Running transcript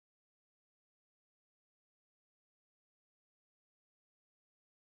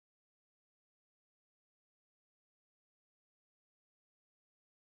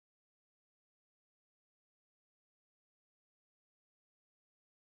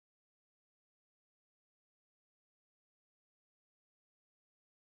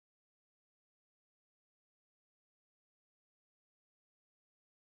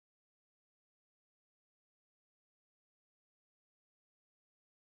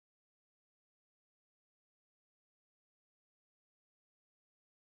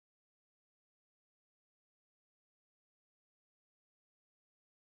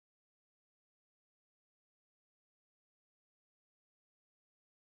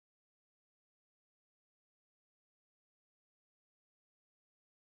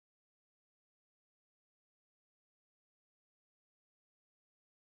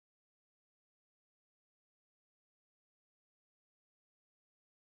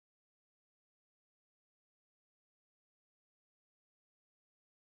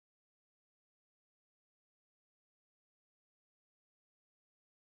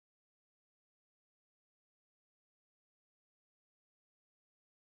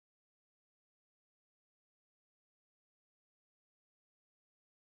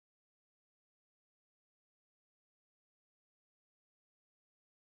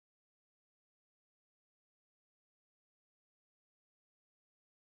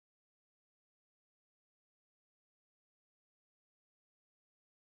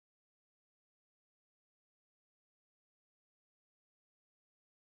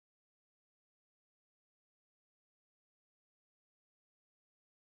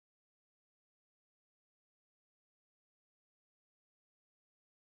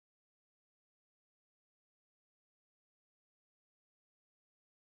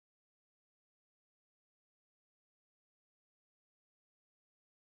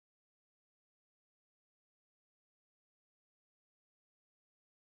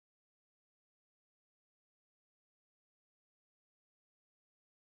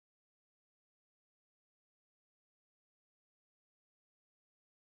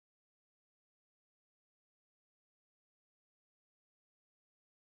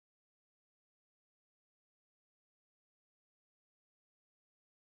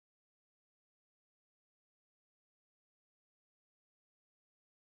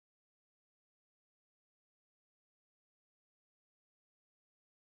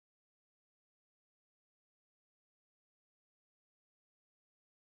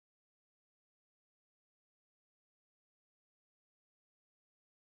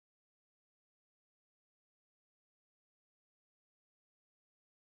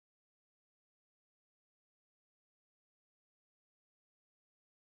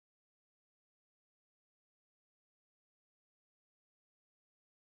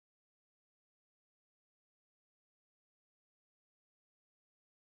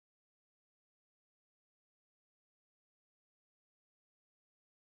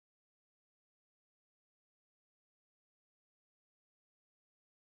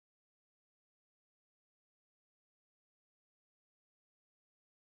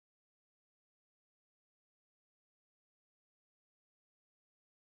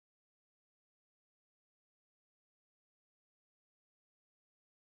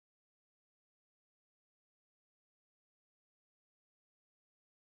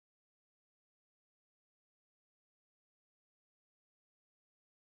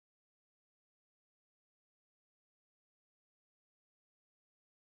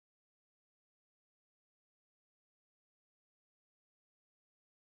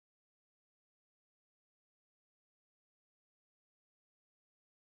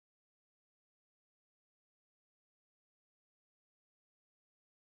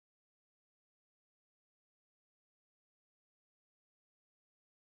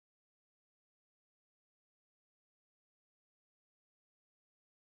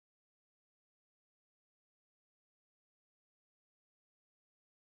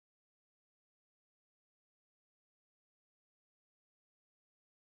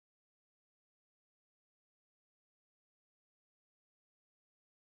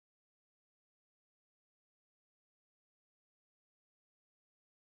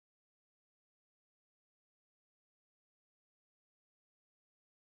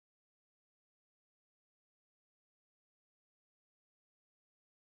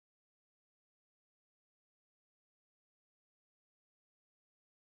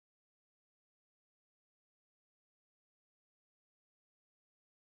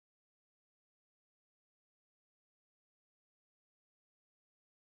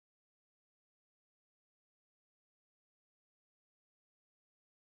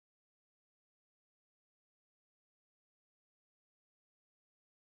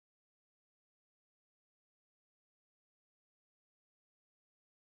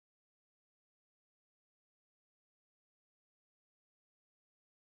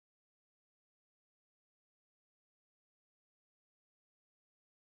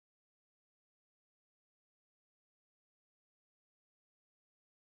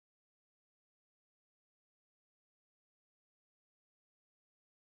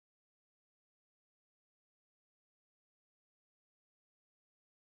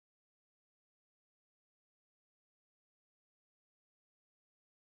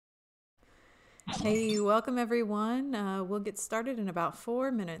Hey, welcome everyone. We'll get started in about 4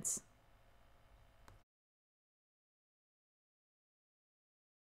 minutes.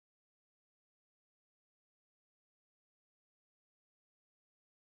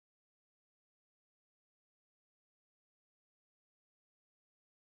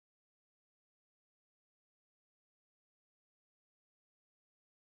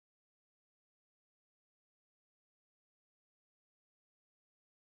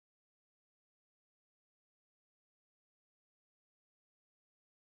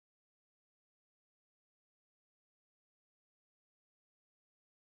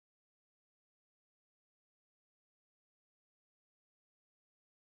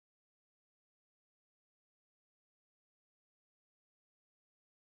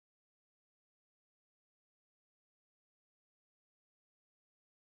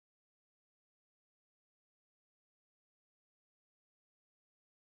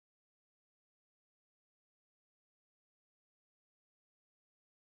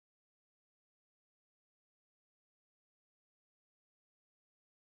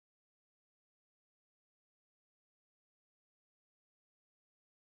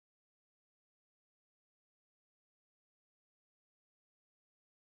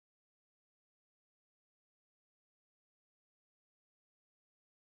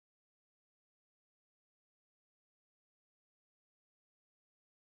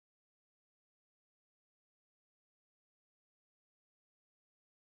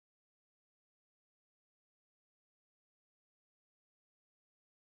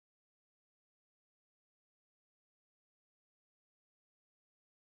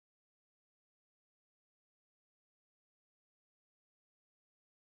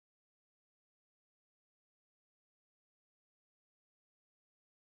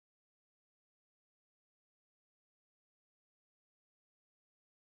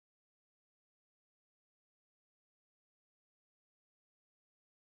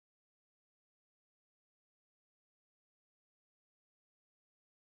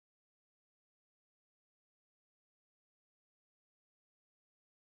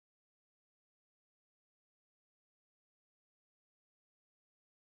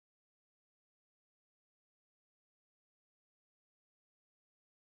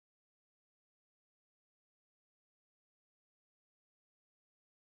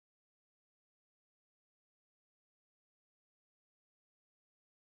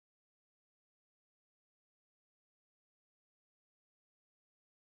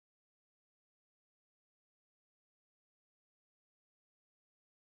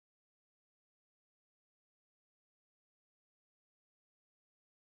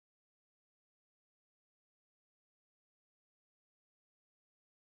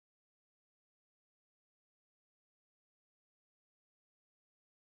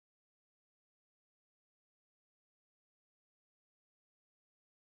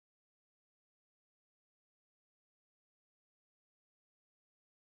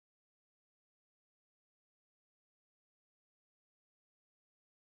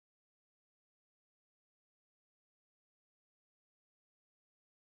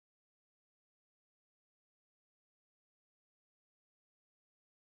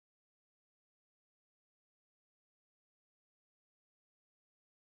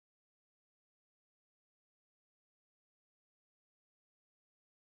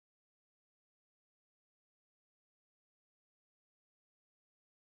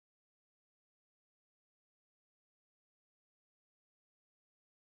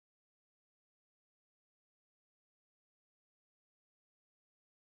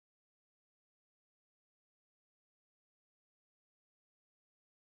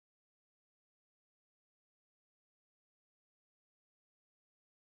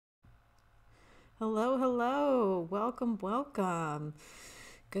 Hello, hello. Welcome, welcome.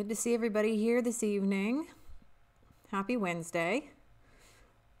 Good to see everybody here this evening. Happy Wednesday.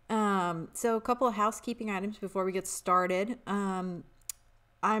 So, a couple of housekeeping items before we get started. I'm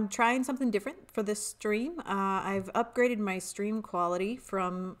trying something different for this stream. I've upgraded my stream quality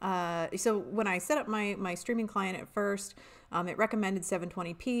from, so when I set up my streaming client at first, it recommended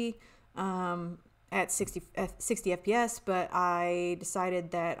 720p at 60 FPS, but I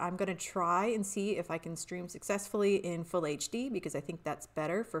decided that I'm going to try and see if I can stream successfully in full HD because I think that's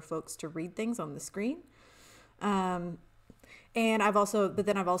better for folks to read things on the screen. And I've also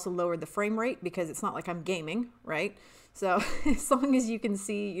lowered the frame rate because it's not like I'm gaming, right? So as long as you can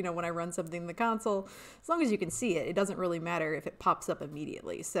see, when I run something in the console, as long as you can see it, it doesn't really matter if it pops up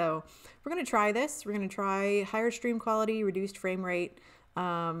immediately. So we're going to try this. We're going to try higher stream quality, reduced frame rate,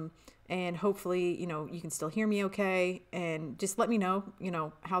 and hopefully, you know, you can still hear me okay, and just let me know, you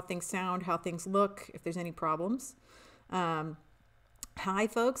know, how things sound, how things look, if there's any problems. Hi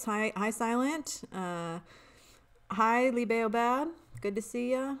folks, hi Silent, hi Libeobad, good to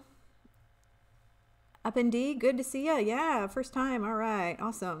see ya. Up and D, good to see ya. Yeah, first time. All right,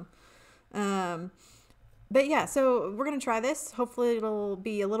 awesome. But yeah, so we're gonna try this. Hopefully, it'll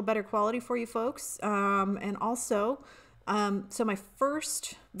be a little better quality for you folks. And also, so my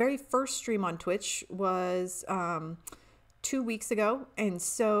very first stream on Twitch was 2 weeks ago, and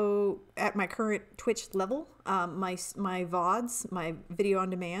so at my current Twitch level, my VODs, my video on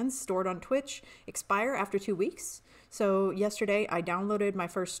demands stored on Twitch, expire after 2 weeks. So yesterday I downloaded my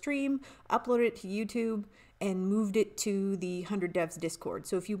first stream, uploaded it to YouTube, and moved it to the 100 Devs Discord.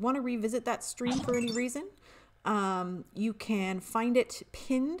 So if you want to revisit that stream for any reason, you can find it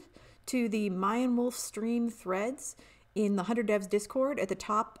pinned to the Mayan Wolf stream threads in the 100 Devs Discord at the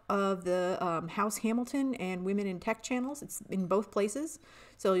top of the House Hamilton and Women in Tech channels. It's in both places.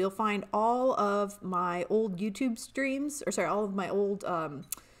 So you'll find all of my old YouTube streams, or sorry, all of my old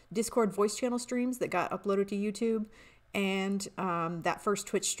Discord voice channel streams that got uploaded to YouTube, and that first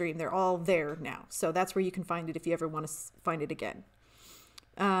Twitch stream. They're all there now. So that's where you can find it if you ever want to find it again.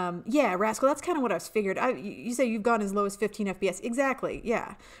 Yeah, Rascal, that's kind of what I was figured. You say you've gone as low as 15 FPS. Exactly.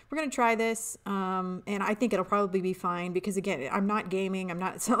 Yeah. We're going to try this. And I think it'll probably be fine because, again, I'm not gaming.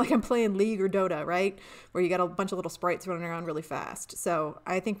 It's not like I'm playing League or Dota, right? Where you got a bunch of little sprites running around really fast. So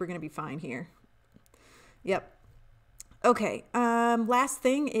I think we're going to be fine here. Yep. Okay. Last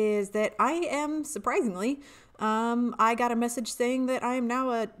thing is that I am, surprisingly, I got a message saying that I am now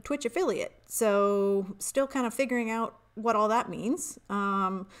a Twitch affiliate. So still kind of figuring out what all that means.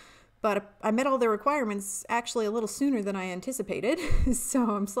 But I met all the requirements actually a little sooner than I anticipated,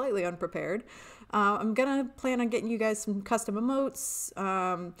 so I'm slightly unprepared. I'm gonna plan on getting you guys some custom emotes,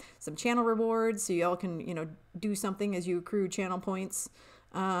 some channel rewards, so y'all can, you know, do something as you accrue channel points.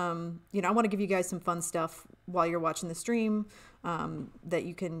 You know, I want to give you guys some fun stuff while you're watching the stream, that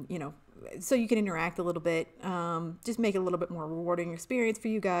you can, you know, so you can interact a little bit, just make it a little bit more rewarding experience for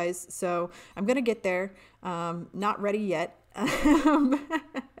you guys. So I'm going to get there. Not ready yet.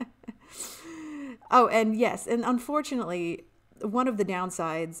 Oh, and yes, and unfortunately, one of the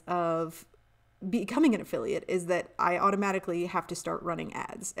downsides of becoming an affiliate is that I automatically have to start running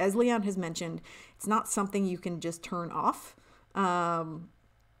ads. As Leon has mentioned, it's not something you can just turn off.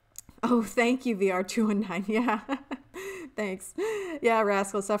 Oh, thank you, VR219. Yeah, thanks. Yeah,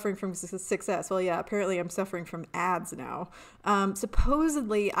 Rascal, suffering from success. Well, yeah, apparently I'm suffering from ads now.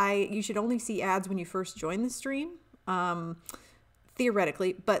 Supposedly, you should only see ads when you first join the stream,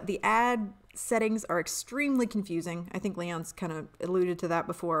 theoretically, but the ad settings are extremely confusing. I think Leon's kind of alluded to that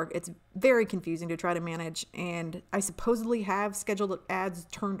before. It's very confusing to try to manage, and I supposedly have scheduled ads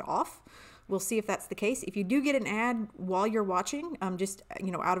turned off. We'll see if that's the case. If you do get an ad while you're watching, just,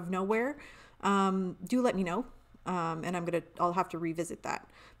 you know, out of nowhere, do let me know. And I'll have to revisit that.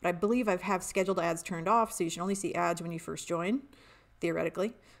 But I believe I have scheduled ads turned off, so you should only see ads when you first join,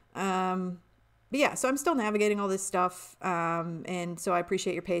 theoretically. But yeah, so I'm still navigating all this stuff. And so I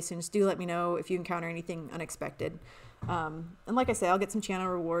appreciate your patience. Do let me know if you encounter anything unexpected. And like I say, I'll get some channel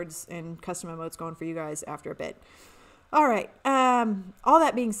rewards and custom emotes going for you guys after a bit. All right. All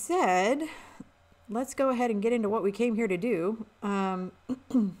that being said, let's go ahead and get into what we came here to do. I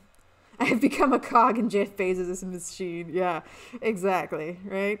have become a cog in Jeff Bezos' machine. Yeah, exactly.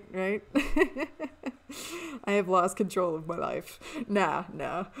 Right. I have lost control of my life. No.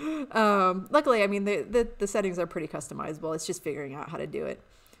 Luckily, I mean, the settings are pretty customizable. It's just figuring out how to do it.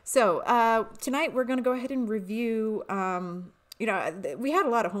 So tonight we're going to go ahead and review, you know, we had a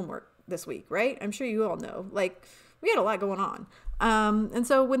lot of homework this week, right? I'm sure you all know. Like, we had a lot going on. And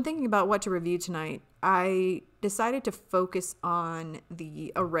so when thinking about what to review tonight, I decided to focus on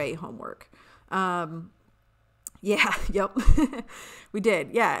the array homework. Yeah, yep, we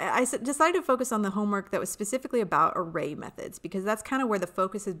did. Yeah, I decided to focus on the homework that was specifically about array methods because that's kind of where the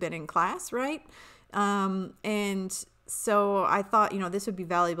focus has been in class, right? And so I thought, you know, this would be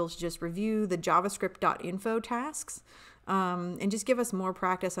valuable to just review the javascript.info tasks. And just give us more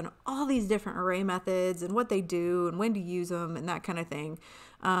practice on all these different array methods and what they do and when to use them and that kind of thing.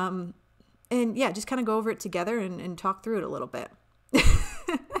 And yeah, just kind of go over it together and talk through it a little bit.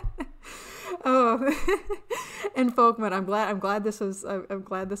 Oh, and Folkman, I'm glad this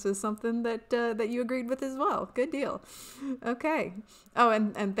was something that you agreed with as well. Good deal. Okay. Oh,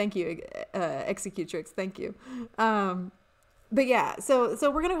 and thank you, Executrix. Thank you. But yeah, so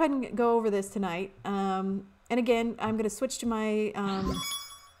we're gonna go ahead and go over this tonight. And again, I'm going to switch to my,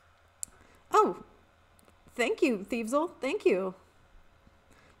 oh, thank you, Thievesel. Thank you.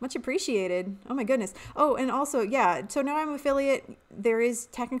 Much appreciated. Oh my goodness. Oh, and also, yeah, so now I'm an affiliate. There is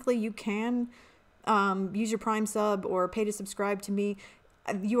technically, you can use your Prime sub or pay to subscribe to me.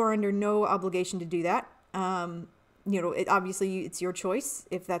 You are under no obligation to do that. You know, obviously it's your choice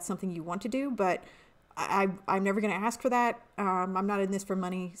if that's something you want to do, but I'm never going to ask for that. I'm not in this for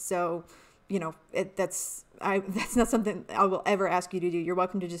money. So, you know, that's not something I will ever ask you to do. You're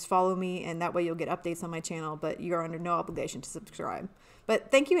welcome to just follow me, and that way you'll get updates on my channel, but you're under no obligation to subscribe.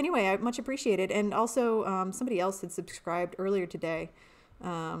 But thank you anyway. I much appreciate it. And also, somebody else had subscribed earlier today.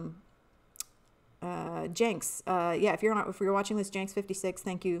 Jenks. Yeah, if you're watching this, Jenks56,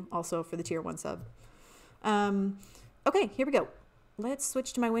 thank you also for the tier 1 sub. Okay, here we go. Let's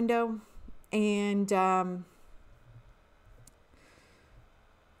switch to my window. And,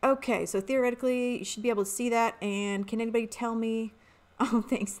 okay, so theoretically, you should be able to see that. And can anybody tell me, oh,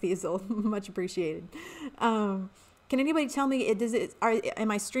 thanks, Thiesel, much appreciated. Can anybody tell me, am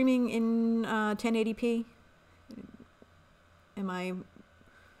I streaming in 1080p? Am I,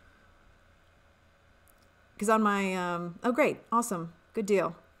 because on my, oh great, awesome, good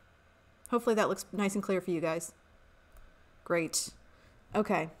deal. Hopefully that looks nice and clear for you guys. Great,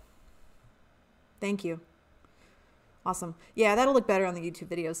 okay. Thank you. Awesome. Yeah, that'll look better on the YouTube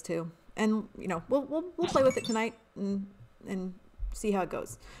videos too. And you know, we'll play with it tonight and see how it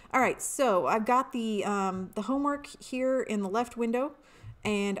goes. All right, so I've got the homework here in the left window,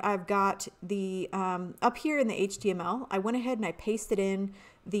 and I've got the up here in the HTML. I went ahead and I pasted in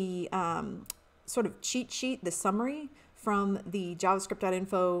the sort of cheat sheet, the summary from the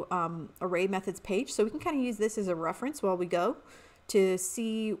javascript.info array methods page. So we can kind of use this as a reference while we go to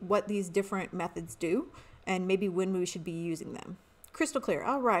see what these different methods do and maybe when we should be using them. Crystal clear.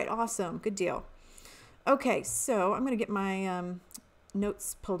 All right, awesome, good deal. Okay, so I'm going to get my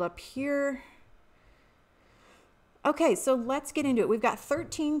notes pulled up here. Okay, so let's get into it. We've got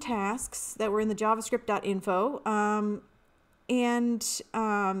 13 tasks that were in the javascript.info. And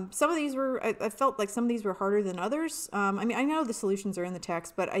some of these were, I felt like some of these were harder than others. I mean, I know the solutions are in the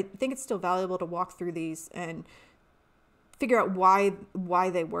text, but I think it's still valuable to walk through these and figure out why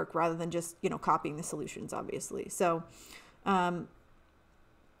they work rather than just, you know, copying the solutions, obviously. So you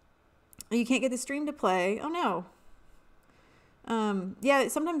can't get the stream to play. Oh, no. Yeah,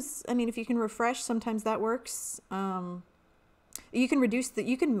 sometimes, I mean, if you can refresh, sometimes that works. You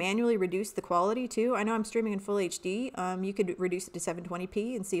can manually reduce the quality too. I know I'm streaming in full HD. You could reduce it to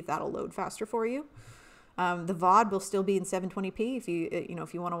 720p and see if that'll load faster for you. The VOD will still be in 720p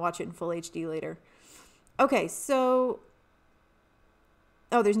if you want to watch it in full HD later. Okay, so,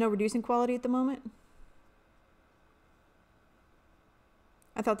 oh, there's no reducing quality at the moment.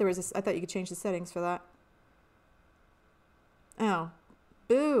 I thought I thought you could change the settings for that. Oh,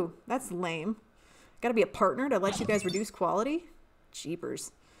 boo, that's lame. Got to be a partner to let you guys reduce quality?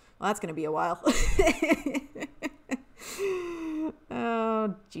 Jeepers. Well, that's going to be a while.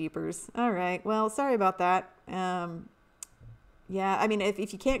 Oh, jeepers. All right. Well, sorry about that. Yeah, I mean,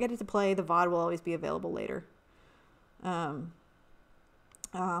 if you can't get it to play, the VOD will always be available later.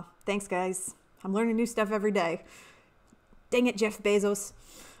 Thanks, guys. I'm learning new stuff every day. Dang it, Jeff Bezos.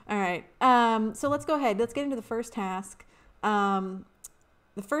 All right. So let's go ahead. Let's get into the first task.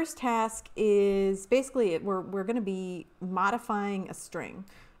 The first task is basically we're going to be modifying a string.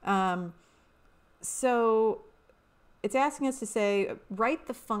 So it's asking us to say, write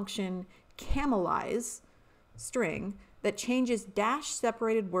the function camelize string that changes dash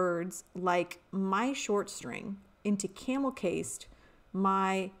separated words like my short string into camel cased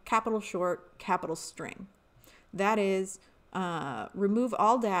my capital short capital string. That is, remove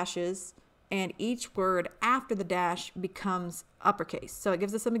all dashes and each word after the dash becomes uppercase. So it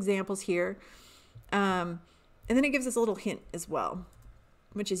gives us some examples here. And then it gives us a little hint as well,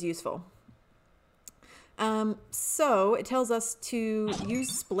 which is useful. So it tells us to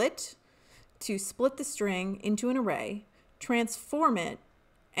use split to split the string into an array, transform it,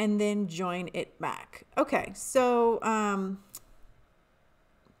 and then join it back. Okay, so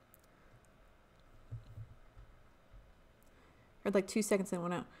heard like 2 seconds and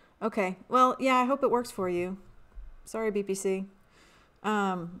went out. Okay, well, yeah, I hope it works for you. Sorry, BPC.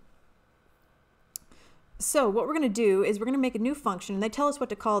 So what we're going to do is we're going to make a new function. They tell us what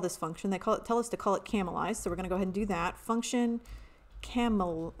to call this function. They tell us to call it camelize. So we're going to go ahead and do that. Function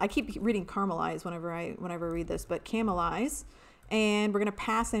camel. I keep reading caramelize whenever I read this, but camelize. And we're going to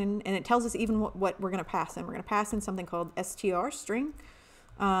pass in, and it tells us even what we're going to pass in. We're going to pass in something called str string.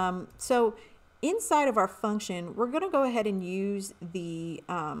 So inside of our function, we're going to go ahead and use the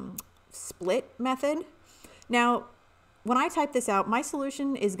split method. Now, when I type this out, my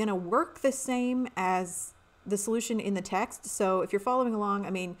solution is going to work the same as the solution in the text. So if you're following along, I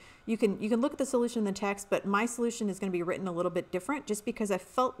mean, you can look at the solution in the text, but my solution is going to be written a little bit different just because I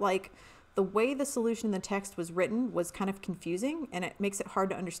felt like the way the solution in the text was written was kind of confusing and it makes it hard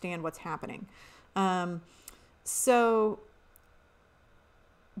to understand what's happening. So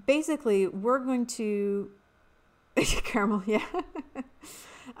basically we're going to caramel, yeah.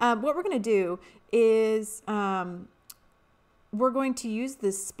 What we're going to do is we're going to use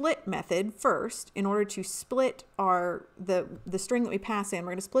the split method first in order to split the string that we pass in.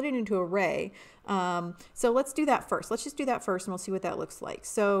 We're going to split it into an array. So let's do that first. Let's just do that first and we'll see what that looks like.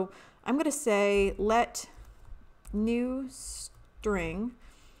 So I'm going to say let new string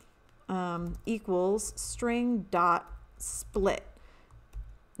equals string dot split.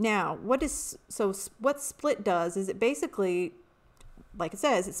 Now, what split does is it basically, like it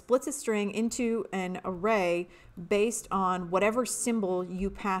says, it splits a string into an array based on whatever symbol you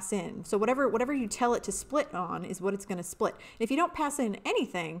pass in. So whatever you tell it to split on is what it's going to split. If you don't pass in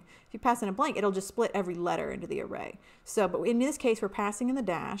anything, if you pass in a blank, it'll just split every letter into the array. So, but in this case, we're passing in the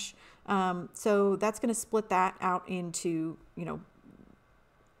dash. So that's going to split that out into, you know,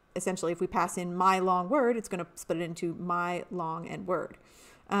 essentially if we pass in my long word, it's going to split it into my long and word.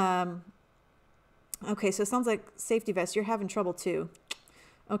 Okay, so it sounds like Safety Vest, you're having trouble too.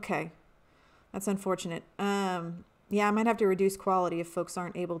 Okay, that's unfortunate. Yeah, I might have to reduce quality if folks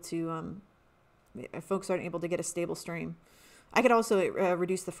aren't able to get a stable stream. I could also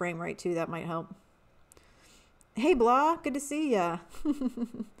reduce the frame rate too. That might help. Hey Blah, good to see ya.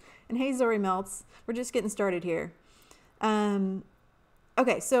 And hey Zori Melts, we're just getting started here.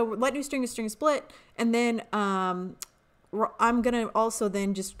 Okay, so let new string to string split, and then I'm gonna also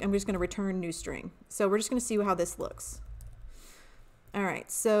then I'm just gonna return new string. So we're just gonna see how this looks. All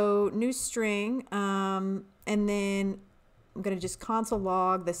right, so new string, and then I'm gonna just console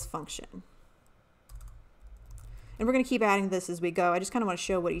log this function. And we're gonna keep adding this as we go. I just kind of want to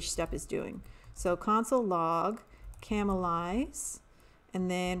show what each step is doing. So console log camelize, and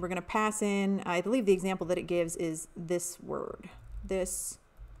then we're gonna pass in, I believe the example that it gives is this word.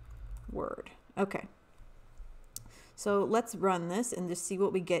 Okay. So let's run this and just see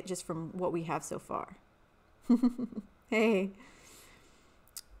what we get just from what we have so far. Hey.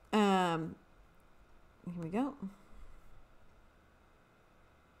 Here we go.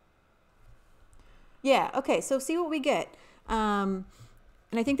 Yeah, okay, so see what we get. And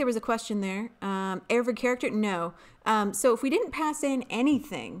I think there was a question there. Every character? No. So if we didn't pass in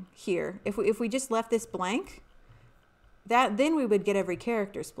anything here, if we just left this blank, then we would get every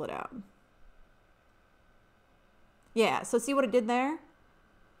character split out. Yeah, so see what it did there?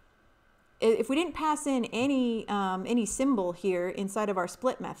 If we didn't pass in any symbol here inside of our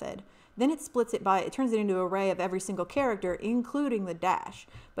split method, then it splits it it turns it into an array of every single character, including the dash.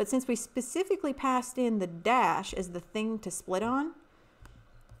 But since we specifically passed in the dash as the thing to split on,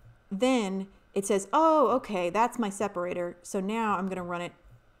 then it says, oh, okay, that's my separator. So now I'm going to run it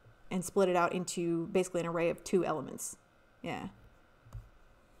and split it out into basically an array of 2 elements. Yeah.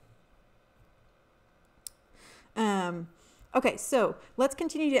 Okay, so let's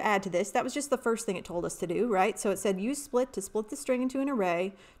continue to add to this. That was just the first thing it told us to do, right? So it said use split to split the string into an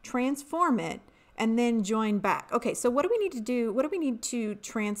array, transform it, and then join back. Okay, so what do we need to do? What do we need to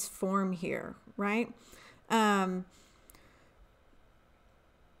transform here, right?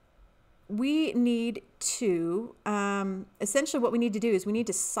 We need to, essentially what we need to do is we need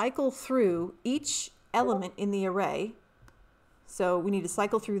to cycle through each element in the array. So we need to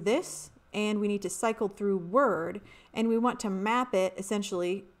cycle through this, and we need to cycle through word, and we want to map it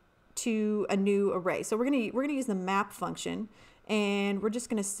essentially to a new array. So we're gonna use the map function, and we're just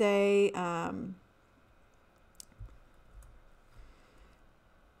gonna say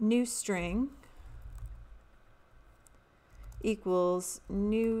new string equals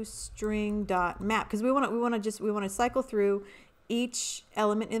new string dot map, because we want to cycle through each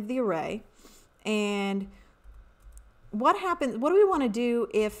element of the array. And what happens, what do we want to do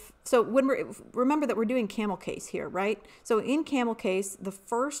if, so when remember that we're doing camel case here, right? So in camel case, the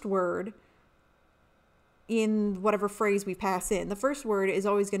first word in whatever phrase we pass in, the first word is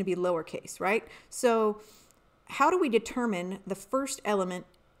always going to be lowercase, right? So how do we determine the first element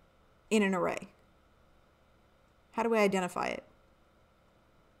in an array? How do we identify it?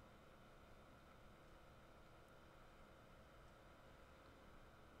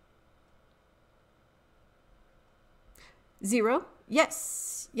 Zero?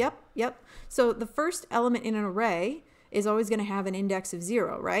 Yes. Yep. So the first element in an array is always going to have an index of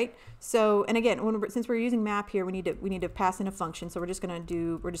 0, right? So, and again, since we're using map here, we need to pass in a function. So we're just going to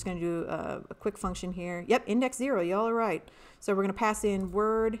do a quick function here. Yep, index 0. Y'all are right. So we're going to pass in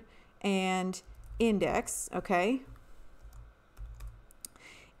word and index, okay?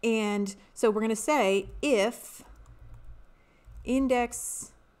 And so we're going to say if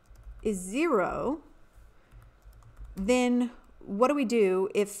index is 0, then what do we do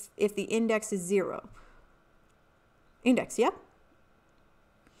if the index is 0? Index, yep.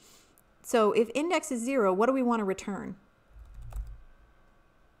 So if index is 0, what do we want to return?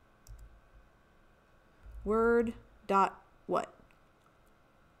 Word dot what?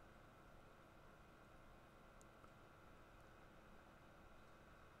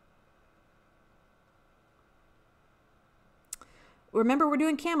 Remember, we're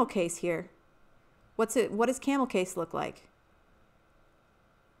doing camel case here. What does camel case look like?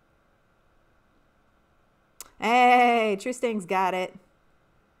 Hey, Tristan's got it.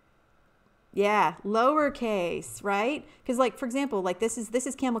 Yeah, lowercase, right? Because like, for example, like this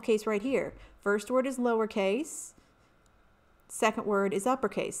is camel case right here. First word is lowercase. Second word is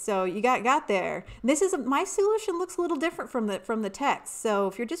uppercase. So you got there. This is my solution looks a little different from the text. So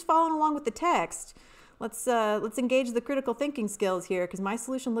if you're just following along with the text, let's engage the critical thinking skills here, because my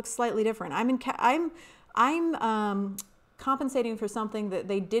solution looks slightly different. I'm compensating for something that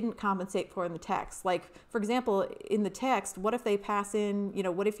they didn't compensate for in the text. Like, for example, in the text, what if they pass in,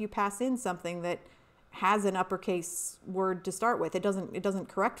 what if you pass in something that has an uppercase word to start with? It doesn't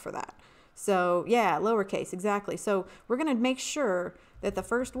correct for that. So yeah, lowercase, exactly. So we're going to make sure that the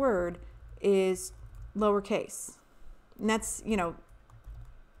first word is lowercase. And that's,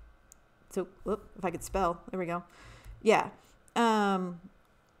 so if I could spell, there we go. Yeah. And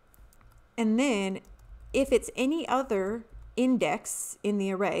then if it's any other index in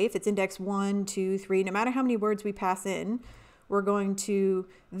the array, if it's index 1, 2, 3, no matter how many words we pass in, we're going to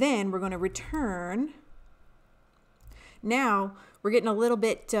return. Now we're getting a little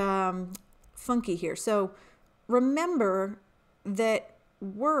bit funky here. So remember that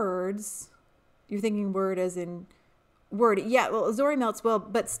words, you're thinking word as in word. Yeah, well, Zori melts well,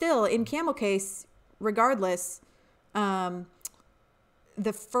 but still in camel case, regardless, the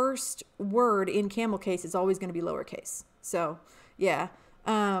first word in camel case is always going to be lowercase. So yeah.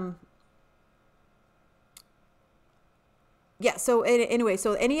 Yeah, so anyway,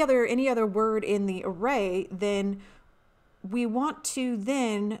 so any other word in the array, then we want to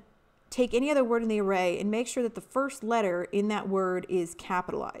then take any other word in the array and make sure that the first letter in that word is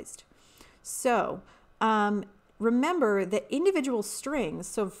capitalized. So remember that individual strings,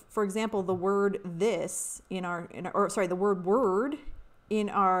 so for example, the word this the word word in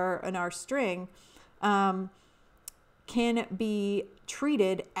our string can be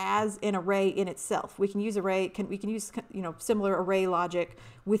treated as an array in itself. We can use similar array logic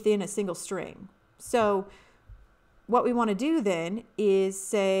within a single string. So what we want to do then is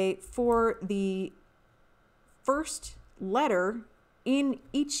say for the first letter in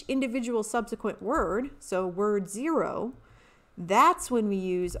each individual subsequent word, so word 0, that's when we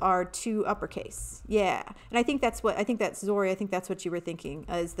use our 2 uppercase. Yeah. And I think that's Zori, I think that's what you were thinking,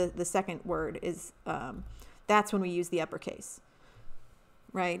 is the second word is, that's when we use the uppercase,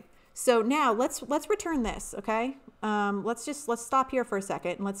 right? So now let's return this, okay? Let's stop here for a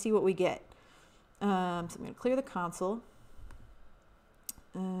second and let's see what we get. So I'm going to clear the console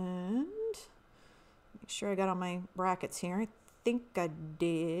and make sure I got all my brackets here. I think I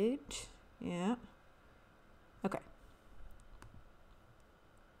did. Yeah. Okay.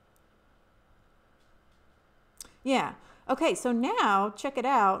 Yeah. Okay, so now check it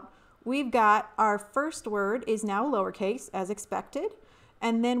out. We've got our first word is now lowercase as expected.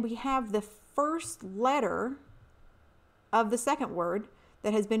 And then we have the first letter of the second word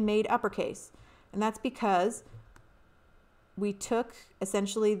that has been made uppercase. And that's because we took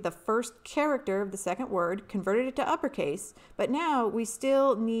essentially the first character of the second word, converted it to uppercase, but now we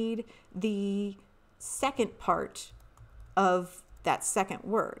still need the second part of that second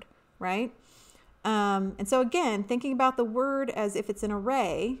word, right? And so again, thinking about the word as if it's an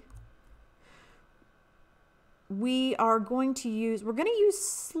array, we're going to use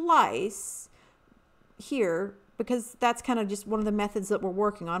slice here because that's kind of just one of the methods that we're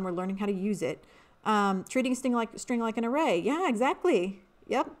working on. We're learning how to use it. Treating a string like an array. Yeah, exactly.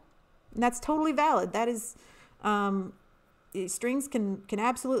 Yep. And that's totally valid. That is, strings can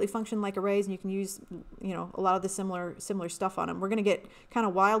absolutely function like arrays, and you can use, a lot of the similar stuff on them. We're going to get kind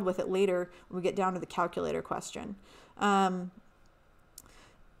of wild with it later when we get down to the calculator question.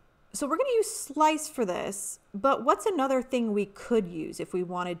 So we're going to use slice for this, but what's another thing we could use if we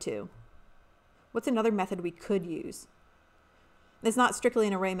wanted to? What's another method we could use? It's not strictly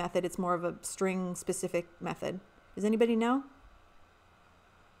an array method. It's more of a string specific method. Does anybody know?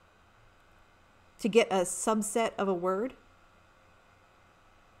 To get a subset of a word?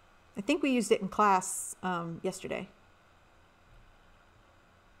 I think we used it in class yesterday.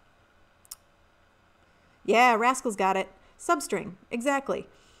 Yeah, Rascal's got it. Substring, exactly.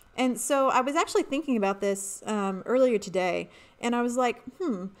 And so I was actually thinking about this earlier today, and I was like,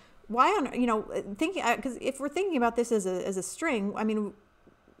 why on, thinking, because if we're thinking about this as a string, I mean,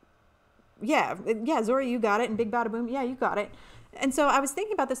 yeah, Zori, you got it, and Big Bada Boom, yeah, you got it. And so I was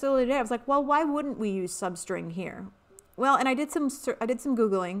thinking about this earlier today. I was like, well, why wouldn't we use substring here? Well, and I did some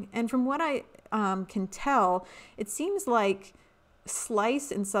Googling, and from what I can tell, it seems like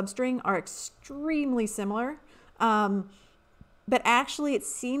slice and substring are extremely similar. But actually, it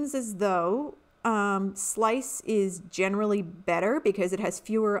seems as though slice is generally better because it has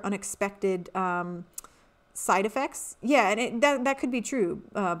fewer unexpected side effects. Yeah, and that could be true,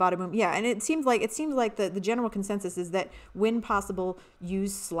 Bada Boom. Yeah, and it seems like the general consensus is that when possible,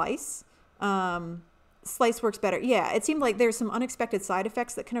 use slice. Slice works better. Yeah, it seemed like there's some unexpected side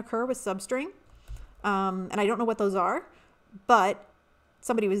effects that can occur with substring, and I don't know what those are, but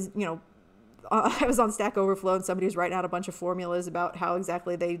somebody was, I was on Stack Overflow and somebody was writing out a bunch of formulas about how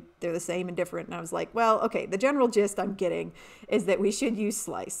exactly they're the same and different. And I was like, well, okay, the general gist I'm getting is that we should use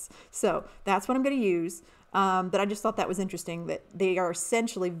slice. So that's what I'm going to use. But I just thought that was interesting that they are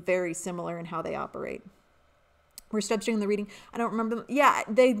essentially very similar in how they operate. We're substring the reading. I don't remember them. Yeah,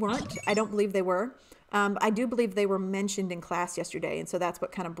 they weren't. I don't believe they were. I do believe they were mentioned in class yesterday. And so that's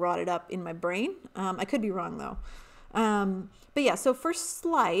what kind of brought it up in my brain. I could be wrong though. But yeah, so for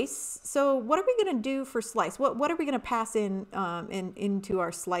slice, so what are we going to do for slice? What are we going to pass into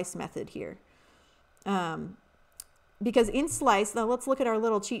our slice method here? Because in slice, now let's look at our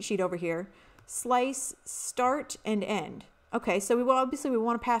little cheat sheet over here. Slice, start, and end. Okay, so we want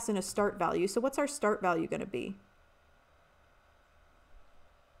to pass in a start value. So what's our start value going to be?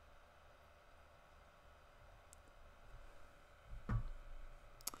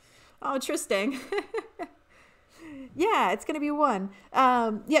 Oh, Tristan. Yeah, it's going to be 1.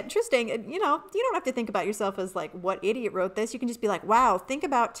 Yeah, Tristan, you don't have to think about yourself as like, what idiot wrote this? You can just be like, wow, think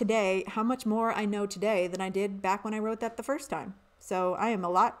about today, how much more I know today than I did back when I wrote that the first time. So I am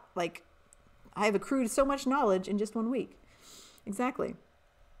I have accrued so much knowledge in just 1 week. Exactly.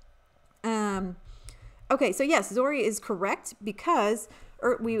 Okay, so yes, Zori is correct because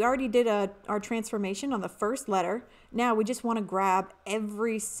we already did our transformation on the first letter. Now we just want to grab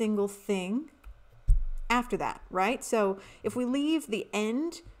every single thing after that, right? So if we leave the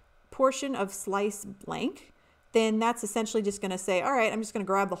end portion of slice blank, then that's essentially just going to say, all right, I'm just going to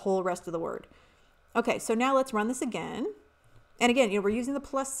grab the whole rest of the word. Okay, so now let's run this again. And again, we're using the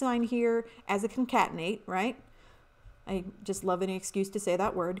plus sign here as a concatenate, right? I just love any excuse to say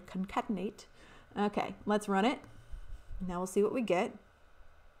that word, concatenate. Okay, let's run it. Now we'll see what we get.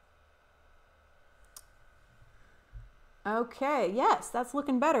 Okay, yes, that's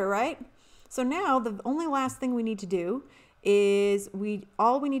looking better, right? So now the only last thing we need to do is get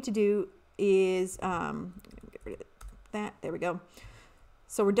rid of that. There we go.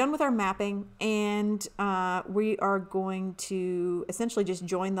 So we're done with our mapping, and we are going to essentially just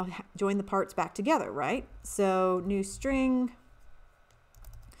join the parts back together, right? So new string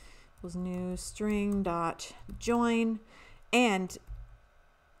was new string dot join, and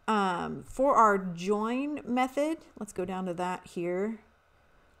for our join method, let's go down to that here.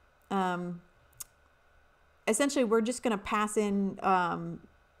 Essentially, we're just going to pass in a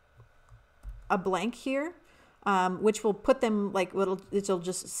blank here, which will put them it'll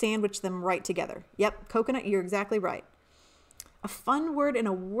just sandwich them right together. Yep, coconut, you're exactly right. A fun word in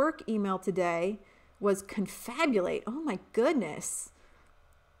a work email today was confabulate. Oh my goodness.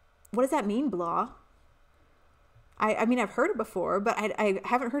 What does that mean, Blah? I mean, I've heard it before, but I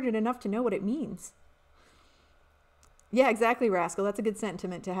haven't heard it enough to know what it means. Yeah, exactly, Rascal. That's a good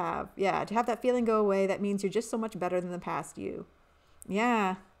sentiment to have. Yeah, to have that feeling go away, that means you're just so much better than the past you.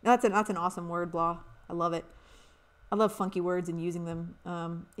 Yeah, that's an awesome word, Blah. I love it. I love funky words and using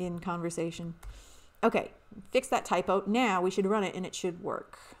them in conversation. Okay, fix that typo. Now we should run it and it should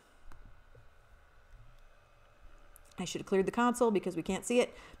work. I should have cleared the console because we can't see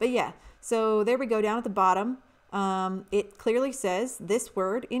it. But yeah, so there we go down at the bottom. It clearly says this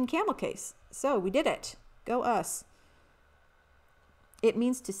word in camel case. So we did it. Go us. It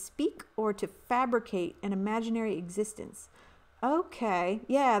means to speak or to fabricate an imaginary existence. Okay.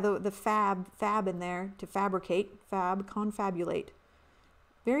 Yeah, the fab in there, to fabricate, confabulate.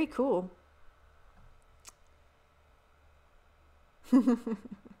 Very cool.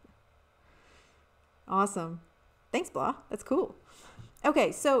 Awesome. Thanks, Blah. That's cool.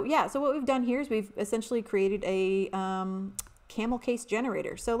 Okay, so yeah, so what we've done here is we've essentially created a camel case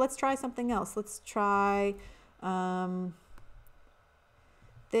generator. So let's try something else. Let's try,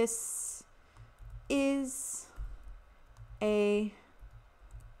 this is a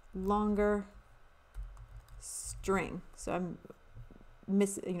longer string. So I'm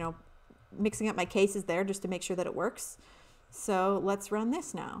mixing up my cases there just to make sure that it works. So let's run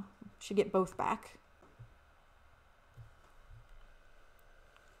this now. Should get both back.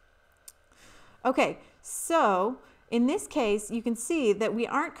 Okay, so in this case, you can see that we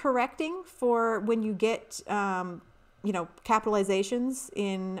aren't correcting for when you get, capitalizations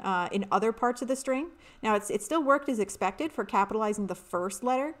in other parts of the string. Now it still worked as expected for capitalizing the first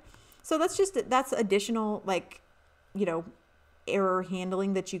letter. So that's additional, error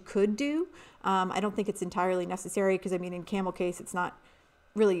handling that you could do. I don't think it's entirely necessary because, in camel case, it's not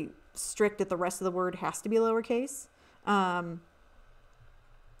really strict that the rest of the word has to be lowercase.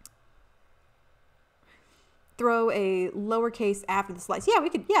 Throw a lowercase after the slice. Yeah,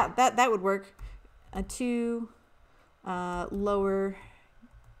 we could, that would work. Two lower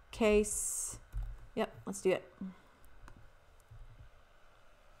case. Yep, let's do it.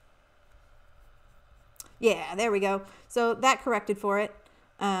 Yeah, there we go. So that corrected for it.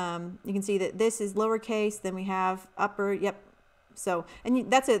 You can see that this is lowercase, then we have upper. Yep. So,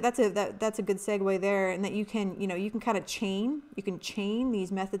 and that's a good segue there, and that you can kind of chain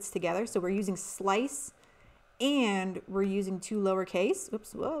these methods together. So we're using slice, and we're using two lowercase.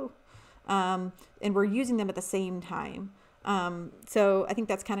 Oops, whoa. And we're using them at the same time. So I think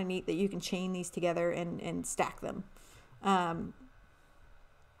that's kind of neat that you can chain these together and stack them. I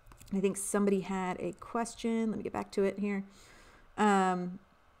think somebody had a question. Let me get back to it here.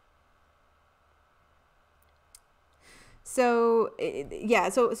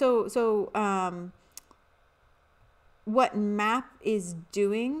 What map is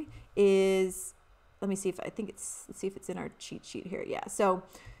doing is, let's see if it's in our cheat sheet here. Yeah. So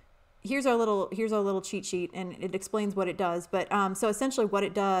here's our little cheat sheet, and it explains what it does. But so essentially what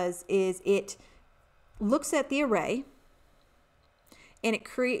it does is it looks at the array, and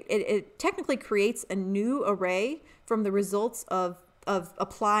it technically creates a new array from the results of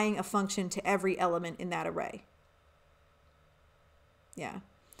applying a function to every element in that array. Yeah.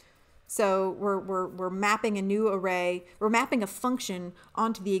 So we're mapping a new array. We're mapping a function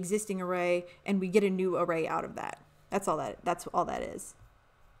onto the existing array, and we get a new array out of that. That's all that is.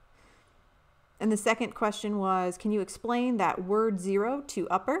 And the second question was, can you explain that word 0 to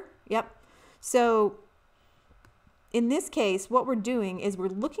upper? Yep. So in this case, what we're doing is we're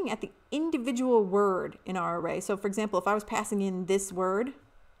looking at the individual word in our array. So for example, if I was passing in this word,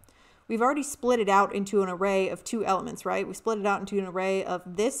 we've already split it out into an array of two elements, right? We split it out into an array of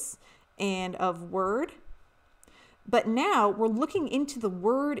this and of word. But now we're looking into the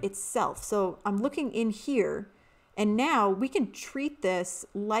word itself. So I'm looking in here, and now we can treat this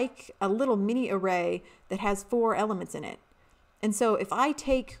like a little mini array that has 4 elements in it. And so if I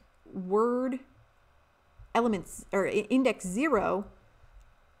take word elements or index 0,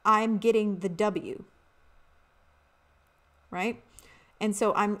 I'm getting the W, right? And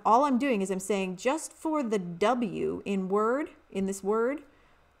so all I'm doing is I'm saying just for the W in this word,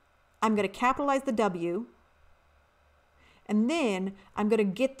 I'm going to capitalize the W, and then I'm going to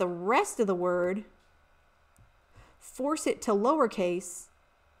get the rest of the word, force it to lowercase,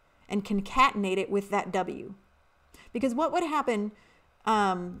 and concatenate it with that W. Because what would happen,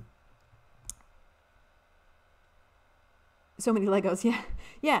 so many Legos, yeah.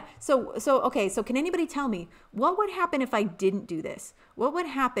 Yeah, so okay, so can anybody tell me, what would happen if I didn't do this? What would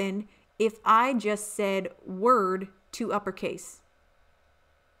happen if I just said word to uppercase?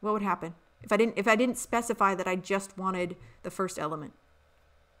 What would happen? If I didn't specify that I just wanted the first element?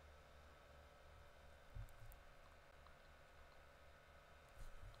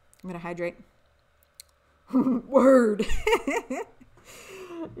 I'm gonna hydrate. Word.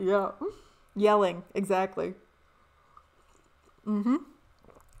 Yeah. Yelling, exactly. Mm-hmm.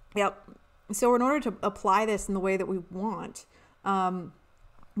 Yep. So in order to apply this in the way that we want,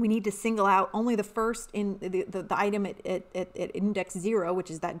 we need to single out only the first in the item at index 0,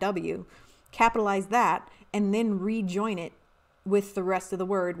 which is that W, capitalize that, and then rejoin it with the rest of the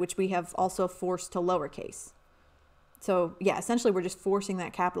word, which we have also forced to lowercase. So yeah, essentially we're just forcing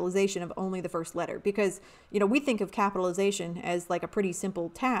that capitalization of only the first letter, because, we think of capitalization as like a pretty simple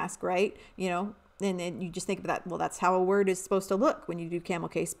task, right? And then you just think of that, well, that's how a word is supposed to look when you do camel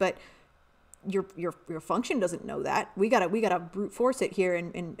case, but your function doesn't know that. We gotta brute force it here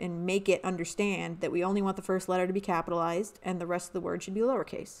and make it understand that we only want the first letter to be capitalized and the rest of the word should be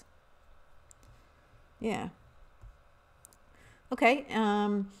lowercase. Yeah. Okay.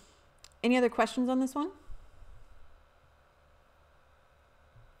 Any other questions on this one?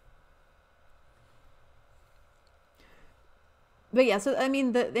 But yeah, so I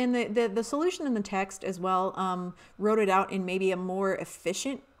mean, the solution in the text as well, wrote it out in maybe a more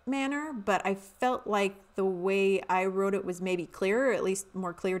efficient manner, but I felt like the way I wrote it was maybe clearer, at least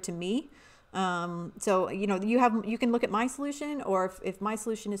more clear to me. So you know, you can look at my solution, or if my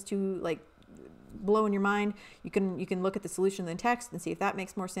solution is too like blowing your mind, you can look at the solution in the text and see if that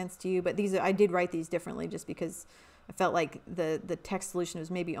makes more sense to you. But I did write these differently just because I felt like the text solution was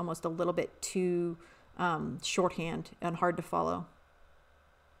maybe almost a little bit too shorthand and hard to follow.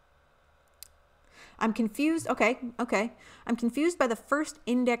 I'm confused. Okay. I'm confused by the first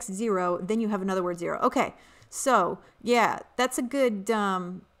index 0, then you have another word 0. Okay. So yeah, that's a good,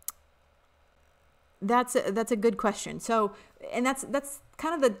 that's a good question. So, and that's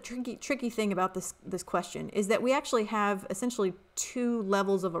kind of the tricky thing about this question is that we actually have essentially 2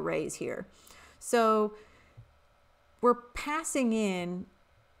 levels of arrays here. So we're passing in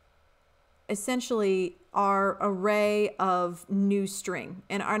essentially our array of new string,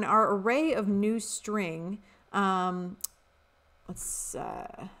 and our array of new string, let's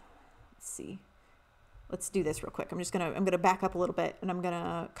see. Let's do this real quick. I'm gonna back up a little bit, and I'm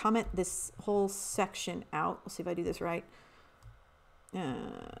gonna comment this whole section out. Let's see if I do this right.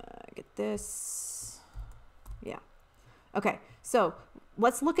 Get this. Yeah. Okay. So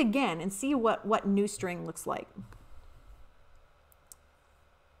let's look again and see what new string looks like.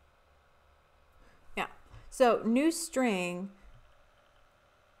 Yeah. So new string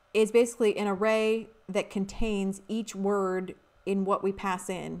is basically an array that contains each word in what we pass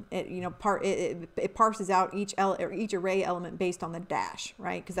in. It parses out each array element based on the dash,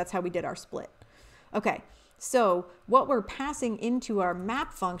 right? Because that's how we did our split. Okay, so what we're passing into our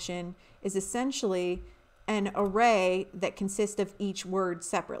map function is essentially an array that consists of each word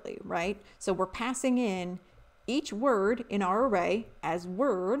separately, right? So we're passing in each word in our array as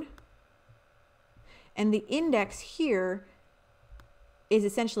word, and the index here is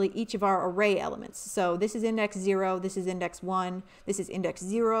essentially each of our array elements. So this is index 0, this is index 1, this is index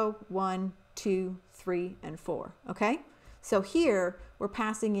 0, 1, 2, 3, and 4, okay? So here, we're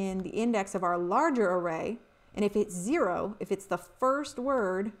passing in the index of our larger array, and if it's 0, if it's the first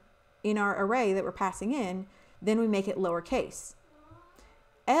word in our array that we're passing in, then we make it lowercase.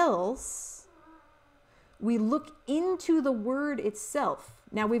 Else, we look into the word itself.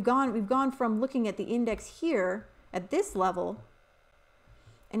 Now we've gone from looking at the index here at this level,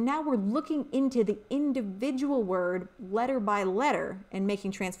 and now we're looking into the individual word letter by letter and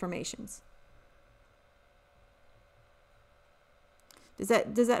making transformations. Does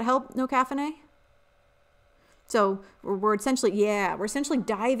that help, No Caffeine? So we're essentially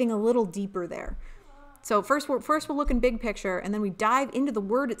diving a little deeper there. So first we're looking big picture, and then we dive into the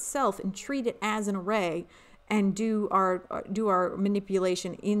word itself and treat it as an array and do our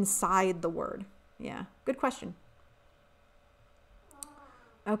manipulation inside the word. Yeah, good question.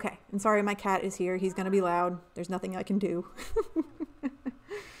 Okay, and sorry, my cat is here. He's going to be loud. There's nothing I can do.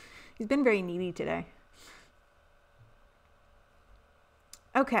 He's been very needy today.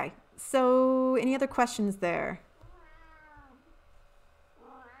 Okay, so any other questions there?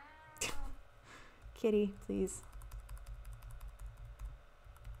 Kitty, please.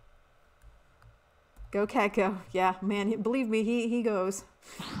 Go, cat, go. Yeah, man, believe me, he goes.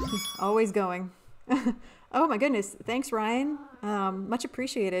 Always going. Oh my goodness. Thanks, Ryan. Much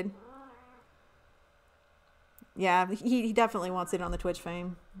appreciated. Yeah, he definitely wants it on the Twitch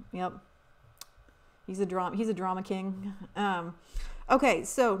fame. Yep. He's a drama king. Okay,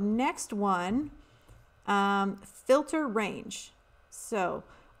 so next one, filter range. So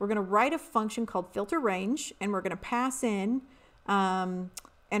we're going to write a function called filter range, and we're going to pass in an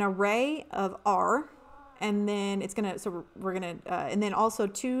array of R, and then and then also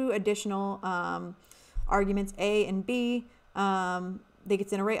 2 additional arguments A and B. They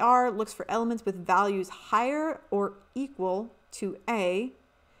get an array R, looks for elements with values higher or equal to A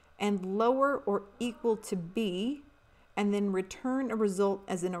and lower or equal to B, and then return a result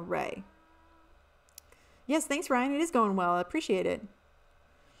as an array. Yes, thanks, Ryan. It is going well. I appreciate it.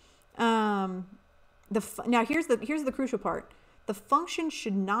 Now here's the crucial part. The function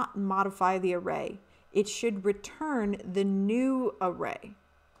should not modify the array. It should return the new array.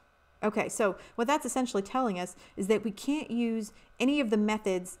 Okay, so what that's essentially telling us is that we can't use any of the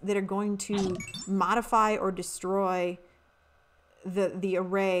methods that are going to modify or destroy the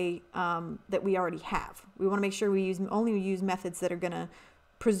array that we already have. We want to make sure we only use methods that are going to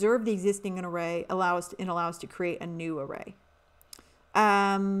preserve the existing array, allow us to create a new array.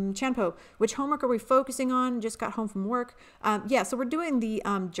 Chanpo, which homework are we focusing on? Just got home from work. Yeah, so we're doing the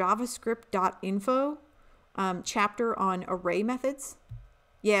javascript.info chapter on array methods.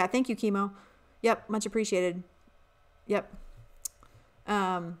 Yeah, thank you, Chemo. Yep, much appreciated. Yep.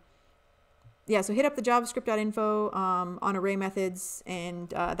 Yeah, so hit up the javascript.info on array methods, and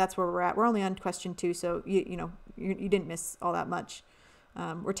that's where we're at. We're only on question 2, so you didn't miss all that much.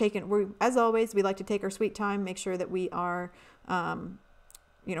 As always, we like to take our sweet time, make sure that we are,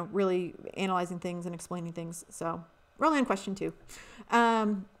 really analyzing things and explaining things. So we're only on question 2.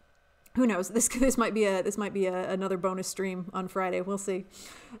 Who knows? This might be another bonus stream on Friday. We'll see.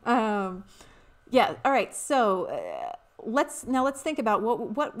 Yeah. All right. So let's think about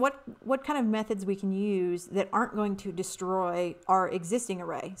what kind of methods we can use that aren't going to destroy our existing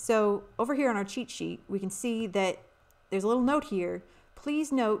array. So over here on our cheat sheet, we can see that there's a little note here.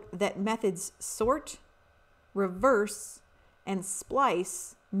 Please note that methods sort, reverse, and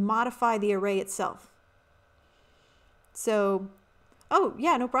splice modify the array itself. So, oh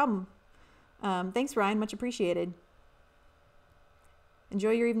yeah, no problem. Thanks, Ryan. Much appreciated. Enjoy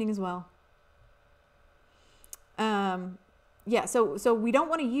your evening as well. Yeah, so we don't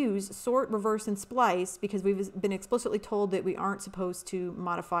want to use sort, reverse, and splice because we've been explicitly told that we aren't supposed to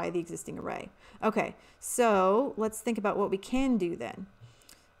modify the existing array. Okay, so let's think about what we can do then.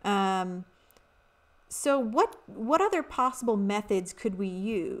 So what other possible methods could we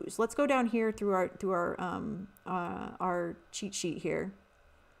use? Let's go down here through our cheat sheet here.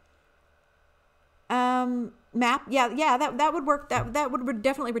 Map, yeah, that would work. That would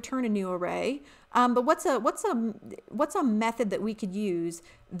definitely return a new array. But what's a method that we could use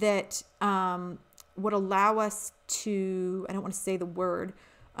that would allow us to, I don't want to say the word,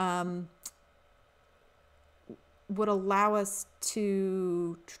 would allow us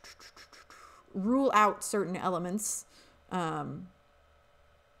to rule out certain elements, and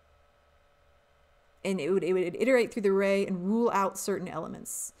it would iterate through the array and rule out certain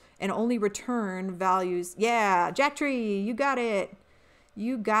elements and only return values. Yeah, Jack Tree, you got it.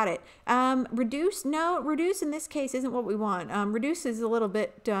 You got it. Reduce, no, reduce in this case isn't what we want. Reduce is a little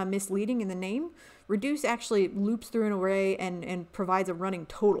bit misleading in the name. Reduce actually loops through an array and provides a running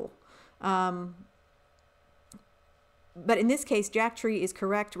total. But in this case, Jack Tree is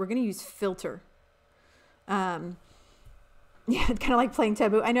correct. We're going to use filter. Yeah, kind of like playing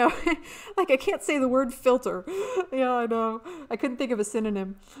Taboo. I know, like I can't say the word filter. Yeah, I know. I couldn't think of a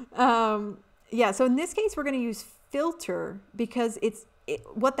synonym. Yeah, so in this case, we're going to use filter because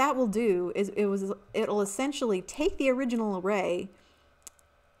what that will do is it'll essentially take the original array.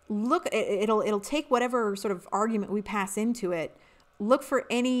 It'll take whatever sort of argument we pass into it. Look for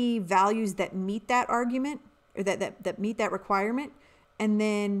any values that meet that argument or that meet that requirement. And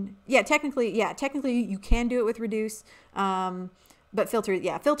then, technically you can do it with reduce, but filter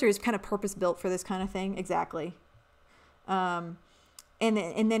is kind of purpose built for this kind of thing. Exactly. And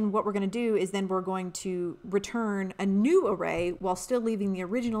then what we're going to do is then we're going to return a new array while still leaving the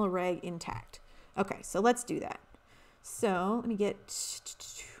original array intact. Okay, so let's do that. So let me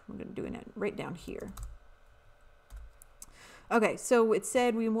I'm going to do it right down here. Okay, so it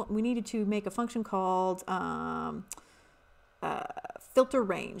said we needed to make a function called filter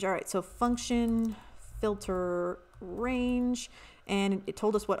range. All right, so function filter range, and it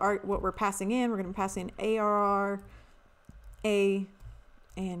told us what we're passing in. We're going to pass in ARR, A,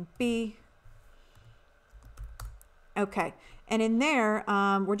 and B. Okay, and in there,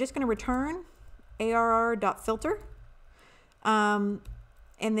 we're just going to return ARR.filter, and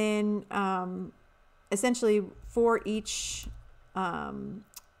then essentially for each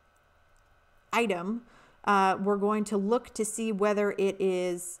item, we're going to look to see whether it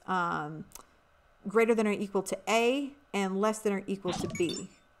is greater than or equal to A and less than or equal to B.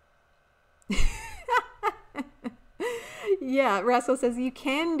 Yeah, Russell says you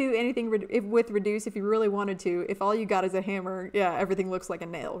can do anything with reduce if you really wanted to. If all you got is a hammer, yeah, everything looks like a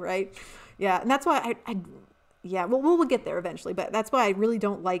nail, right? Yeah, and that's why we'll get there eventually, but that's why I really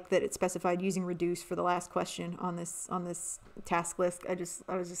don't like that it specified using reduce for the last question on this task list. I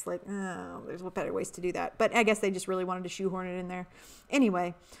was just like, oh, there's better ways to do that. But I guess they just really wanted to shoehorn it in there.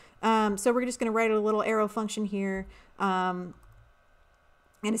 Anyway, so we're just going to write a little arrow function here. And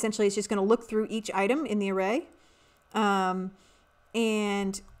essentially it's just going to look through each item in the array.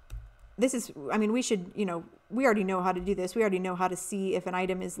 And this is, I mean, we should, we already know how to do this. We already know how to see if an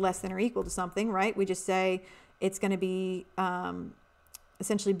item is less than or equal to something, right? We just say it's going to be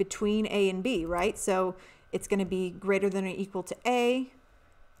essentially between A and B, right? So it's going to be greater than or equal to A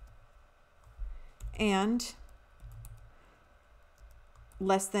and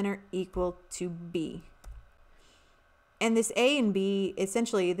less than or equal to B. And this A and B,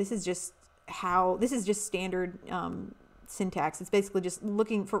 essentially, this is just standard syntax. It's basically just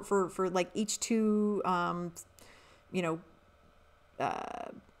looking for like each two,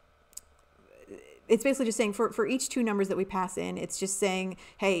 it's basically just saying for each two numbers that we pass in, it's just saying,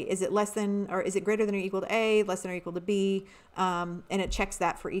 hey, is it less than, or is it greater than or equal to A, less than or equal to B? And it checks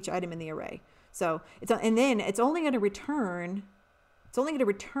that for each item in the array. So and then it's only going to return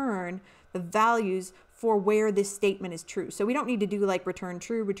the values for where this statement is true. So we don't need to do like return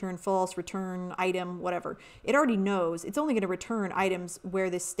true, return false, return item, whatever. It already knows it's only going to return items where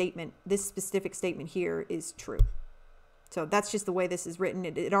this specific statement here is true. So that's just the way this is written.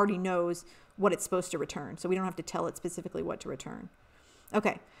 It already knows what it's supposed to return. So we don't have to tell it specifically what to return.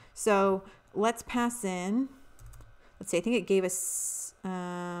 Okay, so let's pass in, let's see, I think it gave us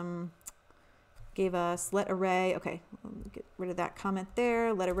let array. Okay, let me get rid of that comment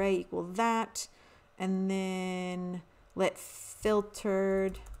there. Let array equal that. And then let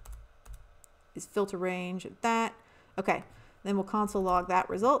filtered is filter range of that. Okay, then we'll console log that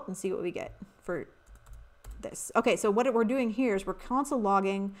result and see what we get for this. Okay, so what we're doing here is we're console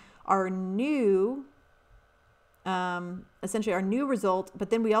logging our new, essentially our new result, but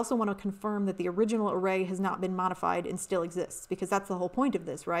then we also want to confirm that the original array has not been modified and still exists, because that's the whole point of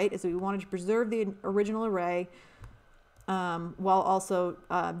this, right? Is we wanted to preserve the original array while also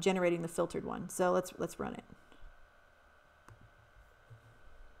generating the filtered one. So let's run it.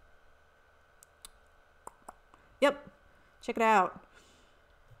 Yep, check it out.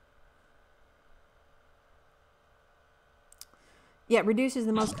 Yeah, it reduces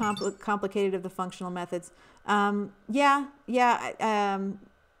the most complicated of the functional methods. Yeah, and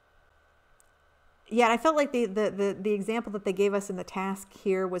I felt like the example that they gave us in the task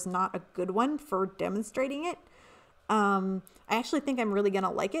here was not a good one for demonstrating it. I actually think I'm really going to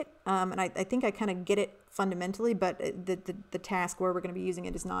like it, and I think I kind of get it fundamentally, but the task where we're going to be using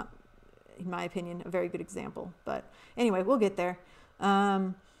it is not, in my opinion, a very good example. But anyway, we'll get there.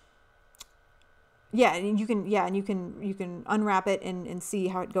 Yeah, and you can unwrap it and see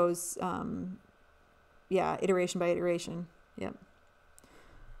how it goes. Yeah, iteration by iteration. Yep.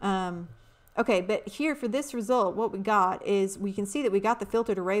 Okay, but here for this result, what we got is we can see that we got the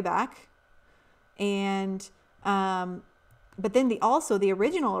filtered array back, and but then also the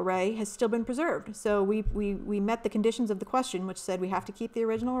original array has still been preserved. So we met the conditions of the question, which said we have to keep the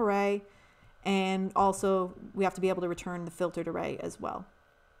original array, and also we have to be able to return the filtered array as well.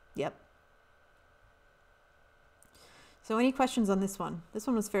 Yep. So any questions on this one? This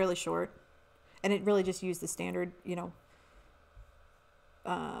one was fairly short, and it really just used the standard,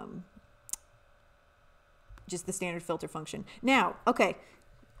 just the standard filter function. Now, okay,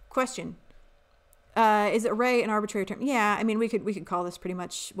 question. Is array an arbitrary term? Yeah, I mean, we could call this pretty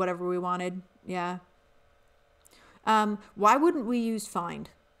much whatever we wanted. Yeah. Why wouldn't we use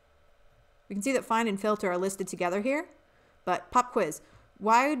find? We can see that find and filter are listed together here, but pop quiz.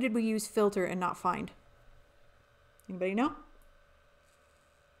 Why did we use filter and not find? Anybody know?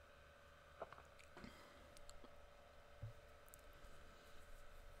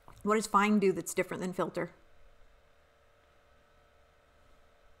 What does find do that's different than filter?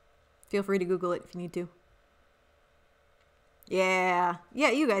 Feel free to Google it if you need to. Yeah,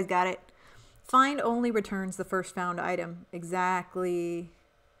 you guys got it. Find only returns the first found item. Exactly.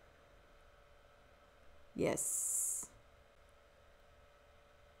 Yes.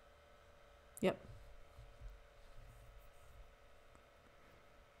 Yep.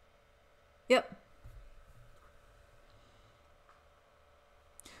 Yep.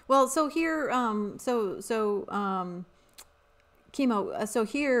 Well, so here, Chemo, so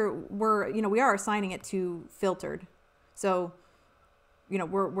here we are assigning it to filtered. So,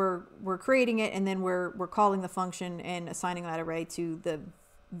 we're creating it, and then we're calling the function and assigning that array to the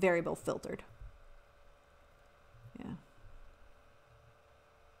variable filtered. Yeah.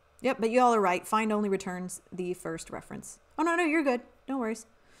 Yep, but you all are right. Find only returns the first reference. Oh, no, you're good. No worries.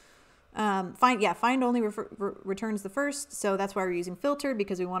 Find only returns the first, so that's why we're using filtered,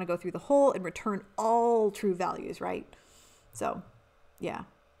 because we want to go through the whole and return all true values, right? So, yeah,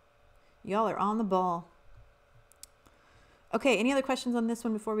 y'all are on the ball. Okay, any other questions on this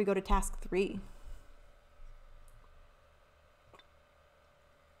one before we go to task 3?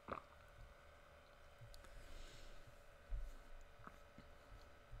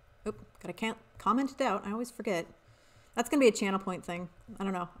 Oop, gotta comment it out. I always forget. That's going to be a channel point thing. I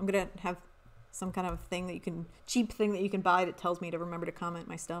don't know. I'm going to have some kind of thing that cheap thing that you can buy that tells me to remember to comment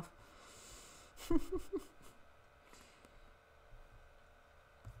my stuff.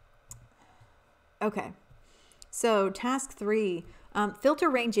 Okay. So task 3, filter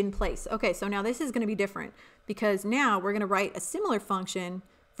range in place. Okay, so now this is going to be different, because now we're going to write a similar function.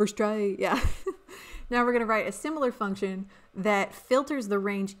 First try, yeah. Now we're going to write a similar function that filters the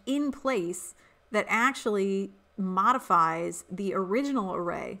range in place that actually modifies the original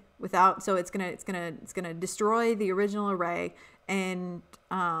array. without, so it's gonna destroy the original array and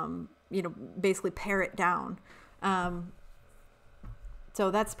you know, basically pare it down. So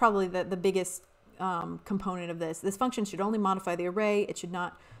that's probably the biggest component of this. This function should only modify the array. It should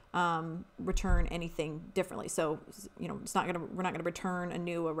not return anything differently. So, you know, we're not gonna return a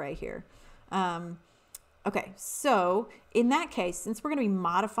new array here. Okay, so in that case, since we're gonna be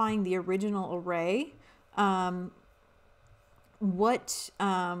modifying the original array, what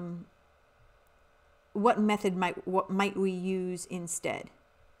method might we use instead?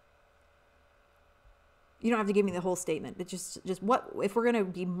 You don't have to give me the whole statement, but just what, if we're going to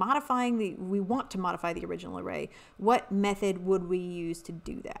be modifying we want to modify the original array, what method would we use to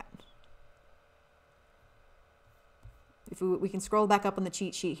do that? If we can scroll back up on the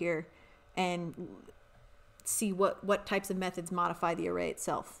cheat sheet here and see what types of methods modify the array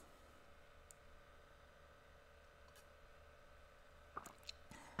itself.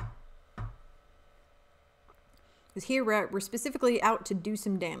 Because here we're specifically out to do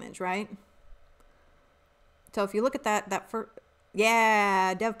some damage, right? So if you look at that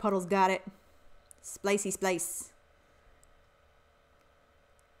yeah, Dev Puddle's got it. Splicey splice.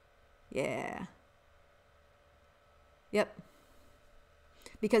 Yeah. Yep.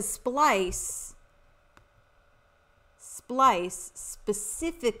 Because splice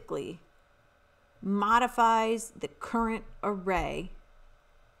specifically modifies the current array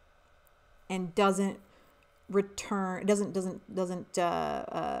and doesn't return, it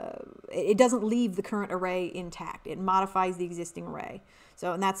doesn't leave the current array intact. It modifies the existing array.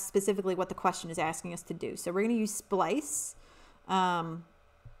 So, and that's specifically what the question is asking us to do. So we're going to use splice. And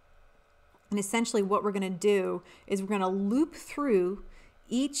essentially what we're going to do is we're going to loop through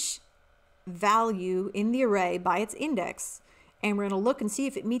each value in the array by its index, and we're going to look and see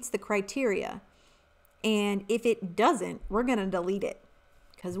if it meets the criteria. And if it doesn't, we're going to delete it,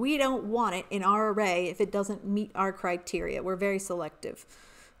 because we don't want it in our array if it doesn't meet our criteria. We're very selective.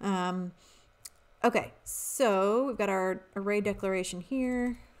 Okay, so we've got our array declaration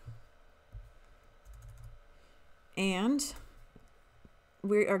here. And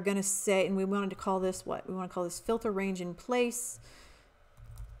we are going to say, and we wanted to call this what? We want to call this filter range in place.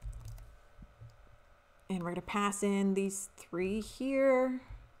 And we're going to pass in these three here.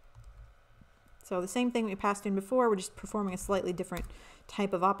 So the same thing we passed in before, we're just performing a slightly different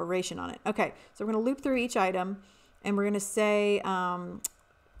type of operation on it. Okay, so we're going to loop through each item, and we're going to say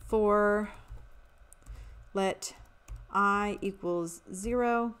for let I equals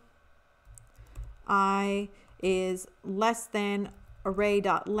 0, I is less than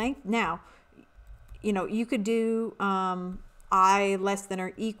array.length. Now, you know, you could do I less than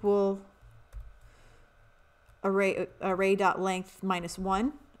or equal array.length minus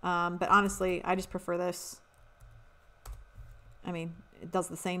 1. But honestly, I just prefer this. I mean, it does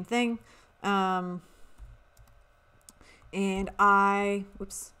the same thing. And I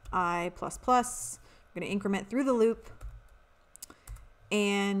plus plus, we're going to increment through the loop.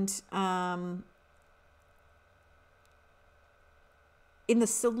 And in the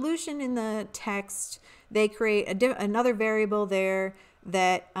solution in the text, they create another variable there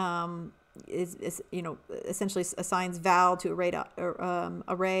that is you know, essentially assigns val to array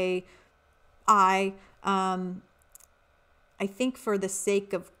I. I think for the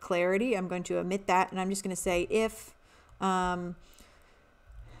sake of clarity, I'm going to omit that, and I'm just going to say if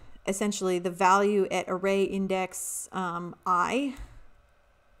essentially the value at array index I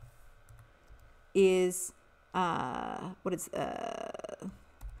is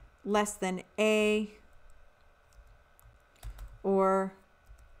less than A, or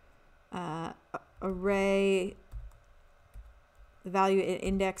array, the value at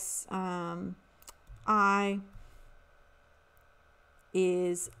index I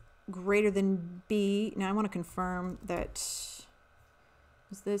is greater than B. Now I want to confirm that,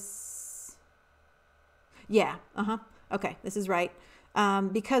 is this, yeah, okay, this is right.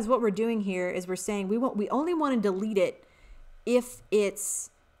 Because what we're doing here is we're saying we only want to delete it if it's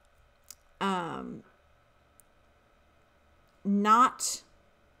not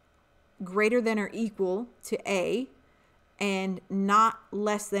greater than or equal to A and not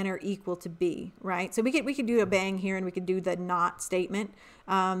less than or equal to B, right? So we could do a bang here, and we could do the not statement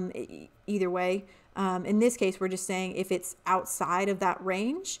either way. In this case, we're just saying if it's outside of that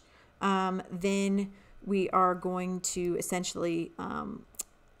range, then we are going to essentially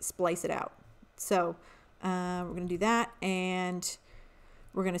splice it out. So we're going to do that, and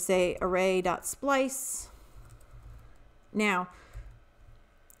we're going to say array.splice. Now,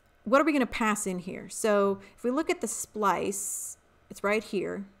 what are we going to pass in here? So if we look at the splice, it's right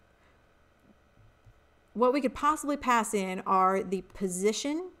here. What we could possibly pass in are the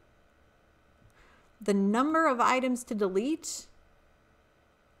position the number of items to delete,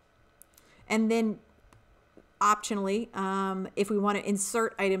 and then optionally, if we want to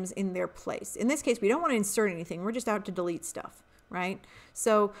insert items in their place. In this case, we don't want to insert anything. We're just out to delete stuff, right?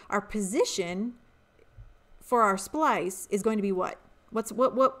 So our position for our splice is going to be what?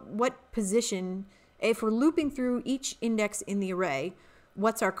 What position, if we're looping through each index in the array,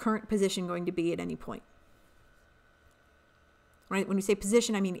 what's our current position going to be at any point? Right? When we say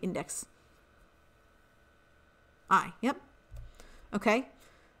position, I mean index. I, yep. Okay.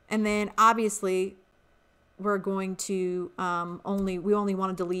 And then obviously we're going to we only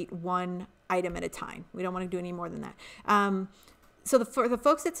want to delete one item at a time. We don't want to do any more than that. So for the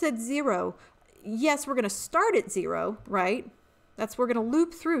folks that said 0, yes, we're going to start at 0, right? We're going to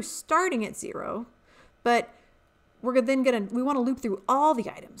loop through starting at 0, but we want to loop through all the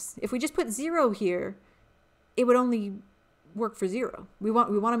items. If we just put 0 here, it would only work for 0. We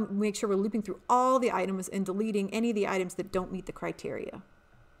want to make sure we're looping through all the items and deleting any of the items that don't meet the criteria.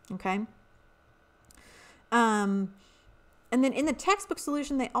 Okay. And then in the textbook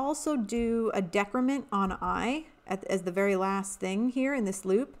solution, they also do a decrement on I as the very last thing here in this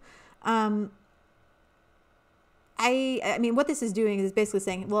loop. I mean, what this is doing is basically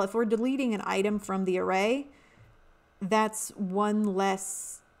saying, well, if we're deleting an item from the array, that's one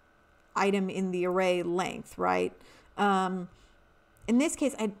less item in the array length, right? In this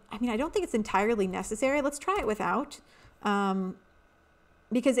case, I mean, I don't think it's entirely necessary. Let's try it without.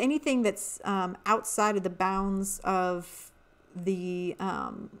 Because anything that's outside of the bounds of the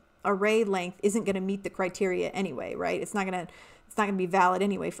array length isn't going to meet the criteria anyway, right? It's not going to be valid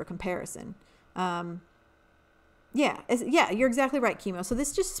anyway for comparison. Yeah, you're exactly right, Chemo. So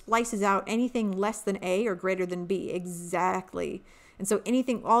this just splices out anything less than A or greater than B. Exactly. And so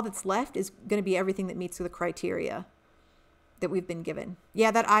all that's left is going to be everything that meets the criteria that we've been given.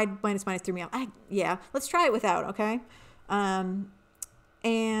 Yeah, that I minus threw me off. Yeah, let's try it without, okay?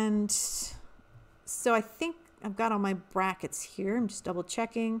 And so I think I've got all my brackets here. I'm just double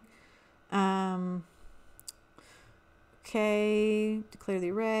checking. Okay, declare the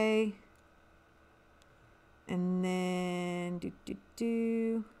array. And then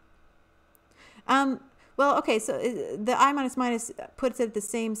well, okay, so the I minus puts it at the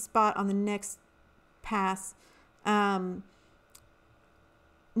same spot on the next pass.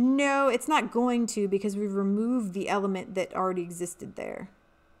 No, it's not going to, because we've removed the element that already existed there.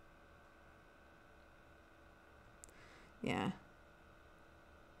 Yeah.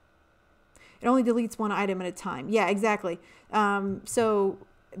 It only deletes one item at a time. Yeah, exactly. So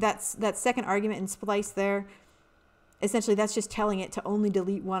that second argument in splice there, essentially that's just telling it to only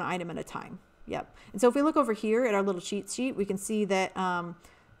delete one item at a time. Yep. And so if we look over here at our little cheat sheet, we can see that the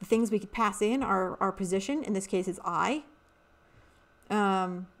things we could pass in are our position. In this case, it's I.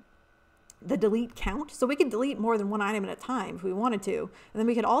 The delete count. So we could delete more than one item at a time if we wanted to. And then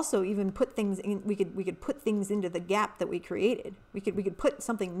we could also even put things in, we could put things into the gap that we created. We could put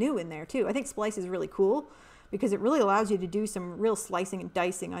something new in there too. I think splice is really cool because it really allows you to do some real slicing and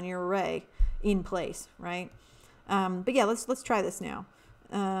dicing on your array in place, right? But yeah, let's try this now.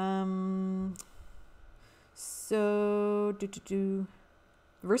 So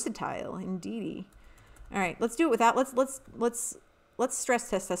versatile indeedy. All right, let's do it without. Let's stress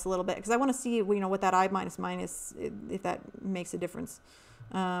test this a little bit because I want to see, what that I minus if that makes a difference.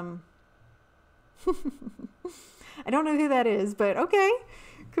 I don't know who that is, but okay,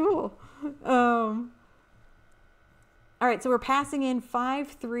 cool. All right, so we're passing in 5,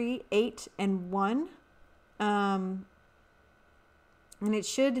 3, 8, and 1. And it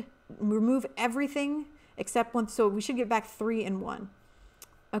should remove everything except one. So we should get back 3 and 1.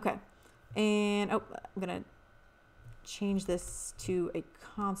 Okay. And, I'm going to change this to a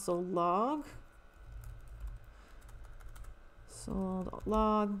console log.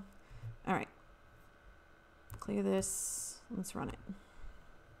 Console.log. All right. Clear this. Let's run it.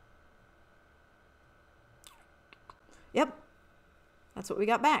 Yep. That's what we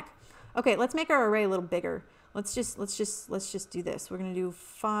got back. Okay, let's make our array a little bigger. Let's just do this. We're going to do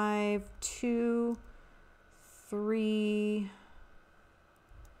 5, 2, 3,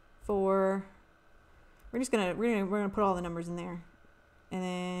 4. We're gonna put all the numbers in there,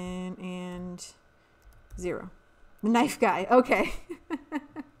 and 0. The knife guy. Okay.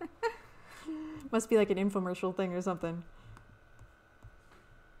 Must be like an infomercial thing or something.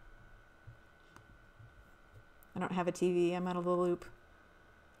 I don't have a TV. I'm out of the loop.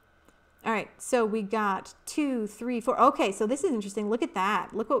 All right, so we got 2, 3, 4. Okay, so this is interesting. Look at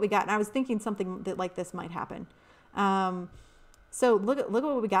that. Look what we got. And I was thinking something that like this might happen. So look at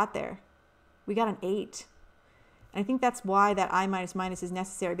what we got there. We got an 8. I think that's why that I minus minus is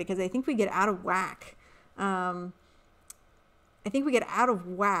necessary, because I think we get out of whack. I think we get out of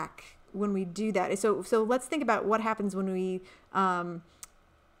whack when we do that. So let's think about what happens when we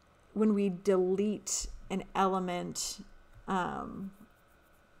delete an element.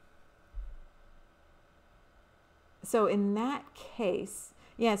 So in that case,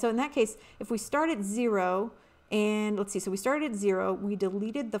 if we start at 0, and let's see, so we started at 0, we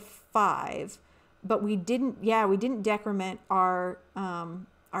deleted the 5, but we didn't decrement our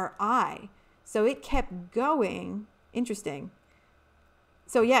I. So it kept going. Interesting.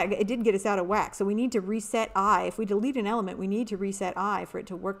 So yeah, it did get us out of whack. So we need to reset I. If we delete an element, we need to reset I for it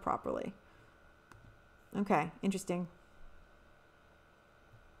to work properly. Okay, interesting.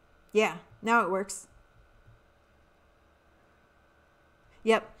 Yeah, now it works.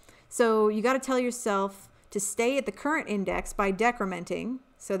 Yep. So you got to tell yourself to stay at the current index by decrementing.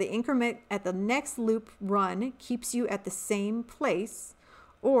 So the increment at the next loop run keeps you at the same place,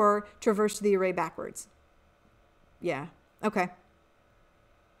 or traverse to the array backwards. Yeah. Okay.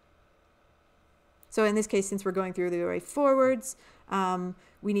 So in this case, since we're going through the array forwards,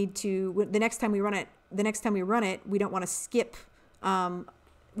 we need to, the next time we run it, we don't want to skip,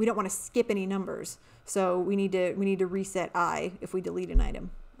 any numbers. So we need to reset I if we delete an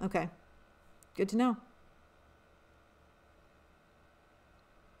item. Okay. Good to know.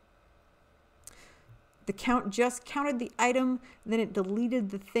 The count just counted the item, then it deleted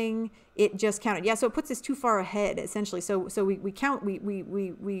the thing it just counted. Yeah, so it puts us too far ahead, essentially. So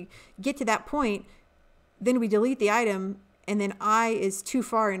we get to that point, then we delete the item, and then I is too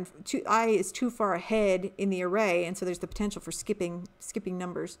far ahead in the array, and so there's the potential for skipping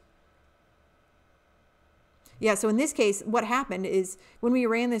numbers. Yeah, so in this case, what happened is when we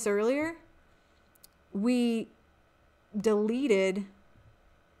ran this earlier, we deleted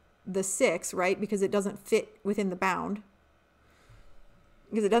the 6, right? Because it doesn't fit within the bound.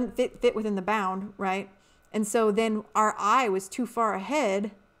 Because it doesn't fit within the bound, right? And so then our I was too far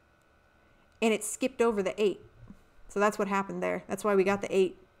ahead, and it skipped over the 8. So that's what happened there. That's why we got the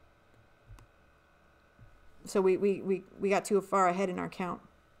 8. So we got too far ahead in our count.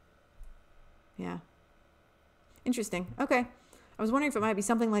 Yeah. Interesting. Okay. I was wondering if it might be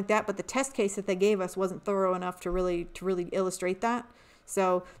something like that, but the test case that they gave us wasn't thorough enough to really illustrate that.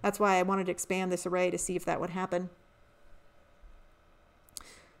 So that's why I wanted to expand this array to see if that would happen.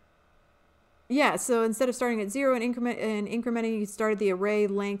 Yeah, so instead of starting at 0 and incrementing, you started the array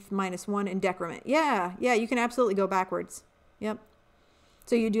length -1 and decrement. Yeah, you can absolutely go backwards. Yep.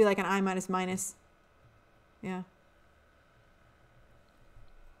 So you do like an I minus minus. Yeah.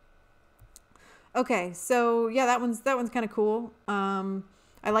 Okay, so yeah, that one's kind of cool.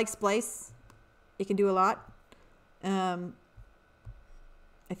 I like splice. It can do a lot. I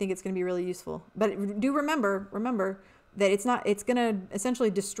think it's going to be really useful. But do remember that it's going to essentially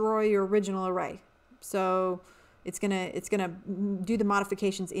destroy your original array. So it's going to do the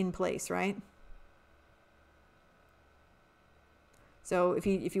modifications in place, right? So if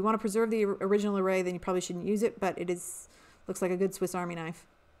you want to preserve the original array, then you probably shouldn't use it, but looks like a good Swiss Army knife.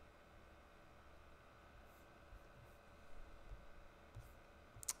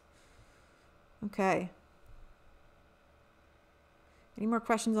 Okay. Any more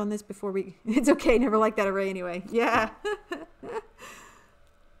questions on this before we... It's okay, never liked that array anyway. Yeah.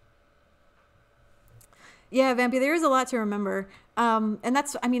 Yeah, Vampy, there is a lot to remember. And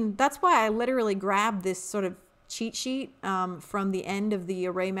that's why I literally grabbed this sort of cheat sheet from the end of the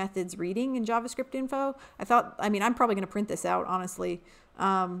array methods reading in JavaScript info. I'm probably going to print this out, honestly,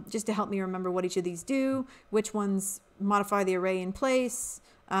 just to help me remember what each of these do, which ones modify the array in place.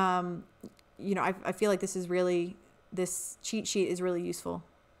 I feel like this cheat sheet is really useful.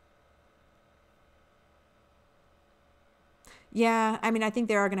 Yeah, I think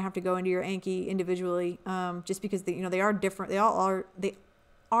they are going to have to go into your Anki individually, just because they are different. They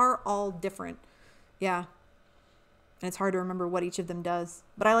are all different. Yeah, and it's hard to remember what each of them does.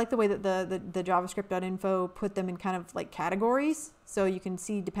 But I like the way that the JavaScript.info put them in kind of like categories, so you can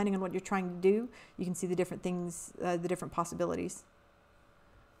see, depending on what you're trying to do, you can see the different things, the different possibilities.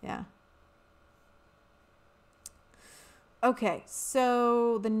 Yeah. Okay,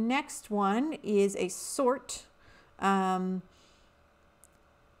 so the next one is a sort.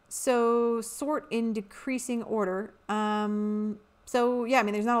 So sort in decreasing order. So yeah,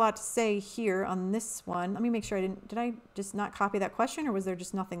 there's not a lot to say here on this one. Let me make sure did I just not copy that question, or was there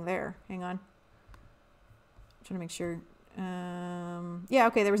just nothing there? Hang on. I'm trying to make sure. Yeah,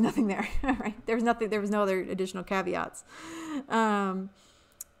 okay, there was nothing there. All right, there was no other additional caveats.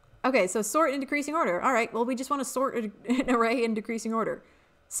 Okay, so sort in decreasing order. All right, well, we just want to sort an array in decreasing order.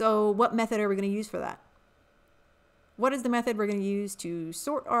 So what method are we going to use for that? What is the method we're going to use to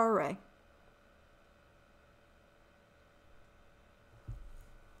sort our array?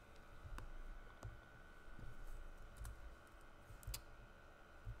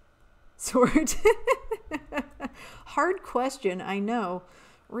 Sort. Hard question, I know.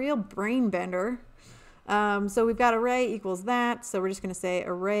 Real brain bender. So we've got array equals that. So we're just going to say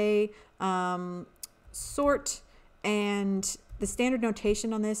array sort, and the standard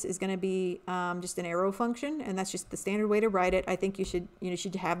notation on this is going to be just an arrow function, and that's just the standard way to write it. I think you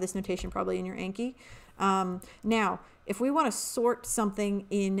should have this notation probably in your Anki. Now, if we want to sort something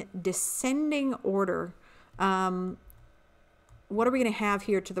in descending order, what are we going to have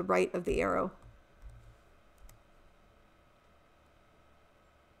here to the right of the arrow?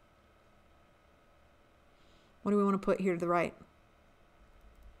 What do we want to put here to the right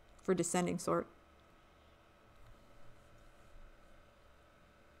for descending sort?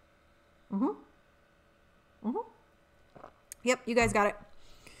 Yep, you guys got it.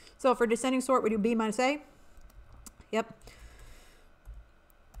 So for descending sort, we do B minus A. Yep.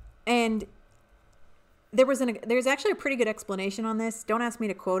 And there's actually a pretty good explanation on this. Don't ask me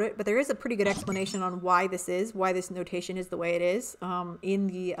to quote it, but there is a pretty good explanation on why this notation is the way it is in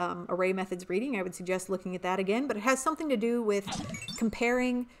the array methods reading. I would suggest looking at that again, but it has something to do with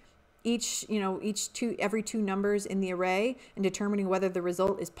comparing every two numbers in the array and determining whether the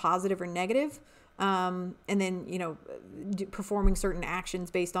result is positive or negative. And then, performing certain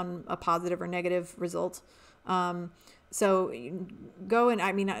actions based on a positive or negative result. So go and,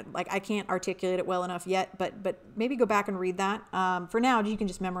 I can't articulate it well enough yet, but maybe go back and read that. For now, you can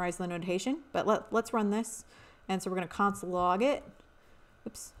just memorize the notation, but let's run this. And so we're going to console log it.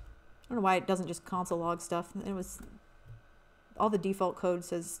 Oops. I don't know why it doesn't just console log stuff. It was, all the default code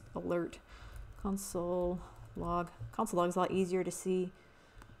says alert. Console log. Console log is a lot easier to see.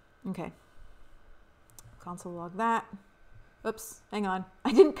 Okay. Console log that. Oops, hang on.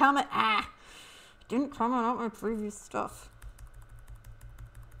 I didn't comment. Didn't comment out my previous stuff.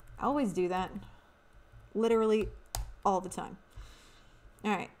 I always do that. Literally all the time.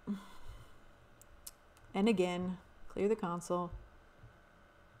 All right. And again, clear the console.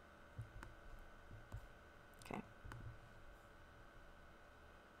 Okay.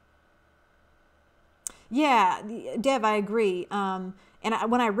 Yeah, Dev, I agree. And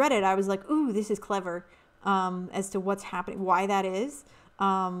when I read it, I was like, ooh, this is clever. As to what's happening, why that is.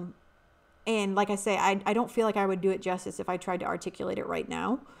 And like I say, I don't feel like I would do it justice if I tried to articulate it right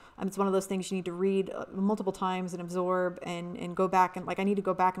now. It's one of those things you need to read multiple times and absorb and go back and I need to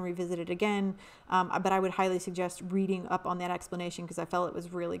go back and revisit it again. But I would highly suggest reading up on that explanation because I felt it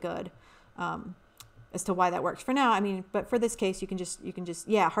was really good as to why that works. For now, but for this case, you can just,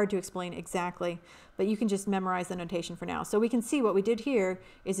 yeah, hard to explain exactly, but you can just memorize the notation for now. So we can see what we did here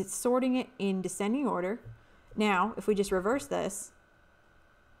is it's sorting it in descending order. Now, if we just reverse this,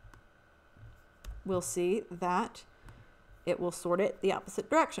 we'll see that it will sort it the opposite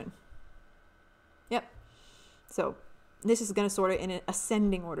direction. Yep. So this is going to sort it in an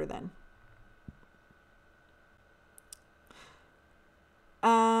ascending order then.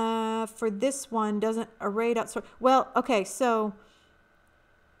 For this one, doesn't array.sort. Well, okay, so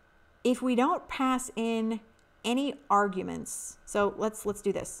if we don't pass in any arguments, so let's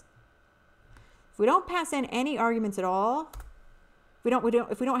do this. If we don't pass in any arguments at all,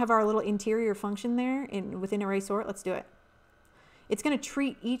 if we don't have our little interior function there within array sort, let's do it. It's going to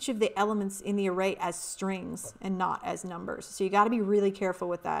treat each of the elements in the array as strings and not as numbers. So you got to be really careful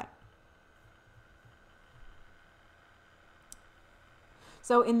with that.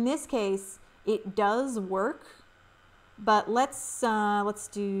 So in this case, it does work, but let's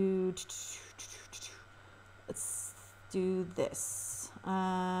do this.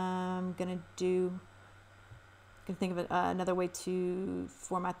 I'm gonna think of another way to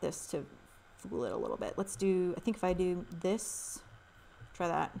format this to fool it a little bit. Let's do, I think if I do this, try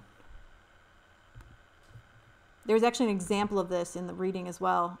that. There's actually an example of this in the reading as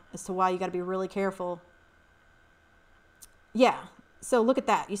well as to why you got to be really careful. Yeah, so look at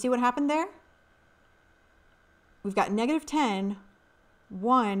that. You see what happened there? We've got -10,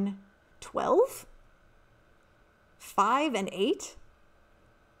 1, 12, 5, and 8.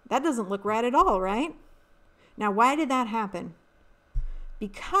 That doesn't look right at all, right? Now, why did that happen?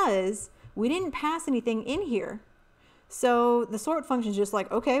 Because we didn't pass anything in here. So the sort function is just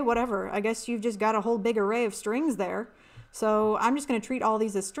like, okay, whatever. I guess you've just got a whole big array of strings there. So I'm just going to treat all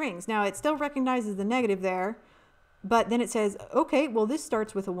these as strings. Now, it still recognizes the negative there, but then it says, okay, well, this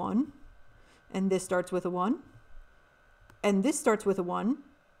starts with a 1, and this starts with a 1, and this starts with a 1.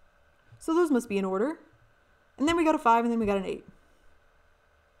 So those must be in order. And then we got a 5, and then we got an 8.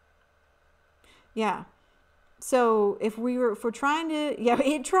 Yeah. So if we're trying to, yeah,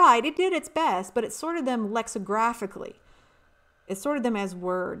 it did its best, but it sorted them lexicographically. It sorted them as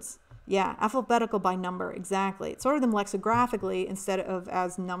words. Yeah, alphabetical by number, exactly. It sorted them lexicographically instead of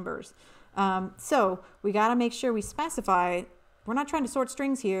as numbers. So we got to make sure we specify, we're not trying to sort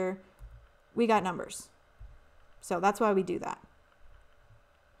strings here. We got numbers. So that's why we do that.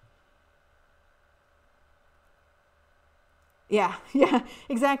 Yeah, yeah,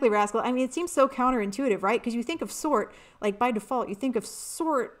 exactly, Rascal. I mean, it seems so counterintuitive, right? Because you think of sort, like by default, you think of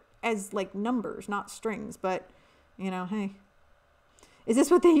sort as like numbers, not strings. But, you know, hey. Is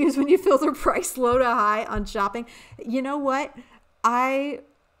this what they use when you filter price low to high on shopping? You know what? I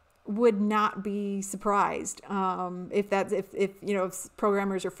would not be surprised if you know, if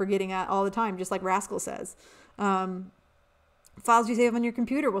programmers are forgetting that all the time, just like Rascal says. Files you save on your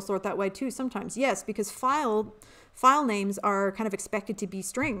computer will sort that way too sometimes. Yes, because file names are kind of expected to be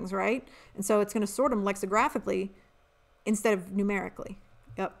strings, right? And so it's going to sort them lexicographically instead of numerically.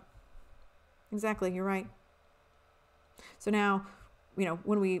 Yep. Exactly, you're right. So now, you know,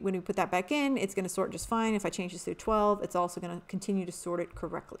 when we put that back in, it's going to sort just fine. If I change this to 12, it's also going to continue to sort it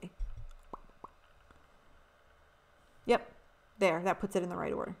correctly. Yep. There, that puts it in the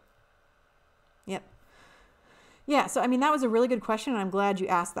right order. Yep. Yeah, so I mean, that was a really good question, and I'm glad you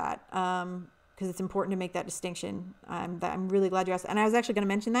asked that, because it's important to make that distinction. I'm really glad you asked that. And I was actually going to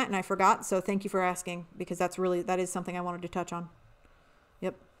mention that, and I forgot, so thank you for asking, because that is something I wanted to touch on.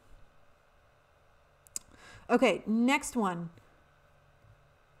 Yep. Okay, next one.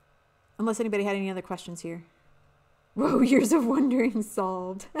 Unless anybody had any other questions here. Whoa, years of wondering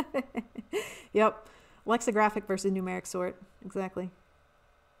solved. Yep. Lexicographic versus numeric sort. Exactly.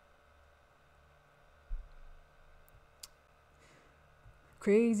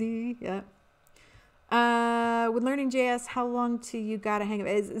 Crazy. Yeah. With learning JS, how long till you got to hang of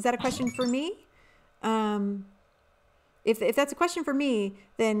it? Is that a question for me? If that's a question for me,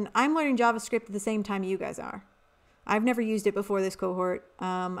 then I'm learning JavaScript at the same time you guys are. I've never used it before this cohort.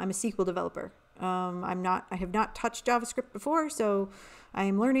 I'm a SQL developer. I have not touched JavaScript before, so I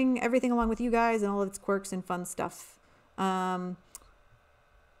am learning everything along with you guys and all of its quirks and fun stuff. Yep.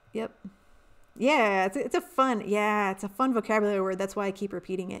 Yeah, it's a fun vocabulary word. That's why I keep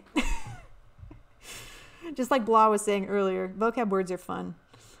repeating it. Just like Blah was saying earlier, vocab words are fun.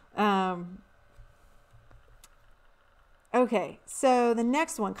 Okay, so the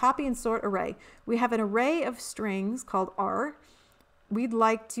next one, copy and sort array. We have an array of strings called R. We'd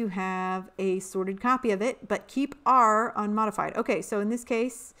like to have a sorted copy of it, but keep R unmodified. Okay, so in this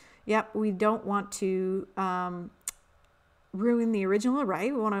case, yep, we don't want to ruin the original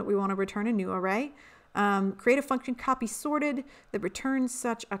array. We want to return a new array. Create a function copy sorted that returns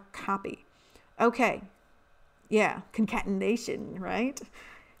such a copy. Okay, yeah, concatenation, right?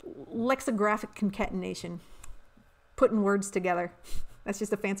 Lexicographic concatenation. Putting words together. That's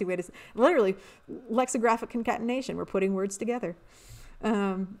just a fancy way to say, literally, lexicographic concatenation. We're putting words together.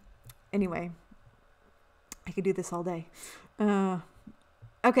 Anyway, I could do this all day.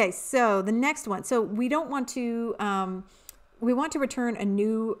 Okay, so the next one. So we don't want to, we want to return a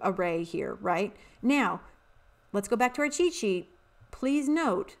new array here, right? Now, let's go back to our cheat sheet. Please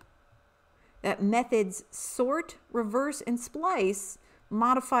note that methods sort, reverse, and splice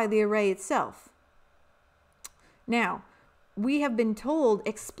modify the array itself. Now, we have been told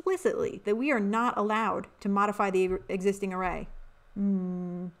explicitly that we are not allowed to modify the existing array.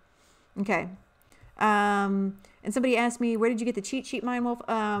 Okay. And somebody asked me, where did you get the cheat sheet,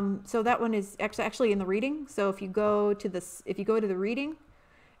 Mindwolf? So that one is actually in the reading. So if you go to the reading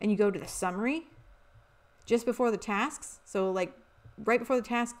and you go to the summary, just before the tasks, so like right before the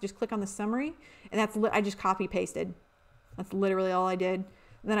task, just click on the summary, and I just copy pasted. That's literally all I did.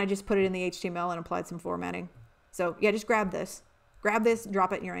 Then I just put it in the HTML and applied some formatting. So yeah, just grab this,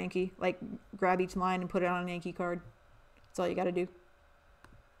 drop it in your Anki, like grab each line and put it on an Anki card. That's all you got to do.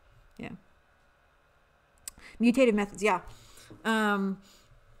 Yeah. Mutative methods. Yeah.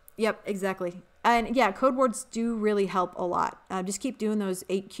 Yep, exactly. And yeah, code words do really help a lot. Just keep doing those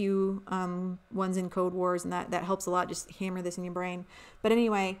 8Q ones in Code Wars, and that helps a lot. Just hammer this in your brain. But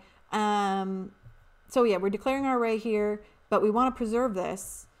anyway, so yeah, we're declaring our array here, but we want to preserve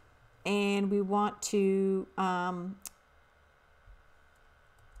this. And we want to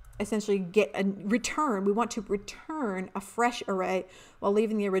essentially return. We want to return a fresh array while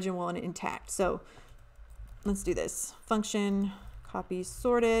leaving the original one intact. So let's do this. Function copy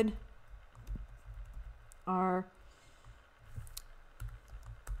sorted R,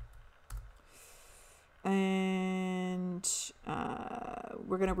 and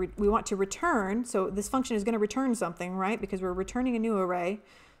we want to return. So this function is going to return something, right? Because we're returning a new array.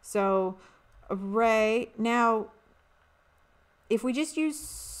 So array. Now, if we just use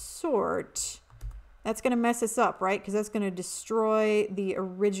sort, that's going to mess us up, right? Because that's going to destroy the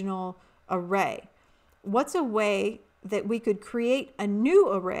original array. What's a way that we could create a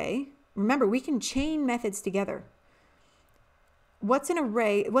new array? Remember, we can chain methods together. What's an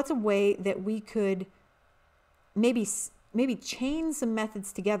array? What's a way that we could maybe chain some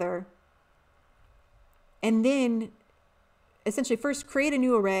methods together and then essentially first create a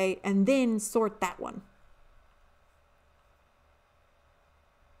new array and then sort that one?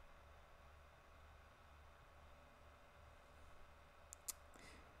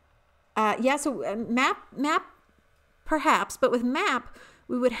 Yeah, so map perhaps, but with map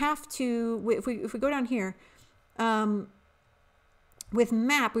we would have to, if we go down here, with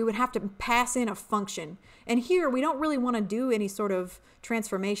map we would have to pass in a function, and here we don't really want to do any sort of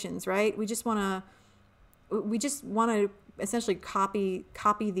transformations, right? We just want to essentially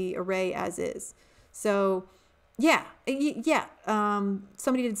copy the array as is. So yeah,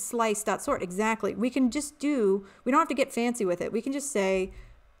 somebody did slice.sort. Exactly. We can just do, we don't have to get fancy with it. We can just say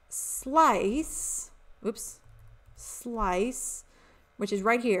slice, slice, which is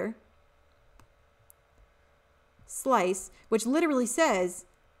right here, slice, which literally says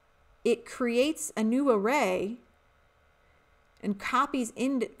it creates a new array and copies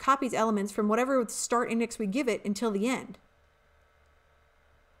elements from whatever start index we give it until the end.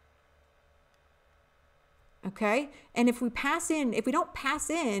 Okay, and if we don't pass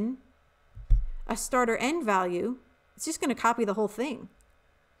in a start or end value, it's just going to copy the whole thing.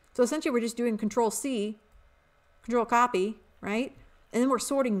 So essentially we're just doing control C, control copy, right? And then we're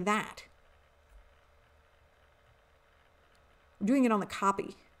sorting that. We're doing it on the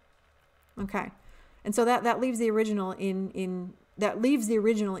copy. Okay. And so that leaves the original intact.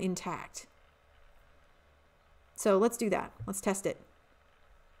 So let's do that. Let's test it.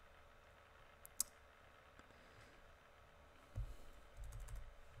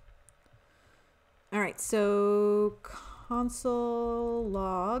 All right, so console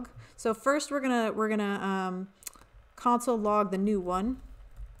log. So first we're gonna console log the new one,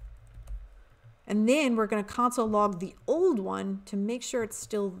 and then we're gonna console log the old one to make sure it's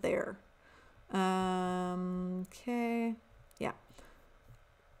still there. Okay, yeah.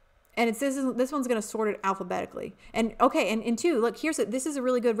 And this one's gonna sort it alphabetically. And okay, and two, look, this is a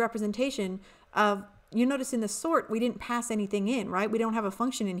really good representation of. You notice in the sort, we didn't pass anything in, right? We don't have a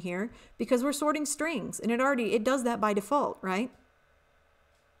function in here because we're sorting strings, and it does that by default, right?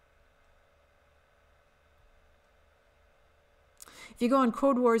 If you go on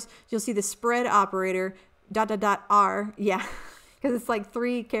Code Wars, you'll see the spread operator, ... R, yeah, because it's like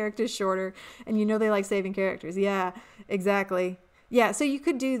 3 characters shorter, and you know they like saving characters. Yeah, exactly. Yeah, so you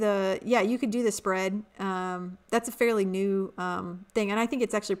could do the spread. That's a fairly new thing, and I think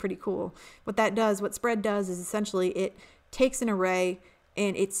it's actually pretty cool. What spread does is essentially it takes an array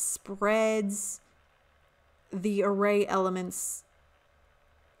and it spreads the array elements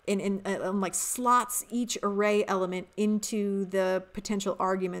and like slots each array element into the potential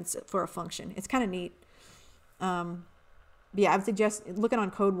arguments for a function. It's kind of neat. Yeah, I would suggest looking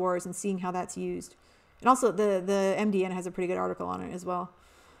on Code Wars and seeing how that's used. And also the MDN has a pretty good article on it as well.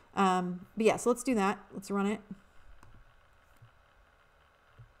 But yeah, so let's do that. Let's run it.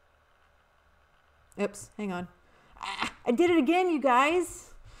 Oops, hang on. I did it again, you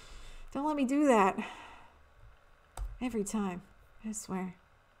guys. Don't let me do that. Every time, I swear.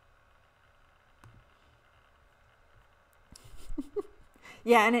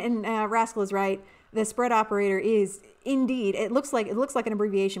 Yeah, and Rascal is right. The spread operator is indeed, it looks like an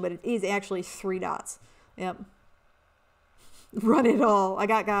abbreviation, but it is actually 3 dots. Yep. Run it all. I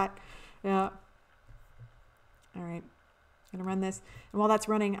got. Yeah. All right. I'm going to run this. And while that's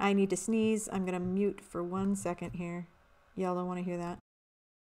running, I need to sneeze. I'm going to mute for 1 second here. Y'all don't want to hear that.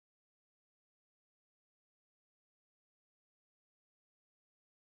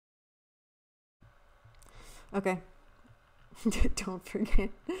 Okay. Don't forget.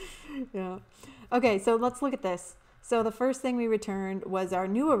 Yeah. Okay, so let's look at this. So the first thing we returned was our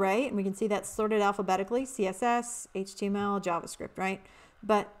new array, and we can see that's sorted alphabetically, CSS, HTML, JavaScript, right?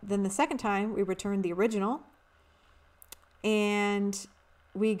 But then the second time we returned the original, and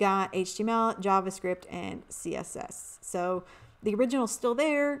we got HTML, JavaScript, and CSS. So the original's still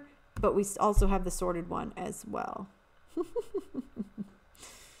there, but we also have the sorted one as well.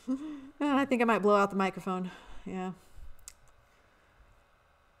 I think I might blow out the microphone. Yeah.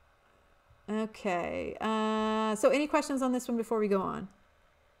 Okay, so any questions on this one before we go on?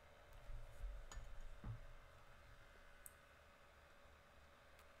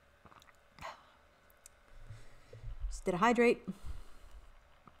 Just did a hydrate.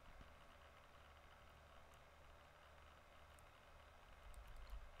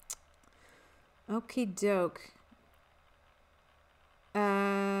 Okie doke.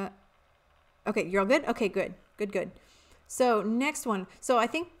 Okay, you're all good? Okay, good. Good. So next one. So I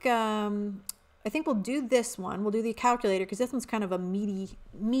think we'll do this one. We'll do the calculator because this one's kind of a meaty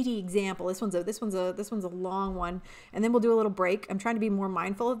example. This one's a long one. And then we'll do a little break. I'm trying to be more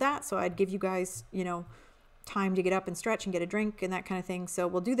mindful of that. So I'd give you guys, you know, time to get up and stretch and get a drink and that kind of thing. So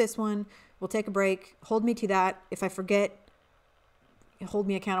we'll do this one. We'll take a break. Hold me to that. If I forget, hold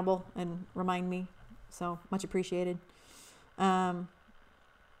me accountable and remind me. So much appreciated. And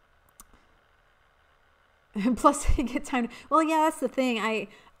plus I get time. Well, yeah, that's the thing. I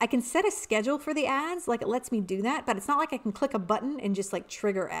can set a schedule for the ads. Like it lets me do that, but it's not like I can click a button and just like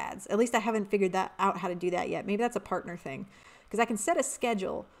trigger ads. At least I haven't figured that out how to do that yet. Maybe that's a partner thing because I can set a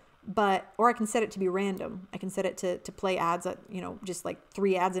schedule, or I can set it to be random. I can set it to play ads at, you know, just like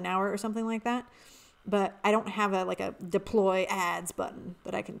 3 ads an hour or something like that. But I don't have a deploy ads button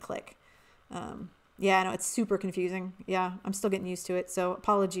that I can click. Yeah, I know it's super confusing. Yeah, I'm still getting used to it. So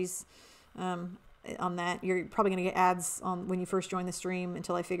apologies on that. You're probably going to get ads on when you first join the stream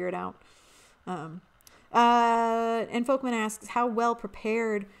until I figure it out. And Folkman asks, how well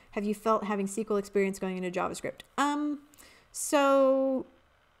prepared have you felt having SQL experience going into JavaScript? So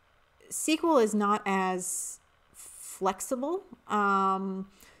SQL is not as flexible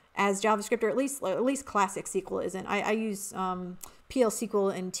as JavaScript, or at least classic SQL isn't. I use PL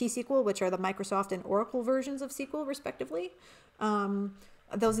SQL and T-SQL, which are the Microsoft and Oracle versions of SQL, respectively.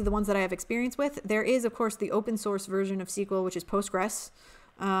 Those are the ones that I have experience with. There is, of course, the open source version of SQL, which is Postgres.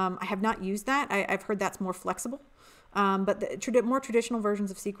 I have not used that. I've heard that's more flexible. But the more traditional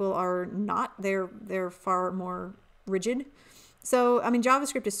versions of SQL are not. They're far more rigid. So, I mean,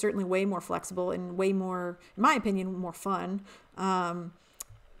 JavaScript is certainly way more flexible and way more, in my opinion, more fun.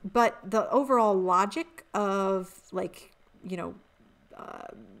 But the overall logic of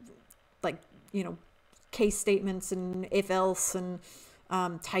case statements and if else and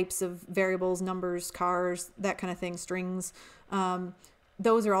types of variables, numbers, cars, that kind of thing, strings,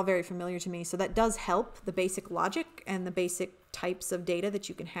 those are all very familiar to me. So that does help the basic logic and the basic types of data that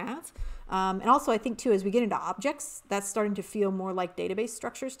you can have. And also I think too, as we get into objects, that's starting to feel more like database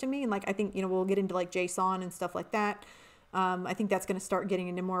structures to me. And like, I think, we'll get into like JSON and stuff like that. I think that's going to start getting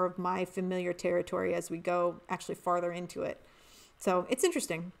into more of my familiar territory as we go actually farther into it. So it's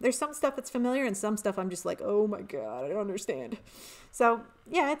interesting. There's some stuff that's familiar and some stuff I'm just like, oh my God, I don't understand. So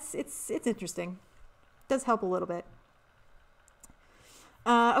yeah, it's interesting. It does help a little bit.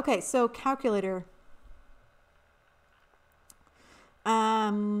 Okay, so calculator.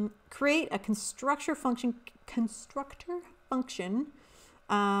 Create a constructor function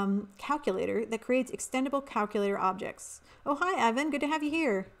calculator that creates extendable calculator objects. Oh, hi, Ivan. Good to have you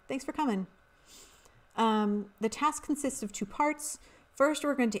here. Thanks for coming. The task consists of 2 parts. First,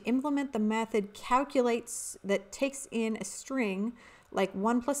 we're going to implement the method calculates that takes in a string like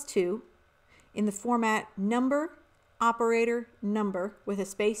 1 + 2 in the format number, operator, number with a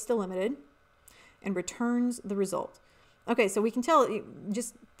space delimited and returns the result. Okay, so we can tell,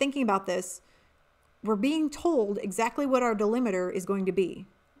 just thinking about this, we're being told exactly what our delimiter is going to be,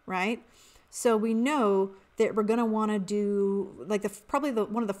 right? So we know that we're going to want to do, like probably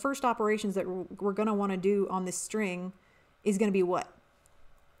one of the first operations that we're going to want to do on this string is going to be what?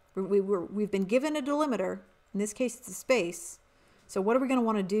 We've been given a delimiter, in this case it's a space, so what are we going to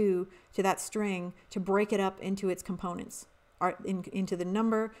want to do to that string to break it up into its components, into the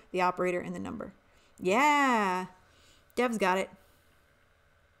number, the operator, and the number? Yeah, Dev's got it.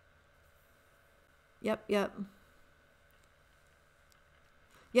 Yep.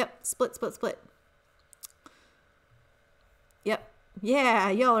 Split. Yep. Yeah,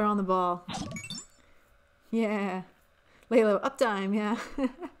 y'all are on the ball. Yeah. Lalo, uptime, yeah.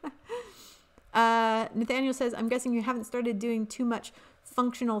 Nathaniel says, I'm guessing you haven't started doing too much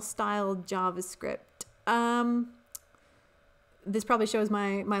functional style JavaScript. This probably shows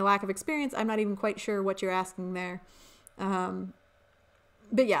my lack of experience. I'm not even quite sure what you're asking there.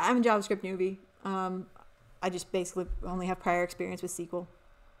 But yeah, I'm a JavaScript newbie. I just basically only have prior experience with SQL.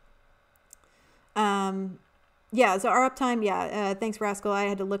 Yeah, so our uptime, thanks Rascal, I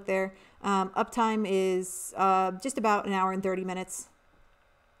had to look there. Uptime is just about 1 hour and 30 minutes.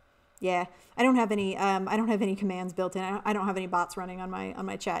 Yeah, I don't have any commands built in. I don't have any bots running on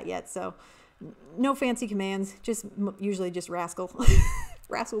my chat yet, so no fancy commands, usually just Rascal.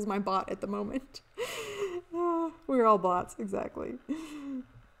 Rascal's my bot at the moment. We're all bots, exactly.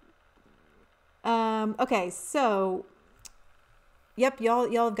 Okay, so yep,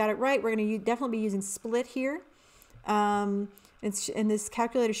 y'all have got it right. We're going to definitely be using split here. And this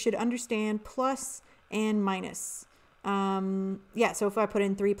calculator should understand plus and minus. Yeah, so if I put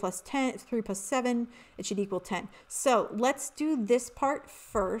in 3 plus 7, it should equal 10. So let's do this part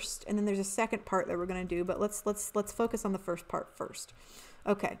first, and then there's a second part that we're going to do, but let's focus on the first part first.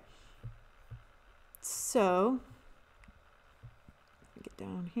 Okay. So get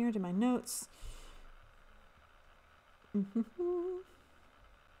down here to my notes.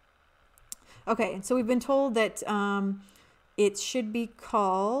 Okay, and so we've been told that it should be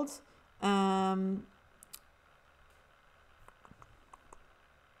called our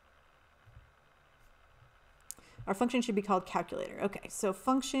function should be called calculator. Okay, so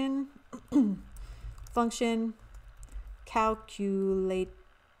function function calculator.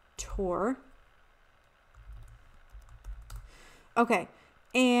 Okay,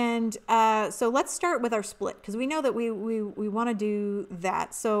 and so let's start with our split, because we know that we want to do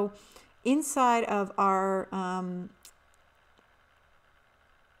that. So inside of our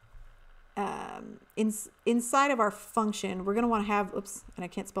inside of our function, we're going to want to have, oops, and I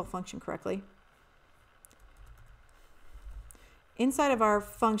can't spell function correctly. Inside of our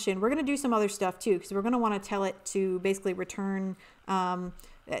function, we're going to do some other stuff too, because we're going to want to tell it to basically return,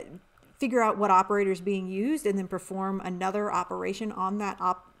 figure out what operator is being used, and then perform another operation on that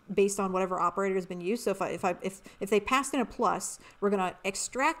based on whatever operator has been used. So if they passed in a plus, we're going to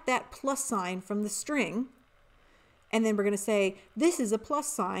extract that plus sign from the string, and then we're going to say, this is a plus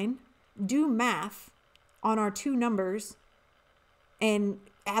sign, do math on our two numbers, and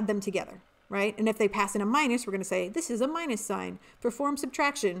add them together. Right? And if they pass in a minus, we're going to say, this is a minus sign. Perform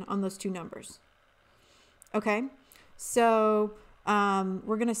subtraction on those two numbers. Okay? So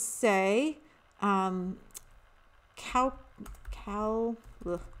we're going to say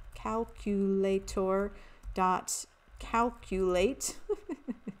calculator dot calculate.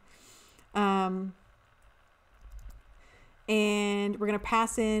 And we're going to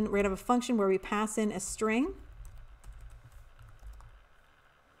pass in, we're going to have a function where we pass in a string.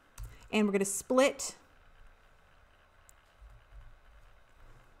 And we're going to split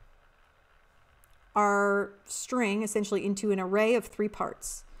our string essentially into an array of 3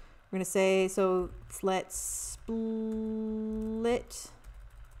 parts. We're going to say, so let's split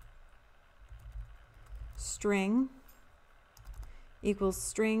string equals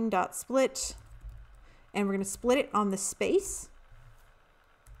string dot split, and we're going to split it on the space.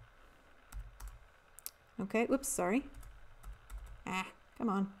 Okay, whoops, sorry. Come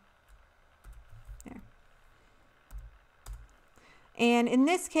on. There. And in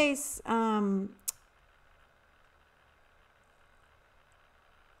this case, I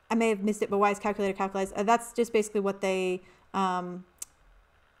may have missed it, but why is calculator calculates? That's just basically what they said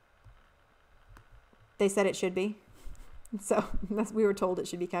it should be. So we were told it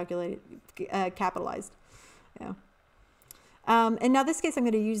should be calculated, capitalized. Yeah. And now this case, I'm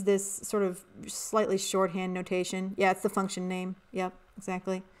going to use this sort of slightly shorthand notation. Yeah, it's the function name. Yep,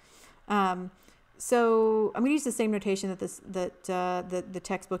 exactly. So I'm going to use the same notation that the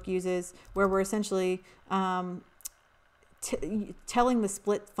textbook uses, where we're essentially telling the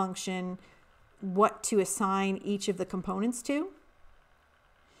split function what to assign each of the components to.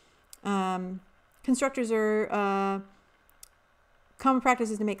 Constructors are common practice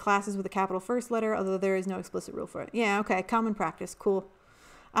is to make classes with a capital first letter, although there is no explicit rule for it. Yeah, okay, common practice, cool.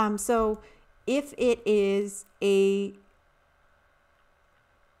 So if it is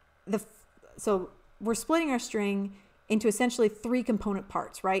so we're splitting our string into essentially 3 component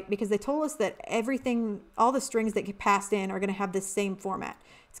parts, right? Because they told us that everything, all the strings that get passed in are going to have this same format.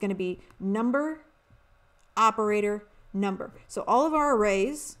 It's going to be number, operator, number. So all of our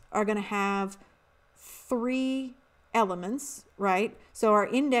arrays are going to have 3 elements, right? So our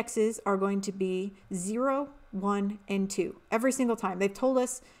indexes are going to be 0, 1, and 2 every single time. They've told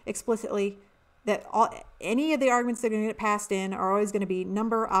us explicitly that any of the arguments that are going to get passed in are always going to be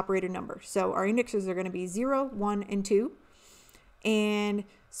number, operator, number. So our indexes are going to be 0, 1, and 2. And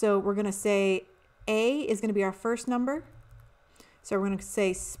so we're going to say A is going to be our first number. So we're going to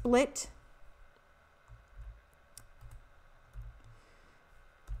say split.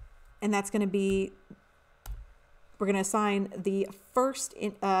 And that's going to be, we're going to assign the first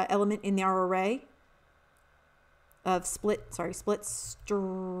element in our array of split string.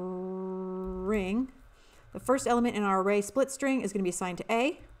 The first element in our array split string is going to be assigned to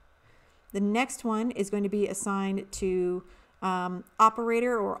A. The next one is going to be assigned to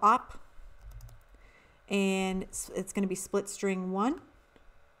operator or op, and it's going to be split string 1.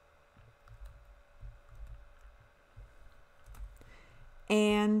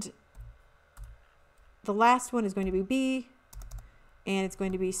 And the last one is going to be B, and it's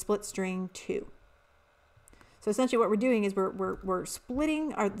going to be split string 2. So essentially what we're doing is we're splitting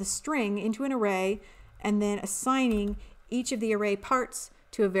the string into an array, and then assigning each of the array parts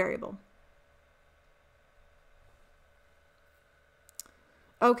to a variable.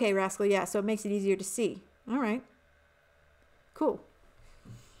 Okay, Rascal, yeah, so it makes it easier to see. All right, cool.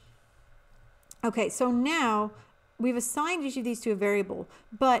 Okay, so now we've assigned each of these to a variable,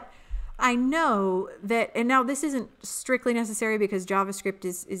 but I know that, and now this isn't strictly necessary because JavaScript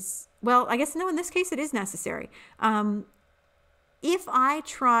is well, I guess no, in this case it is necessary. If I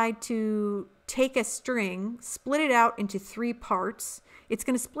try to take a string, split it out into 3 parts, it's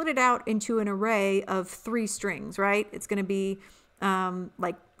going to split it out into an array of 3 strings, right? It's going to be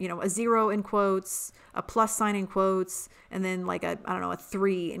like, you know, a 0 in quotes, a plus sign in quotes, and then like a, I don't know, a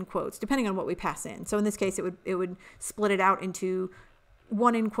 3 in quotes, depending on what we pass in. So in this case, it would split it out into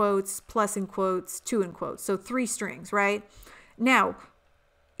 1 in quotes, plus in quotes, 2 in quotes. So 3 strings, right? Now,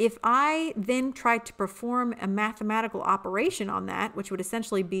 if I then tried to perform a mathematical operation on that, which would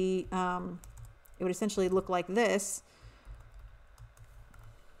essentially be, it would essentially look like this.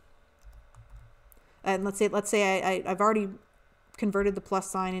 And let's say I've already converted the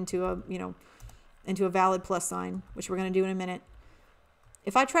plus sign into a, you know, into a valid plus sign, which we're going to do in a minute.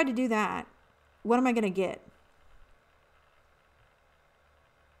 If I tried to do that, what am I going to get?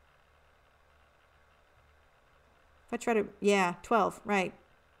 If I try to, yeah, 12, right.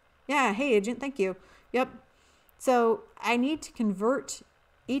 Yeah, hey, agent, thank you. Yep. So I need to convert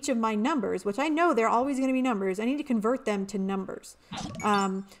each of my numbers, which I know they're always going to be numbers. I need to convert them to numbers.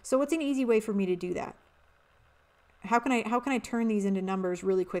 So what's an easy way for me to do that? How can I turn these into numbers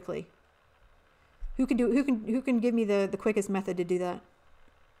really quickly? Who can give me the quickest method to do that?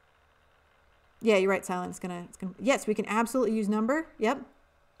 Yeah, you're right, Silent. It's gonna yes, we can absolutely use number. Yep.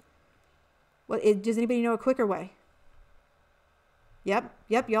 Does anybody know a quicker way? Yep.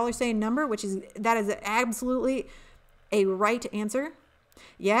 Y'all are saying number, that is absolutely a right answer.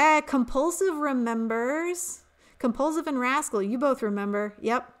 Yeah, Compulsive remembers. Compulsive and Rascal, you both remember.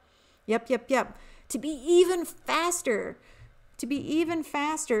 Yep. To be even faster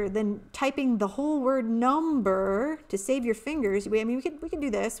than typing the whole word number to save your fingers. I mean, we can do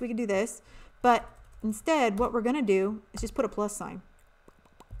this, but instead, what we're gonna do is just put a plus sign.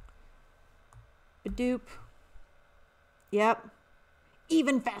 Badoop. Yep.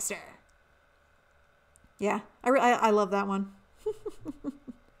 Even faster. Yeah, I love that one.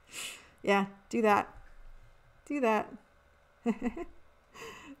 Yeah, do that.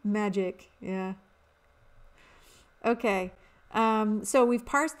 Magic, yeah. Okay, so we've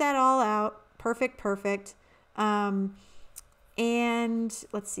parsed that all out. Perfect. And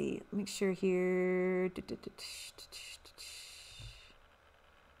let's see, make sure here.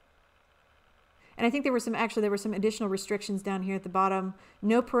 And I think there were some additional restrictions down here at the bottom.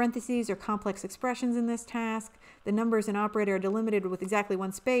 No parentheses or complex expressions in this task. The numbers and operator are delimited with exactly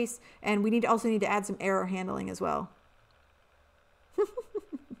 1 space. And we also need to add some error handling as well.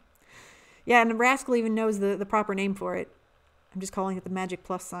 Yeah, and Rascal even knows the proper name for it. I'm just calling it the magic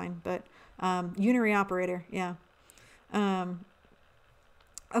plus sign, but unary operator, yeah.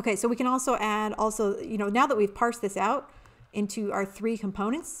 Okay, so we can also add, you know, now that we've parsed this out into our 3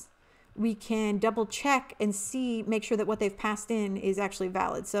 components, we can double check and make sure that what they've passed in is actually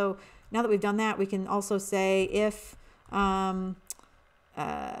valid. So now that we've done that, we can also say if, well,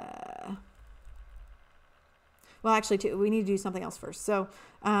 actually, we need to do something else first. So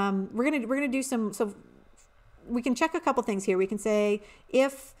we're gonna do so we can check a couple things here. We can say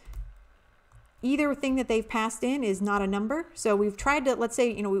if either thing that they've passed in is not a number. So we've tried to, let's say,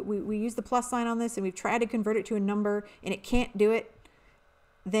 you know, we use the plus sign on this and we've tried to convert it to a number and it can't do it.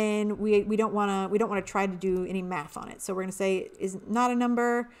 Then we don't want to try to do any math on it. So we're going to say is not a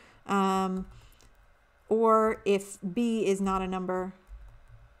number, or if B is not a number,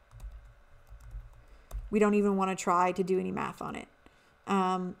 we don't even want to try to do any math on it.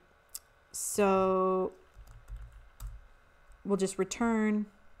 So we'll just return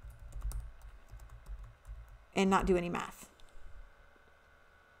and not do any math.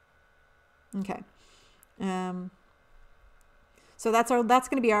 Okay. So that's going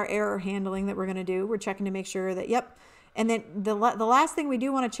to be our error handling that we're going to do. We're checking to make sure that, yep. And then the last thing we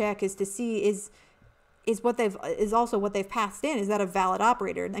do want to check is to see is also what they've passed in. Is that a valid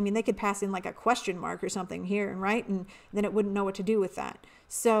operator? I mean, they could pass in like a question mark or something here, right? And then it wouldn't know what to do with that.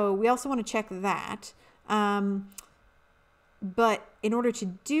 So we also want to check that. But in order to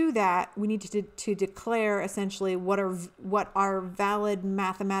do that, we need to declare essentially what our valid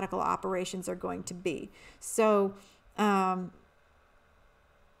mathematical operations are going to be. So,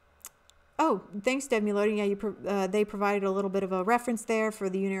 oh, thanks, Dev Loading. Yeah, they provided a little bit of a reference there for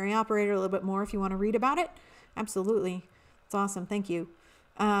the unary operator, a little bit more if you want to read about it. Absolutely. It's awesome. Thank you.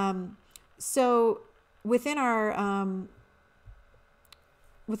 So within our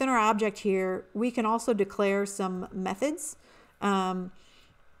object here, we can also declare some methods. So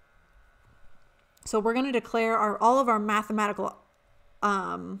we're going to declare all of our mathematical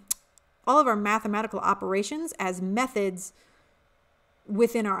operations as methods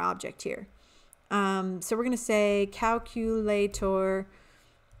within our object here. So we're going to say calculator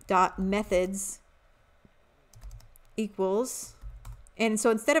dot methods equals, and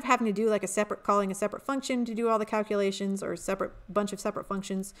so instead of having to do like calling a separate function to do all the calculations, or a bunch of separate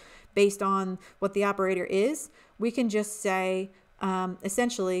functions based on what the operator is, we can just say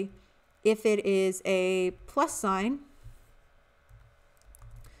essentially, if it is a plus sign,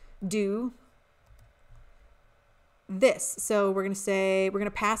 do this. So we're going to say, we're going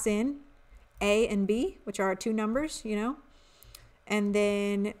to pass in A and B, which are our two numbers, you know, and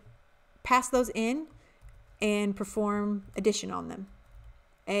then pass those in and perform addition on them.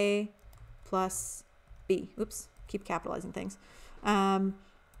 A plus B. Oops, keep capitalizing things. And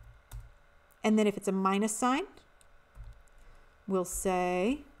then if it's a minus sign, we'll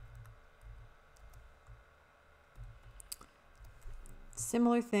say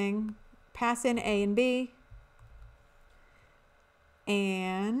similar thing, pass in A and B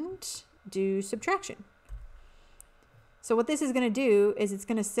and do subtraction. So what this is going to do is it's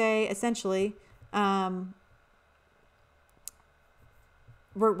going to say essentially, we're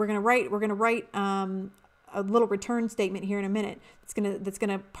going to write a little return statement here in a minute. That's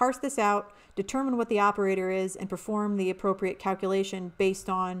going to parse this out, determine what the operator is, and perform the appropriate calculation based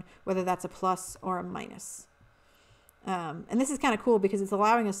on whether that's a plus or a minus. And this is kind of cool because it's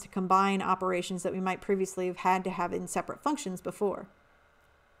allowing us to combine operations that we might previously have had to have in separate functions before.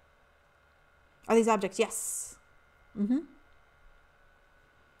 Are these objects? Yes.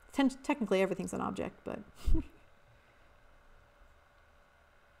 Technically everything's an object, but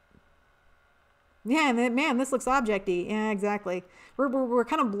yeah, man, this looks object-y. Yeah, exactly. We're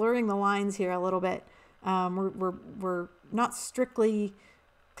kind of blurring the lines here a little bit. We're not strictly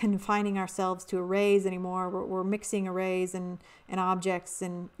confining ourselves to arrays anymore. We're mixing arrays and objects,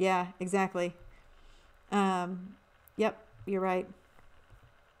 and yeah, exactly. Yep, you're right.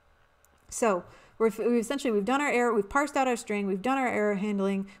 So we've done our error, we've parsed out our string, we've done our error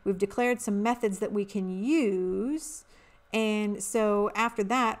handling, we've declared some methods that we can use, and so after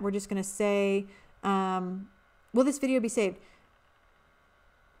that we're just going to say, will this video be saved?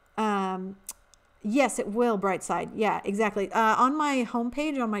 Yes, it will, Brightside. Yeah, exactly. On my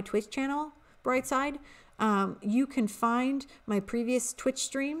homepage, on my Twitch channel, Brightside, you can find my previous Twitch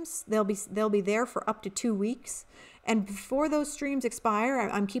streams. They'll be there for up to 2 weeks. And before those streams expire,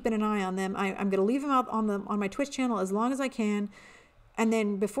 I'm keeping an eye on them. I'm going to leave them out on my Twitch channel as long as I can. And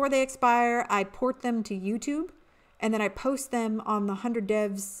then before they expire, I port them to YouTube. And then I post them on the 100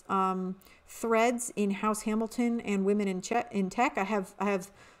 Devs threads in House Hamilton and Women in Tech. I have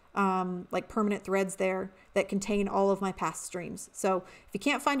like permanent threads there that contain all of my past streams. So if you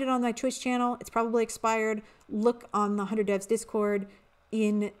can't find it on my Twitch channel, it's probably expired. Look on the 100 Devs Discord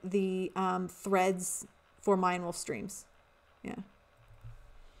in the threads for Mine Wolf streams. Yeah.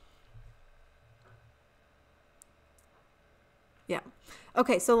 Yeah.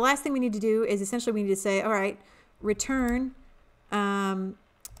 Okay, so the last thing we need to do is essentially we need to say, all right, return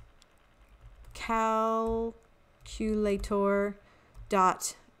calculator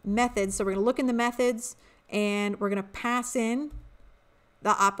dot methods. So we're going to look in the methods and we're going to pass in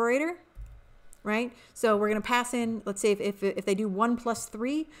the operator, right? So we're going to pass in, let's say if they do 1 plus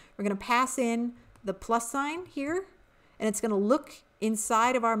 3, we're going to pass in the plus sign here, and it's going to look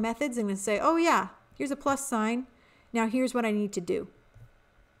inside of our methods and going to say, oh yeah, here's a plus sign. Now here's what I need to do.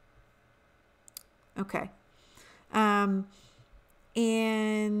 Okay. And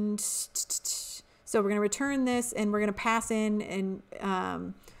so we're going to return this, and we're going to pass in, and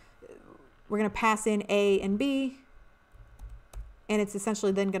we're going to pass in A and B, and it's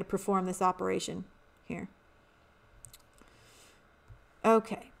essentially then going to perform this operation here.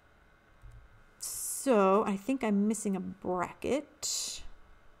 Okay. So I think I'm missing a bracket.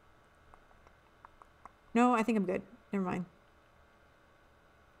 No, I think I'm good. Never mind.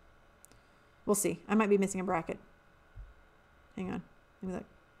 We'll see. I might be missing a bracket. Hang on. Let me look.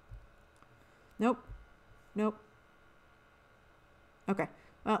 Nope. Nope. Okay.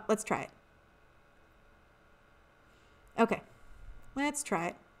 Well, let's try it. Okay. Let's try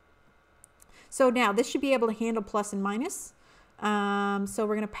it. So now this should be able to handle plus and minus. So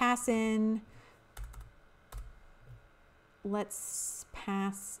we're going to pass in, let's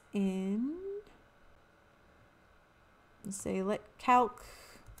pass in, let's say let calc,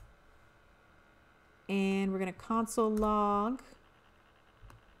 and we're going to console log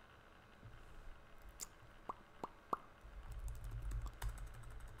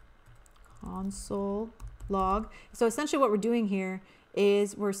console log. So essentially what we're doing here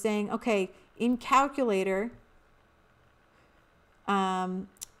is we're saying, okay, in calculator,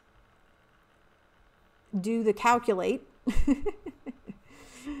 do the calculate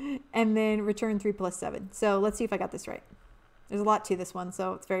and then return 3 plus 7. So let's see if I got this right. There's a lot to this one,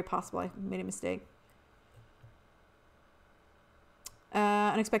 so it's very possible I made a mistake.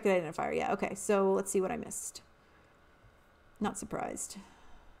 Unexpected identifier. Yeah, okay. So let's see what I missed. Not surprised.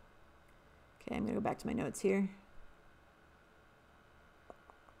 Okay, I'm going to go back to my notes here.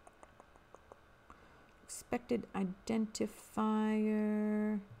 Expected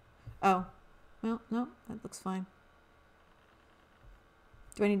identifier. Oh, well, no, that looks fine.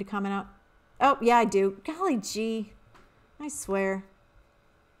 Do I need to comment out? Oh, yeah, I do. Golly gee. I swear.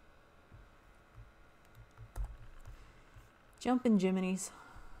 Jumpin' Jiminy's.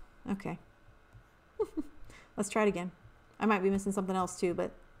 Okay. Let's try it again. I might be missing something else too,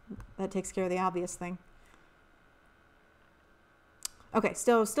 but that takes care of the obvious thing. Okay,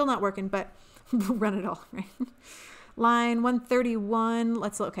 still not working, but we'll run it all, right? Line 131.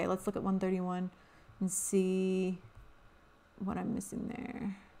 Let's look at 131 and see what I'm missing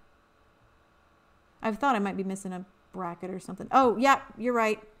there. I thought I might be missing a bracket or something. Oh, yeah, you're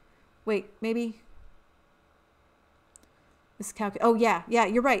right. Wait, maybe this oh, yeah,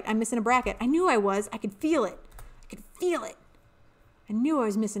 you're right. I'm missing a bracket. I knew I was. I could feel it. I knew I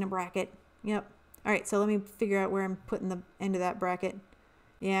was missing a bracket. Yep. All right, so let me figure out where I'm putting the end of that bracket.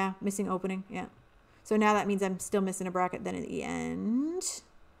 Yeah, missing opening. Yeah. So now that means I'm still missing a bracket then at the end.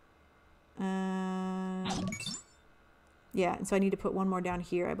 Yeah, and so I need to put one more down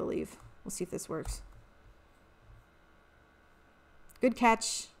here, I believe. We'll see if this works. Good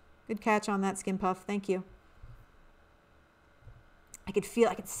catch. Good catch on that, Skin Puff. Thank you. I could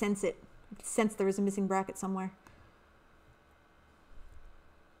sense it. I could sense there was a missing bracket somewhere.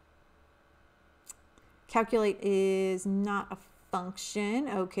 Calculate is not a function.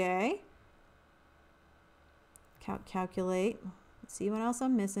 Okay. Calculate. Let's see what else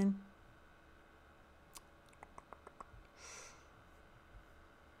I'm missing.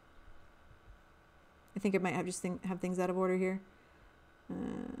 I think I might have have things out of order here.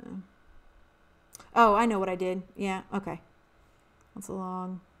 Oh, I know what I did. Yeah, okay. That's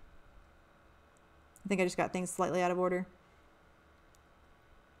long. I think I just got things slightly out of order.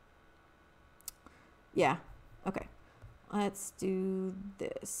 Yeah, okay. Let's do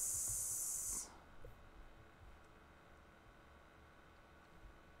this.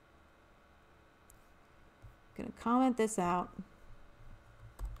 Gonna comment this out.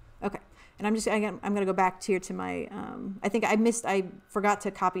 Okay. And I'm going to go back here to my, I think I forgot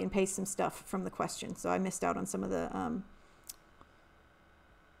to copy and paste some stuff from the question. So I missed out on some of the,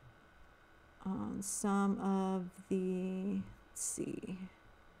 let's see,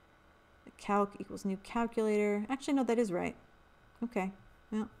 the calc equals new calculator. Actually, no, that is right. Okay,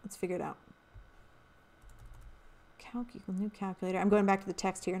 well, let's figure it out. Calc equals new calculator. I'm going back to the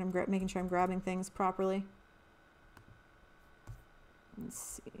text here and I'm making sure I'm grabbing things properly.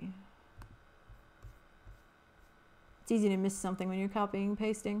 Let's see. It's easy to miss something when you're copying and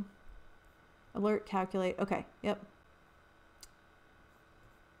pasting. Alert, calculate. Okay, yep.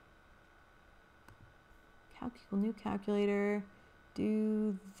 Calc equal new calculator.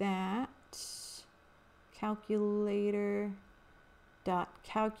 Do that. Calculator dot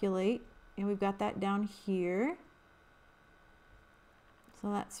calculate. And we've got that down here.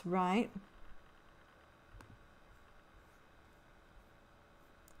 So that's right.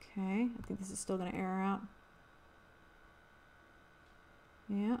 Okay, I think this is still going to error out.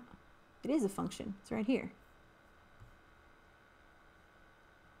 Yeah, it is a function. It's right here.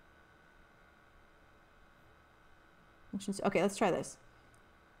 Functions. Okay, let's try this.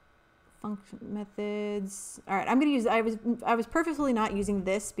 Function methods. All right, I'm going to use. I was purposefully not using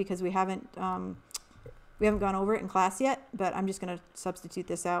this because we haven't gone over it in class yet. But I'm just going to substitute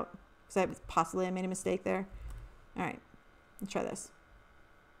this out because possibly I made a mistake there. All right, let's try this.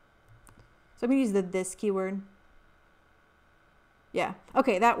 So I'm going to use the this keyword. Yeah.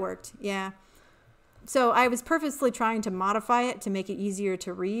 Okay, that worked. Yeah. So I was purposely trying to modify it to make it easier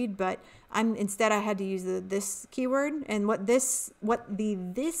to read, but instead I had to use the this keyword. And what the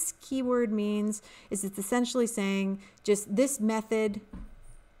this keyword means is it's essentially saying just this method,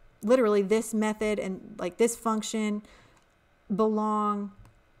 literally this method and like this function belong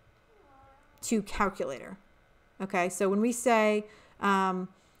to calculator. Okay. So when we say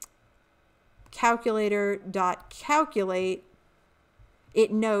calculator.calculate, it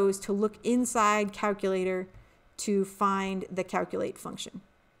knows to look inside calculator to find the calculate function.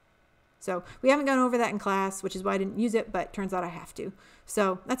 So we haven't gone over that in class, which is why I didn't use it, but turns out I have to.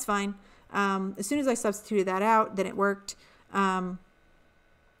 So that's fine. As soon as I substituted that out, then it worked. Yeah.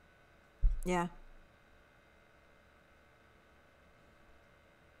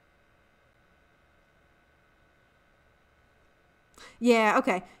 Yeah,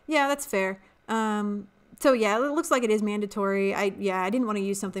 okay. Yeah, that's fair. So yeah, it looks like it is mandatory. I didn't want to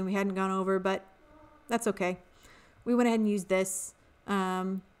use something we hadn't gone over, but that's okay. We went ahead and used this.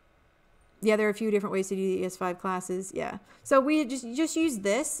 Yeah, there are a few different ways to do the ES5 classes. Yeah. So we just use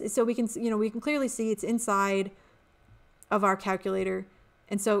this so we can, we can clearly see it's inside of our calculator.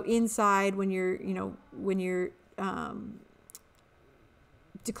 And so inside when you're,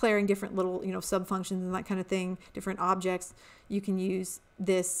 declaring different little, sub functions and that kind of thing, different objects, you can use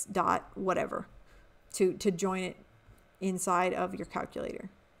this dot whatever to join it inside of your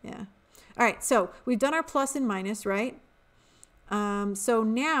calculator. Yeah. All right. So we've done our plus and minus, right? So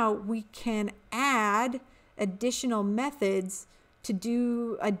now we can add additional methods to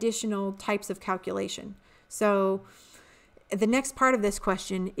do additional types of calculation. So the next part of this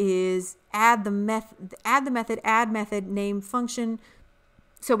question is add method, name function.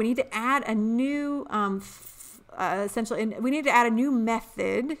 So we need to add a new we need to add a new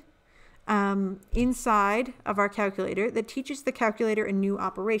method inside of our calculator that teaches the calculator a new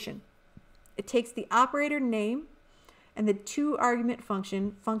operation. It takes the operator name and the 2-argument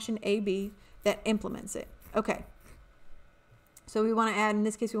function AB, that implements it. Okay. So we want to add, in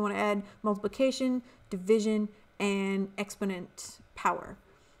this case, we want to add multiplication, division, and exponent power.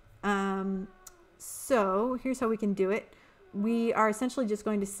 So here's how we can do it. We are essentially just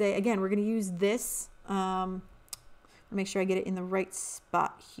going to say, again, we're going to use this. Make sure I get it in the right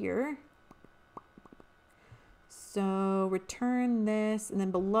spot here. So return this, and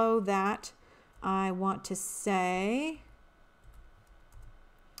then below that, I want to say,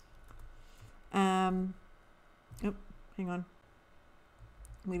 oh, hang on.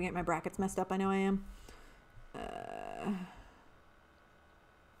 I'm going to get my brackets messed up. I know I am.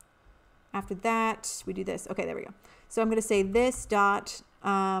 After that, we do this. Okay, there we go. So I'm going to say this dot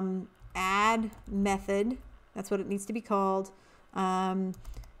add method. That's what it needs to be called.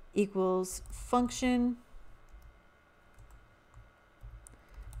 Equals function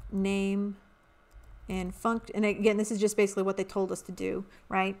name and function. And again, this is just basically what they told us to do,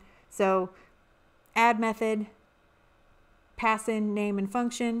 right? So add method, pass in name and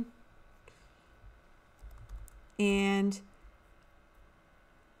function, and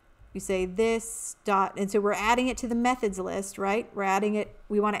you say this dot, and so we're adding it to the methods list, right? We're adding it,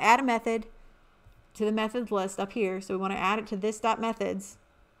 we want to add a method to the methods list up here. So we want to add it to this dot methods,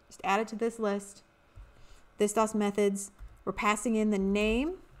 just add it to this list, this dot methods. We're passing in the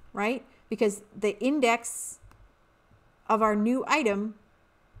name, right? Because the index of our new item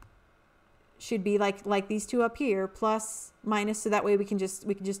should be like these two up here, plus, minus, so that way we can just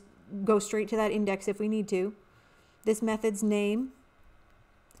go straight to that index if we need to. This method's name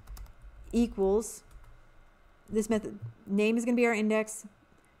equals, this method name is going to be our index,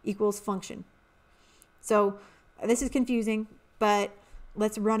 equals function. So this is confusing, but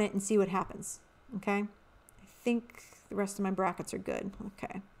let's run it and see what happens. Okay. I think the rest of my brackets are good.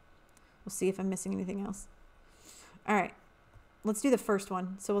 Okay. We'll see if I'm missing anything else. All right. Let's do the first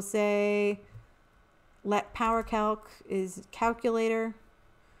one. So we'll say let PowerCalc is calculator,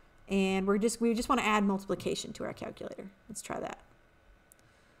 and we just want to add multiplication to our calculator. Let's try that.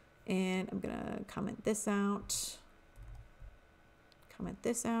 And I'm going to comment this out. Comment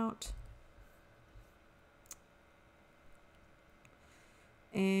this out.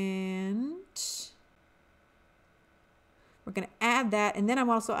 And we're going to add that, and then I'm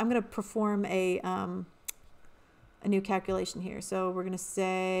going to perform a new calculation here. So we're going to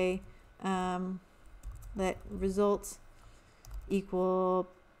say let result equal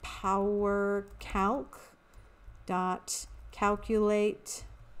PowerCalc dot calculate,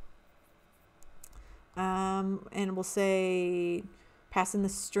 and we'll say pass in the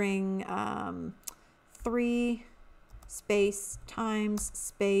string 3 space times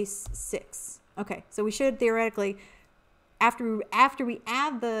space 6. Okay, so we should theoretically, after we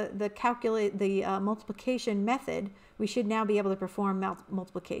add the multiplication method, we should now be able to perform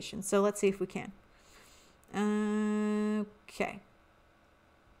multiplication. So let's see if we can. Okay,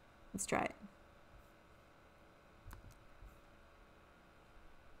 let's try it.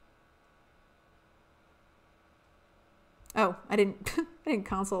 Oh, I didn't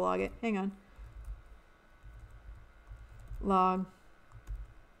console log it. Hang on. Log.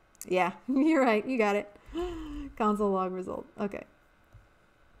 Yeah, you're right. You got it. Console log result. Okay.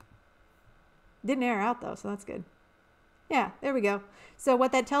 Didn't error out though, so that's good. Yeah, there we go. So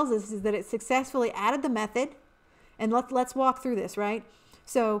what that tells us is that it successfully added the method, and let's walk through this, right?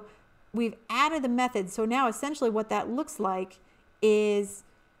 So we've added the method. So now essentially what that looks like is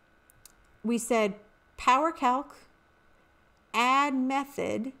we said PowerCalc add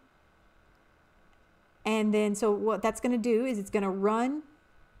method. And then so what that's going to do is it's going to run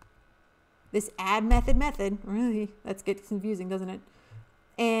this add method. Really, that gets confusing, doesn't it?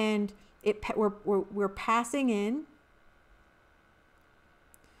 And we're passing in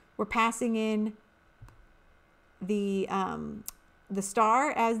the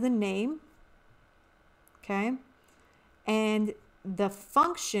star as the name, okay, and the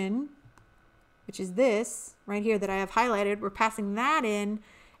function, which is this right here that I have highlighted, we're passing that in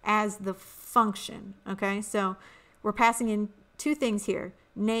as the function, okay? So we're passing in two things here: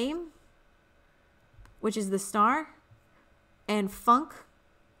 name, which is the star, and func,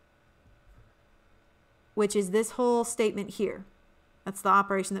 which is this whole statement here. That's the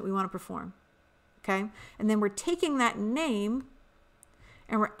operation that we want to perform, okay? And then we're taking that name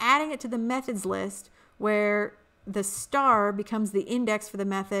and we're adding it to the methods list, where the star becomes the index for the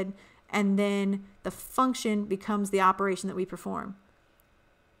method, and then the function becomes the operation that we perform.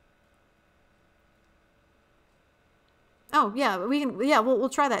 Oh yeah, we can. Yeah, we'll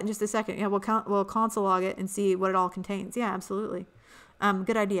try that in just a second. Yeah, we'll console log it and see what it all contains. Yeah, absolutely.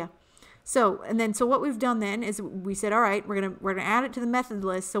 Good idea. So what we've done then is we said, all right, we're gonna add it to the method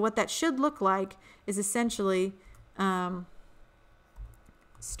list. So what that should look like is essentially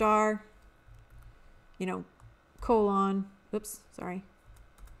star, colon. Oops, sorry.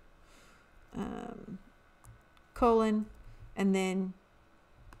 Colon, and then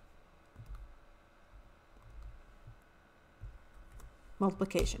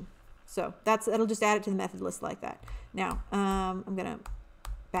multiplication. So it'll just add it to the method list like that. Now, I'm going to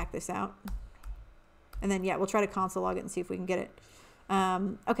back this out. And then, yeah, we'll try to console log it and see if we can get it.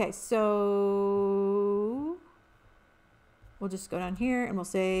 Okay, so we'll just go down here and we'll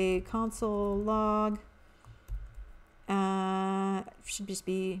say console log. Should just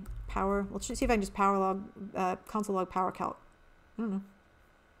be power. Let's see if I can just power log, console log PowerCalc. I don't know.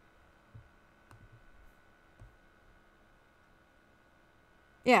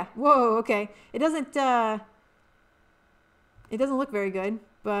 Yeah. Whoa. Okay. It doesn't look very good,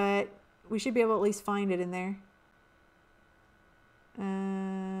 but we should be able to at least find it in there.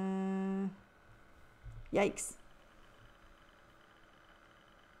 Yikes.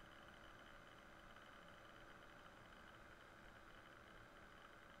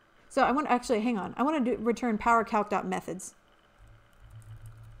 So I want hang on. I want to return PowerCalc.methods.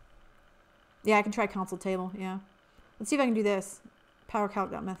 Yeah, I can try console table. Yeah. Let's see if I can do this.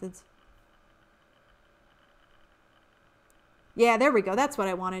 PowerCalc.methods. Yeah, there we go. That's what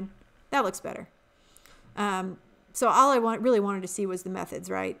I wanted. That looks better. So all I really wanted to see was the methods,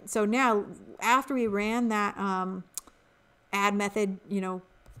 right? So now, after we ran that add method,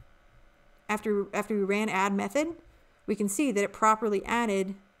 after we ran add method, we can see that it properly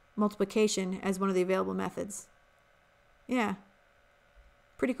added multiplication as one of the available methods. Yeah.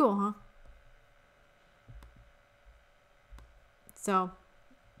 Pretty cool, huh? So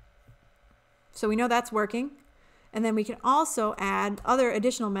we know that's working. And then we can also add other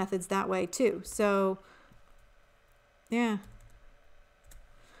additional methods that way too. So yeah.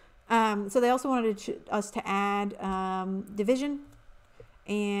 So they also wanted us to add division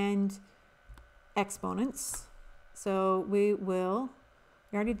and exponents. So we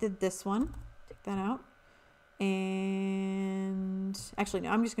already did this one. Take that out. And actually, no,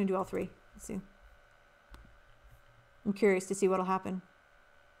 I'm just going to do all three. Let's see. I'm curious to see what'll happen.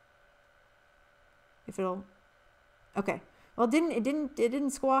 If it'll, okay. Well, it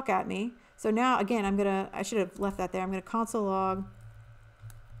didn't squawk at me. So now again, I should have left that there. I'm gonna console log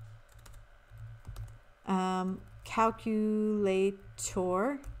calculator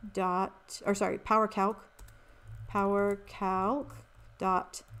dot, or sorry, PowerCalc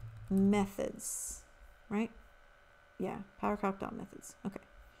dot methods, right? Yeah, PowerCalc dot methods. Okay.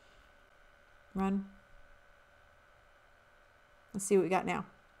 Run. Let's see what we got now.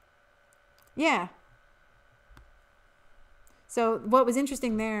 Yeah. So what was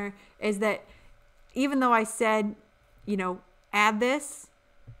interesting there is that even though I said, add this,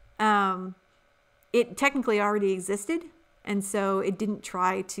 it technically already existed. And so it didn't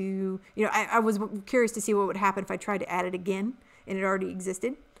try to, I was curious to see what would happen if I tried to add it again and it already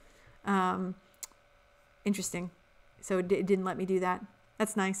existed. Interesting. So it didn't let me do that.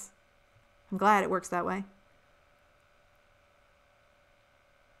 That's nice. I'm glad it works that way.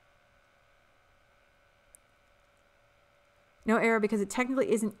 No error because it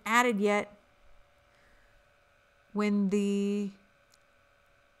technically isn't added yet when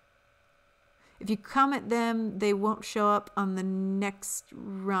If you comment them, they won't show up on the next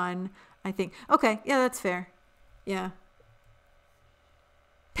run, I think. Okay, yeah, that's fair. Yeah.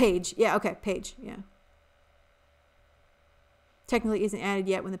 Page. Yeah, okay, page. Yeah. Technically isn't added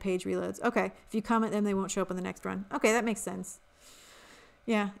yet when the page reloads. Okay, if you comment them, they won't show up on the next run. Okay, that makes sense.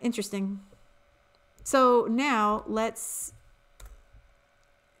 Yeah, interesting. So now let's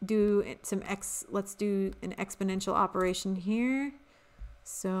do let's do an exponential operation here.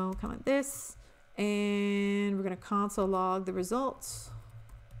 So comment this, and we're going to console log the results.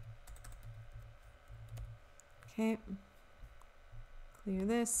 Okay. Clear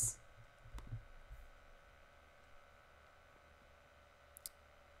this.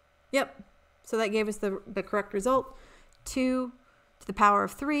 Yep. So that gave us the correct result. 2 to the power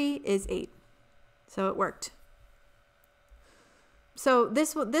of 3 is 8. So it worked. So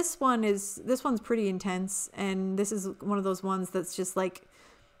this one's pretty intense, and this is one of those ones that's just like,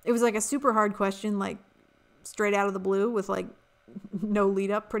 it was like a super hard question, like straight out of the blue with like no lead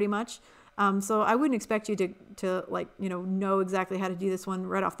up pretty much. So I wouldn't expect you to like, know exactly how to do this one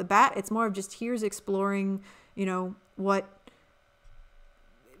right off the bat. It's more of just here's exploring, what,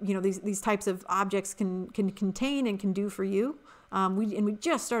 these types of objects can contain and can do for you. We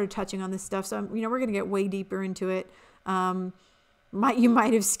just started touching on this stuff, so we're going to get way deeper into it. You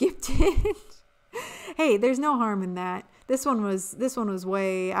might have skipped it. Hey, there's no harm in that. This one was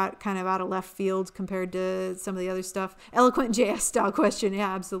way out, kind of out of left field compared to some of the other stuff. Eloquent JS style question,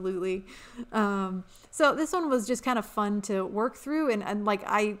 yeah, absolutely. So this one was just kind of fun to work through, and like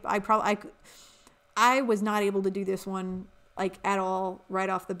I was not able to do this one like at all right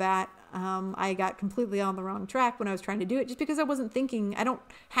off the bat. I got completely on the wrong track when I was trying to do it, just because I wasn't thinking. I don't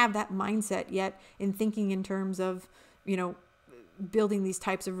have that mindset yet in thinking in terms of building these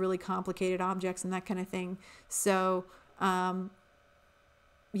types of really complicated objects and that kind of thing. So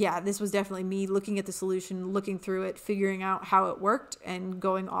yeah, this was definitely me looking at the solution, looking through it, figuring out how it worked, and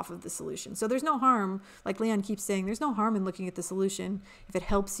going off of the solution. So there's no harm, like Leon keeps saying, there's no harm in looking at the solution if it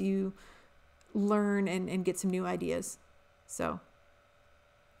helps you learn and get some new ideas. So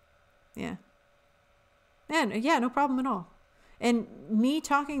yeah. And yeah, no problem at all. And me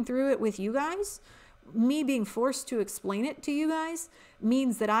talking through it with you guys, me being forced to explain it to you guys,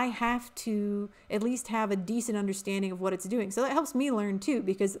 means that I have to at least have a decent understanding of what it's doing. So that helps me learn too,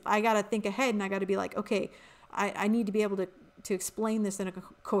 because I got to think ahead, and I got to be like, okay, I need to be able to explain this in a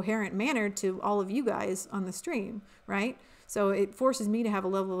coherent manner to all of you guys on the stream, right? So it forces me to have a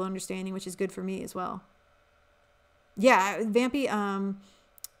level of understanding, which is good for me as well. Yeah, Vampy,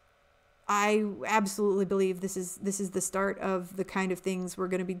 I absolutely believe this is the start of the kind of things we're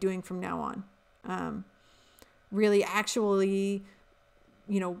going to be doing from now on. Really actually,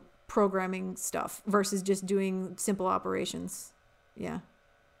 programming stuff versus just doing simple operations. Yeah.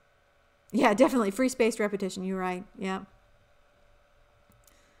 Yeah, definitely. Free space repetition. You're right. Yeah.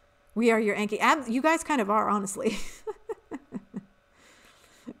 We are your Anki. You guys kind of are, honestly.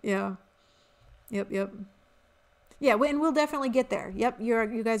 Yeah. Yep. Yeah, and we'll definitely get there. Yep,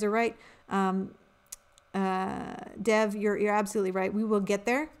 you guys are right. Dev, you're absolutely right. We will get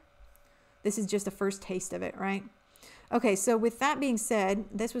there. This is just a first taste of it, right? Okay, so with that being said,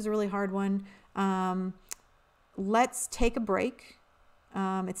 this was a really hard one. Let's take a break.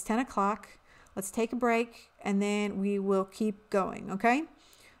 It's 10 o'clock. Let's take a break, and then we will keep going, okay?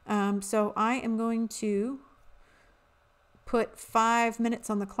 So I am going to put 5 minutes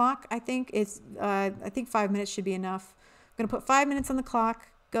on the clock. I think 5 minutes should be enough. I'm going to put 5 minutes on the clock.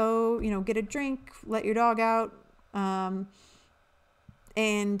 Go, get a drink, let your dog out, and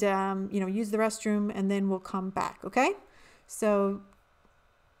use the restroom, and then we'll come back, okay? So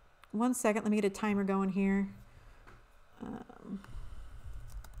 1 second, let me get a timer going here.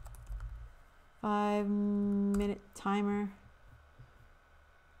 5-minute timer,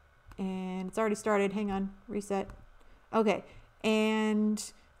 and it's already started. Hang on, reset. Okay,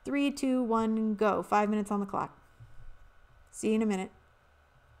 and 3, 2, 1, go. 5 minutes on the clock. See you in a minute.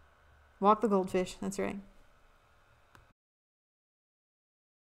 Walk the goldfish, that's right.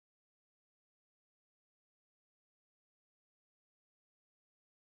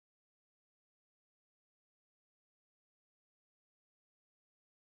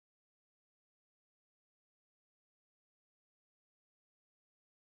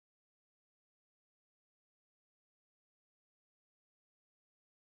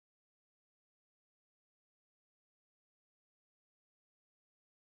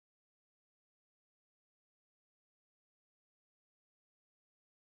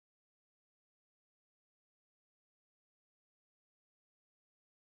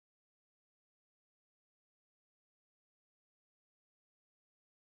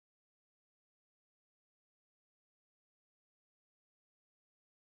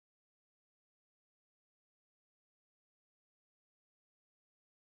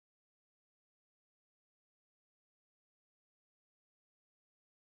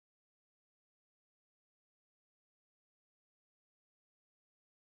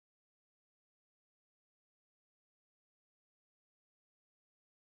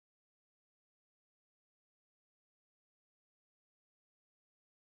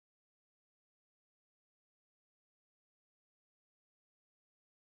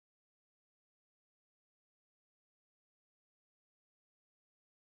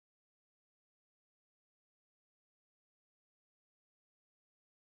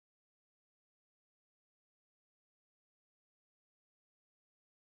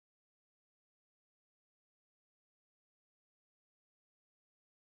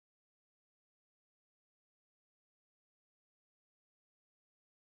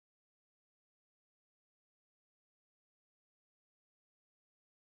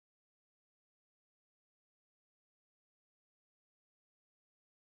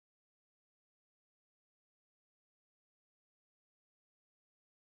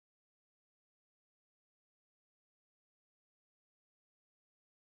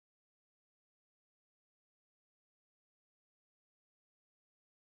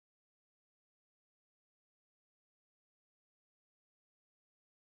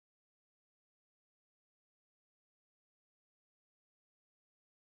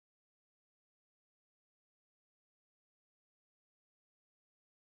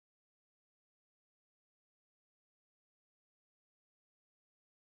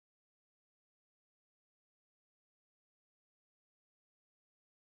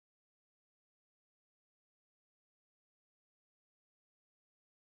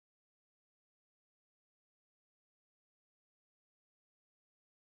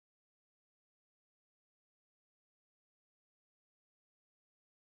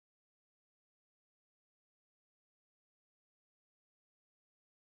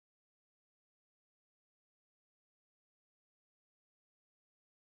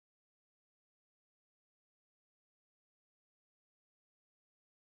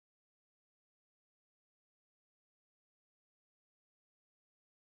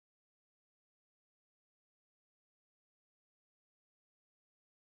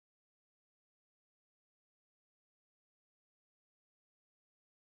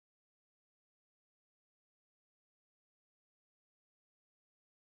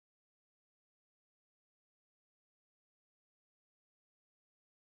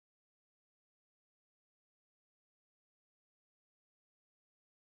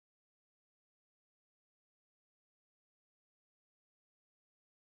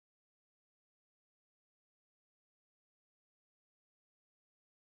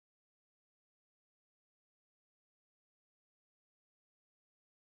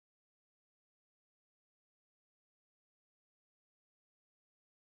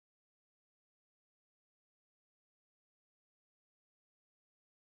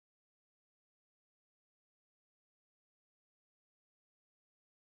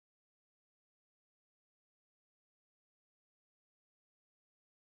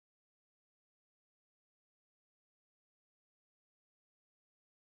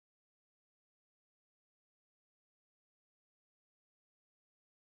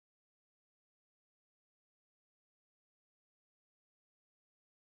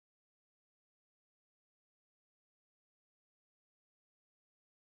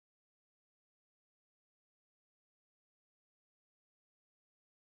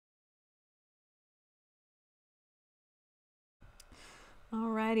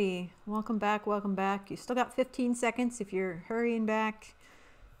 Alrighty, welcome back, welcome back. You still got 15 seconds if you're hurrying back.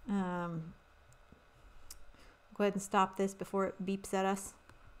 Go ahead and stop this before it beeps at us.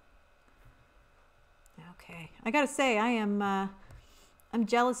 Okay, I gotta say, I'm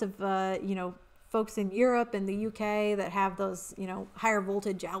jealous of, you know, folks in Europe and the UK that have those, you know, higher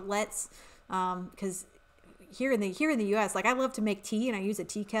voltage outlets, because here in the US, like I love to make tea and I use a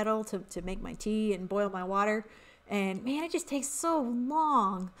tea kettle to make my tea and boil my water. And man, it just takes so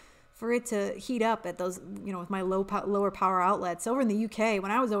long for it to heat up at those, you know, with my lower power outlets. Over in the UK,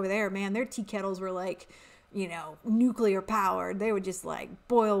 when I was over there, man, their tea kettles were like, you know, nuclear powered. They would just like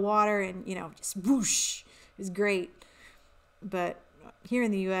boil water and, you know, just whoosh. It was great. But here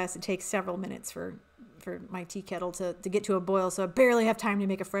in the US, it takes several minutes for my tea kettle to get to a boil. So I barely have time to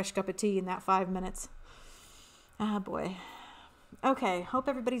make a fresh cup of tea in that 5 minutes. Ah, boy. Okay, hope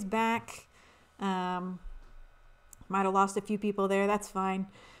everybody's back. Might have lost a few people there. That's fine.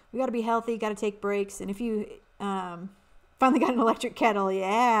 We got to be healthy, got to take breaks. And if you finally got an electric kettle,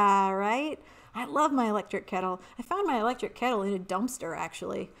 yeah, right? I love my electric kettle. I found my electric kettle in a dumpster,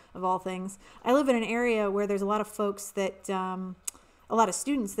 actually, of all things. I live in an area where there's a lot of folks that, a lot of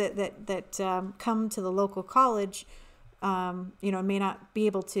students that come to the local college, you know, may not be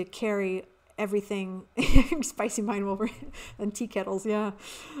able to carry everything. Spicy mind over and tea kettles, yeah.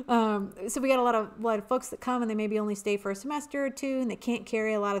 So we got a lot of folks that come and they maybe only stay for a semester or two and they can't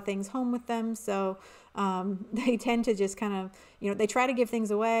carry a lot of things home with them. So they tend to just kind of, you know, they try to give things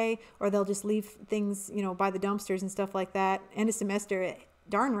away or they'll just leave things, you know, by the dumpsters and stuff like that. End of semester,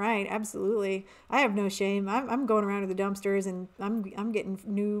 darn right, absolutely. I have no shame. I'm going around to the dumpsters and I'm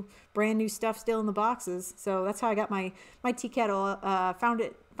getting brand new stuff still in the boxes. So that's how I got my tea kettle.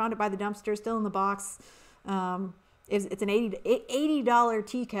 Found it by the dumpster, still in the box. It's an $80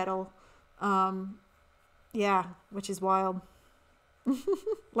 tea kettle. Yeah, which is wild.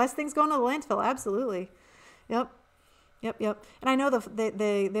 Less things going to the landfill, absolutely. Yep. And I know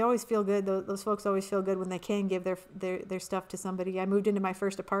they always feel good. Those folks always feel good when they can give their stuff to somebody. I moved into my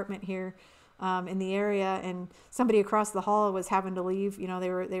first apartment here in the area, and somebody across the hall was having to leave. You know, they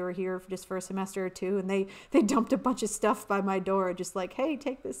were here just for a semester or two, and they dumped a bunch of stuff by my door, just like, hey,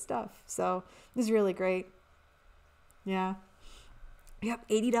 take this stuff. So it was really great. Yeah. Yep.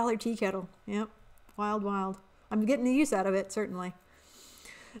 $80 tea kettle. Yep. Wild. I'm getting the use out of it, certainly.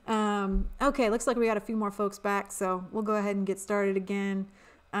 Okay, looks like we got a few more folks back, so we'll go ahead and get started again.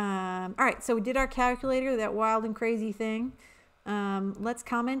 All right, so we did our calculator, that wild and crazy thing. Let's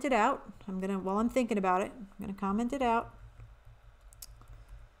comment it out. While I'm thinking about it, I'm gonna comment it out.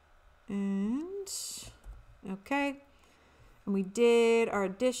 And okay, and we did our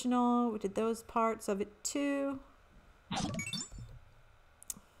additional. We did those parts of it too.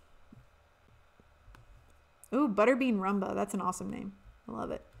 Ooh, Butterbean Rumba. That's an awesome name. I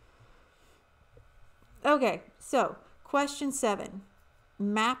love it. Okay, so question 7,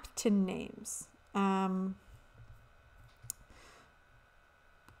 map to names.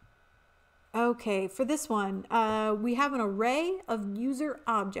 Okay, for this one, we have an array of user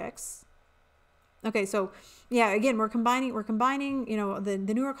objects. Okay, so yeah, again, we're combining, you know, the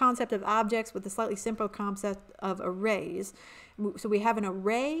newer concept of objects with the slightly simpler concept of arrays. So we have an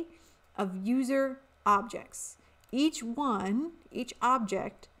array of user objects. Each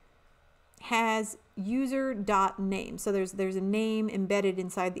object has user.name. So there's a name embedded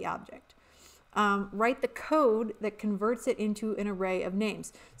inside the object. Write the code that converts it into an array of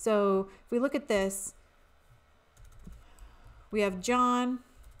names. So if we look at this, we have John,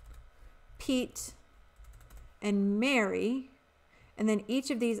 Pete, and Mary, and then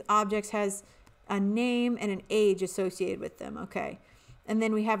each of these objects has a name and an age associated with them. Okay, and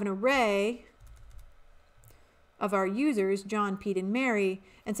then we have an array of our users, John, Pete, and Mary.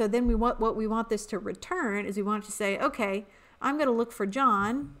 And so then what we want this to return is we want it to say, okay, I'm going to look for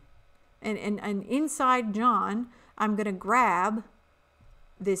John, and inside John, I'm going to grab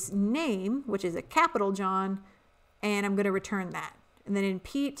this name, which is a capital John, and I'm going to return that. And then in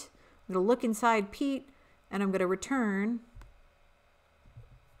Pete, I'm going to look inside Pete, and I'm going to return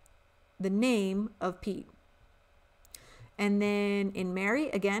the name of Pete. And then in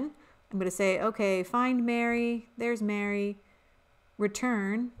Mary, again, I'm going to say, okay, find Mary, there's Mary,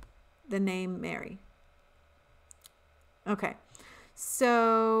 return the name Mary. Okay,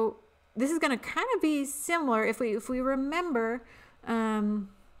 so this is going to kind of be similar. If we remember, we kind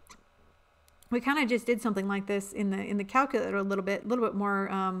of just did something like this in the calculator a little bit more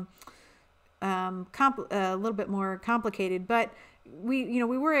a little bit more complicated, but we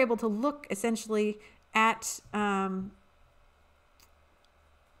were able to look essentially at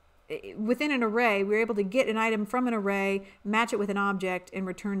within an array, we're able to get an item from an array, match it with an object, and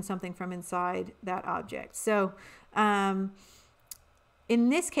return something from inside that object. So in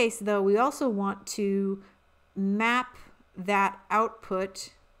this case, though, we also want to map that output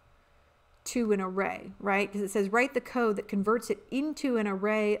to an array, right? Because it says write the code that converts it into an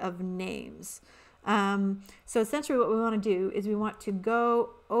array of names. So essentially what we want to do is we want to go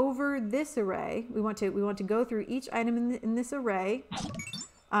over this array. We want to go through each item in this array,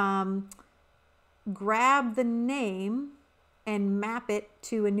 grab the name and map it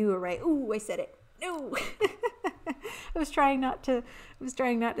to a new array. Ooh, I said it. No. I was trying not to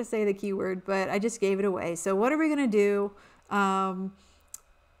say the keyword, but I just gave it away. So what are we going to do?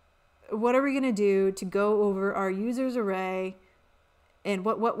 What are we going to do to go over our users array, and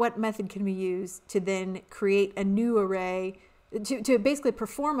what method can we use to then create a new array, to basically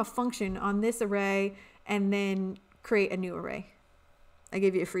perform a function on this array and then create a new array? I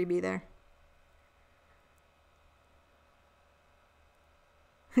gave you a freebie there.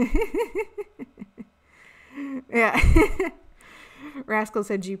 Yeah. Rascal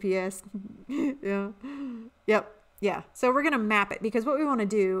said GPS. Yeah. Yep. Yeah. So we're going to map it, because what we want to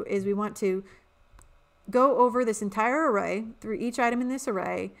do is we want to go over this entire array through each item in this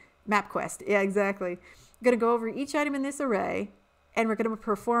array. MapQuest. Yeah, exactly. We're going to go over each item in this array, and we're going to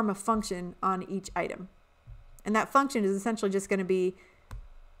perform a function on each item. And that function is essentially just going to be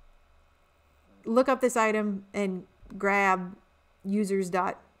look up this item and grab users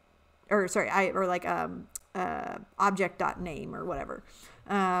object.name or whatever.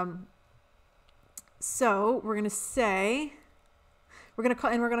 So we're going to say, we're going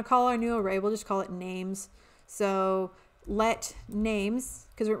to call our new array, we'll just call it names. So let names,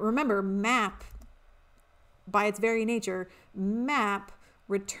 because remember, map, by its very nature, map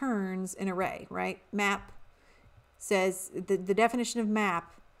returns an array, right? Map says, the definition of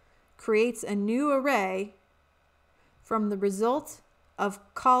map creates a new array from the result of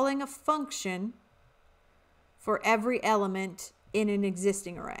calling a function for every element in an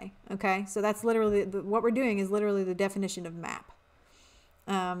existing array. Okay, so that's literally what we're doing, is literally the definition of map.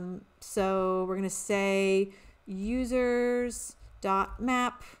 So we're going to say users.map,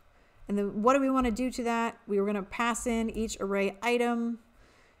 and then what do we want to do to that? We are going to pass in each array item,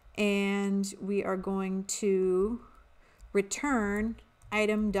 and we are going to return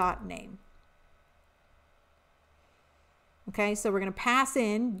item.name. Okay, so we're going to pass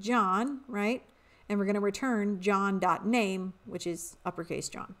in John, right? And we're going to return John.name, which is uppercase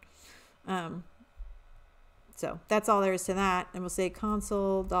John. So that's all there is to that. And we'll say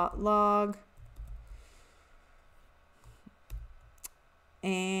console.log.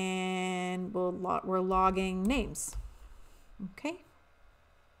 And we're logging names. Okay.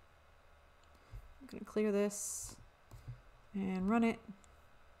 I'm going to clear this and run it.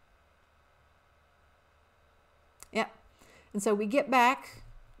 Yeah. And so we get back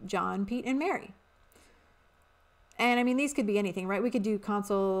John, Pete, and Mary. And I mean, these could be anything, right? We could do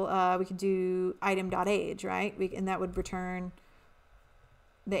console, we could do item.age, right? And that would return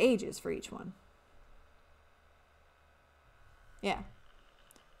the ages for each one. Yeah.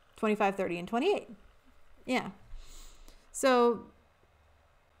 25, 30, and 28. Yeah. So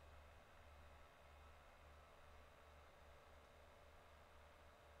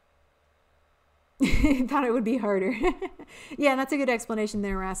thought it would be harder. Yeah, that's a good explanation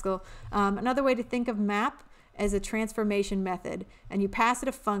there, Rascal. Another way to think of map as a transformation method, and you pass it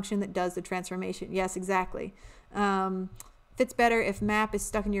a function that does the transformation. Yes, exactly. Fits better if map is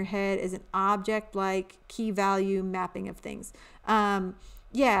stuck in your head as an object like key value mapping of things.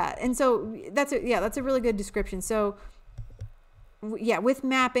 Yeah, and so that's a really good description. So yeah, with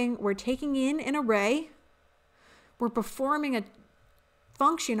mapping, we're taking in an array, we're performing a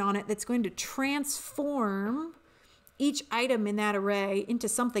function on it that's going to transform each item in that array into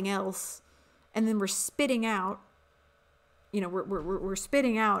something else, and then we're spitting out, we're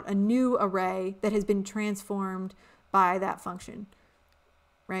spitting out a new array that has been transformed by that function,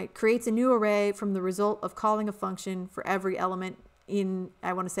 right? Creates a new array from the result of calling a function for every element in,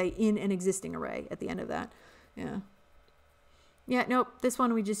 I want to say, in an existing array at the end of that. Yeah. Yeah, nope. This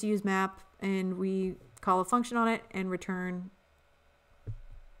one we just use map, and we call a function on it and return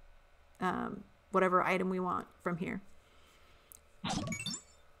whatever item we want from here.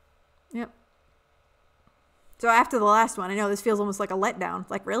 Yep. So after the last one, I know this feels almost like a letdown.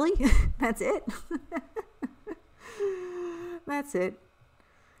 Like, really? That's it? That's it.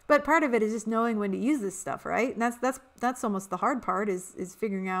 But part of it is just knowing when to use this stuff, right? And that's almost the hard part, is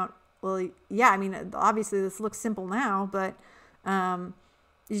figuring out, well, yeah, I mean, obviously this looks simple now, but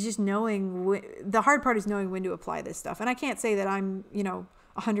it's just knowing the hard part is knowing when to apply this stuff. And I can't say that I'm,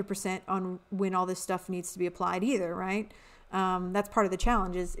 100% on when all this stuff needs to be applied either, right? That's part of the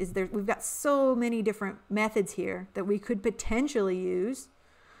challenge is we've got so many different methods here that we could potentially use.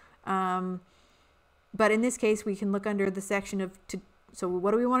 But in this case, we can look under the section of, so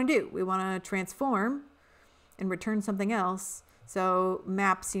what do we want to do? We want to transform and return something else. So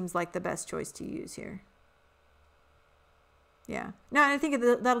map seems like the best choice to use here. Yeah. No, I think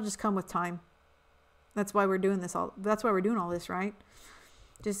that'll just come with time. That's why we're doing this that's why we're doing all this, right?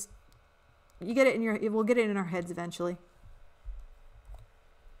 Just, you get it we'll get it in our heads eventually.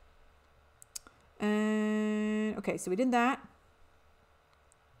 And okay, so we did that.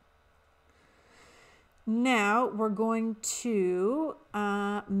 Now we're going to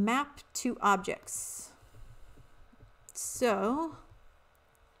map to objects. So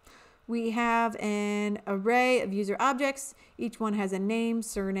we have an array of user objects. Each one has a name,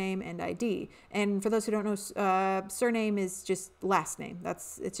 surname, and ID. And for those who don't know, surname is just last name.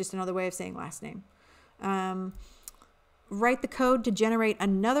 It's just another way of saying last name. Write the code to generate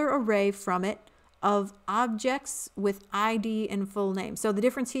another array from it of objects with ID and full name. So the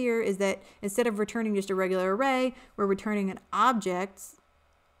difference here is that instead of returning just a regular array, we're returning an object.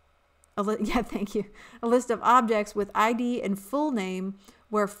 Yeah, thank you. A list of objects with ID and full name,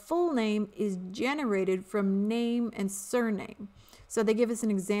 where full name is generated from name and surname. So they give us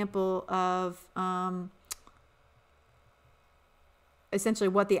an example of essentially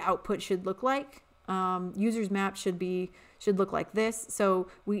what the output should look like. Users map should look like this. So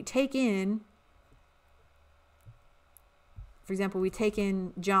we take in, for example, we take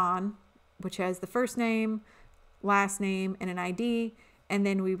in John, which has the first name, last name, and an ID, and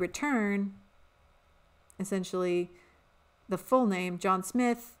then we return essentially the full name, John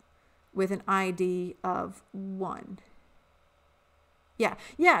Smith, with an ID of 1. Yeah,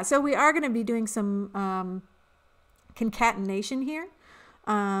 so we are going to be doing some concatenation here.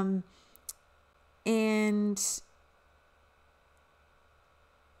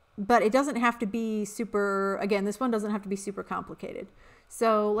 But it doesn't have to be super, again, this one doesn't have to be super complicated.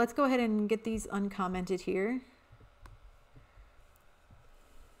 So let's go ahead and get these uncommented here.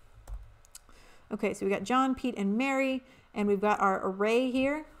 Okay, so we got John, Pete, and Mary, and we've got our array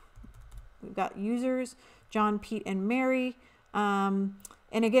here. We've got users, John, Pete, and Mary. And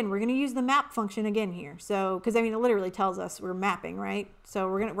again, we're going to use the map function again here. So, because I mean, it literally tells us we're mapping, right? So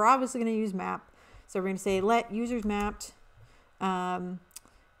we're obviously going to use map. So we're going to say let users mapped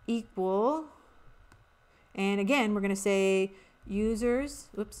equal, and again, we're going to say users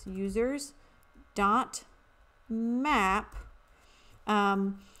dot map.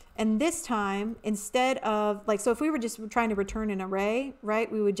 And this time, instead of so if we were just trying to return an array, right,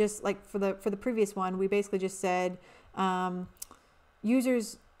 we would just for the previous one, we basically just said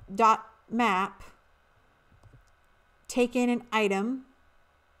users dot map, take in an item,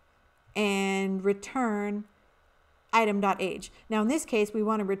 and return item.age. Now in this case, we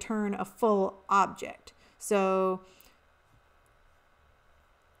want to return a full object. So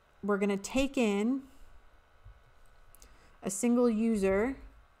we're going to take in a single user,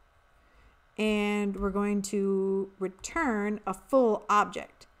 and we're going to return a full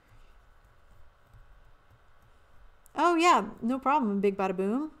object. Oh yeah, no problem, Big Bada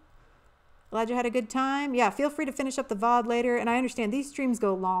Boom. Glad you had a good time. Yeah, feel free to finish up the VOD later. And I understand these streams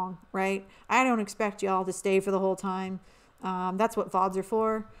go long, right? I don't expect y'all to stay for the whole time. That's what VODs are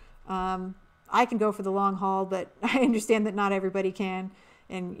for. I can go for the long haul, but I understand that not everybody can.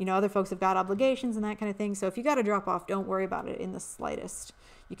 And, you know, other folks have got obligations and that kind of thing. So if you got to drop off, don't worry about it in the slightest.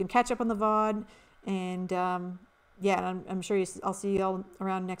 You can catch up on the VOD. And, yeah, I'm sure I'll see you all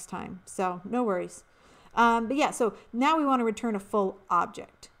around next time. So no worries. But yeah, so now we want to return a full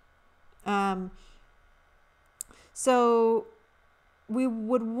object. So we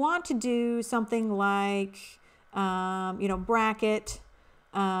would want to do something like, you know, bracket,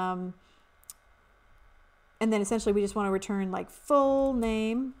 and then essentially we just want to return like full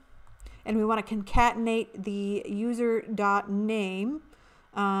name, and we want to concatenate the user.name,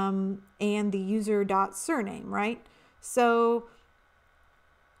 and the user.surname, right? So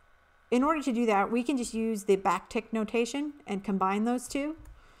in order to do that, we can just use the backtick notation and combine those two.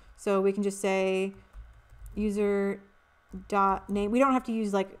 So we can just say user.name. We don't have to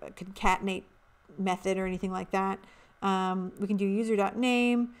use like a concatenate method or anything like that. We can do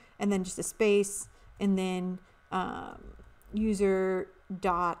user.name and then just a space, and then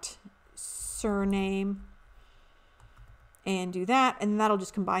user.surname, and do that. And that'll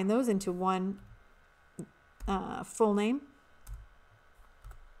just combine those into one full name.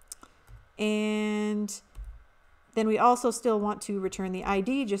 And then we also still want to return the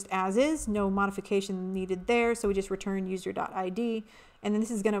ID just as is, no modification needed there. So we just return user.id, And then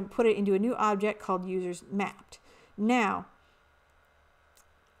this is going to put it into a new object called users mapped. Now,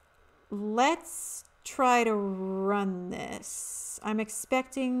 let's try to run this. I'm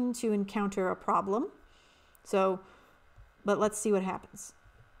expecting to encounter a problem. But let's see what happens.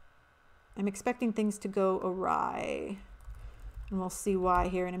 I'm expecting things to go awry. And we'll see why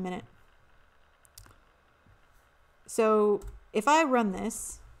here in a minute. So if I run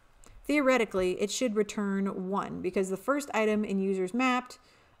this, theoretically, it should return 1 because the first item in users mapped,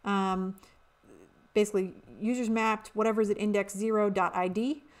 basically users mapped, whatever is at index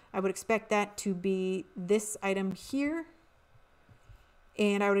 0.id, I would expect that to be this item here.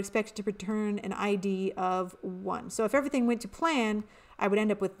 And I would expect it to return an ID of 1. So if everything went to plan, I would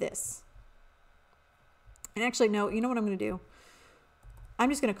end up with this. And actually, no, you know what I'm going to do? I'm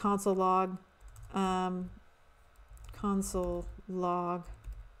just going to console log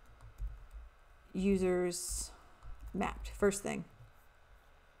users mapped, first thing.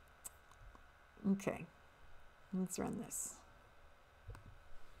 Okay, let's run this.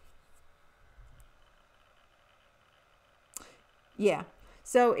 Yeah,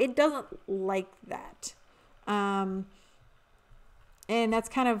 so it doesn't like that. And that's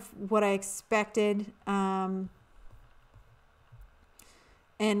kind of what I expected. And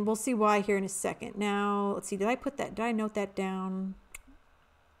we'll see why here in a second. Now, let's see, did I note that down?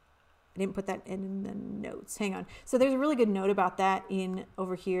 I didn't put that in the notes. Hang on. So there's a really good note about that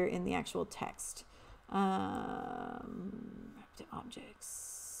over here in the actual text.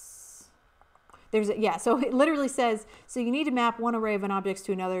 Objects. So it literally says, so you need to map one array of an objects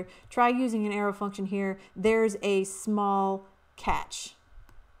to another. Try using an arrow function here. There's a small catch.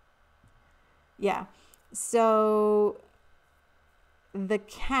 Yeah. So the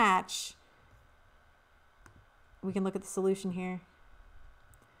catch, we can look at the solution here.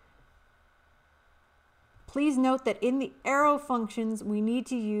 Please note that in the arrow functions, we need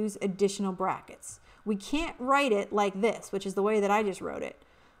to use additional brackets. We can't write it like this, which is the way that I just wrote it.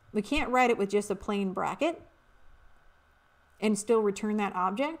 We can't write it with just a plain bracket and still return that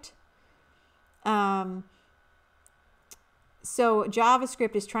object. So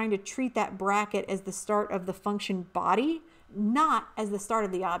JavaScript is trying to treat that bracket as the start of the function body, not as the start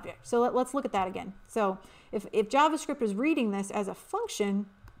of the object. So let's look at that again. So if JavaScript is reading this as a function,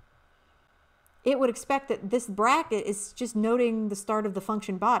 it would expect that this bracket is just noting the start of the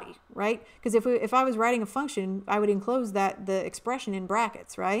function body, right? Because if I was writing a function, I would enclose the expression in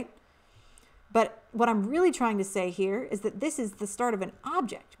brackets, right? But what I'm really trying to say here is that this is the start of an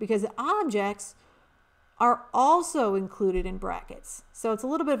object, because objects are also included in brackets. So it's a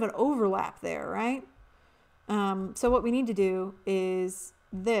little bit of an overlap there, right? So what we need to do is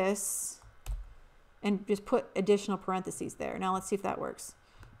this and just put additional parentheses there. Now let's see if that works.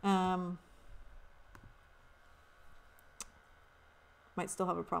 Might still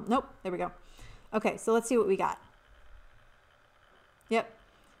have a problem. Nope, there we go. Okay, so let's see what we got. Yep.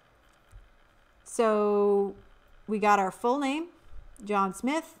 So we got our full name, John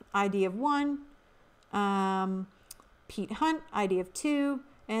Smith, ID of 1, Pete Hunt, ID of 2,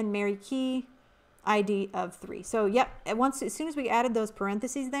 and Mary Key, ID of 3. So yep, as soon as we added those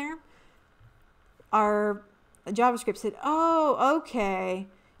parentheses there, our JavaScript said, oh, okay,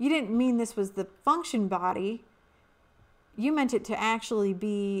 you didn't mean this was the function body. You meant it to actually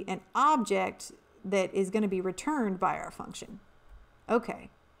be an object that is going to be returned by our function. Okay.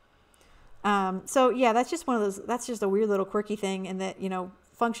 So yeah, that's just one of those, that's just a weird little quirky thing in that,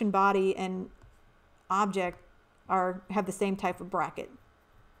 function body and object have the same type of bracket.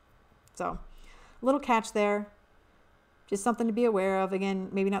 So a little catch there, just something to be aware of. Again,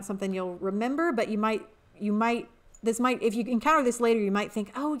 maybe not something you'll remember, but if you encounter this later, you might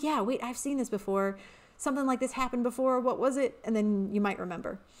think, oh yeah, wait, I've seen this before. Something like this happened before. What was it? And then you might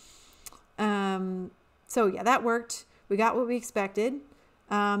remember. So yeah, that worked. We got what we expected.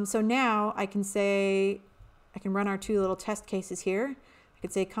 So now I can run our two little test cases here. I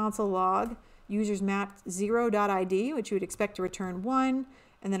could say console log users mapped 0.id, which you would expect to return 1.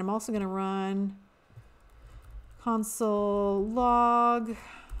 And then I'm also going to run console log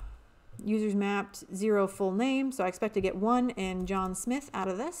users mapped 0 full name. So I expect to get 1 and John Smith out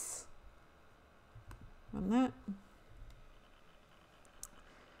of this. Run that.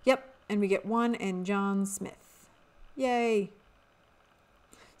 Yep, and we get 1 and John Smith. Yay.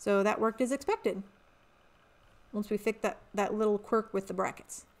 So that worked as expected. Once we fixed that little quirk with the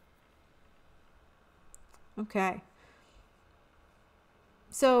brackets. Okay.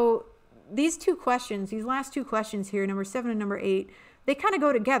 So these last two questions here, number 7 and number 8, they kind of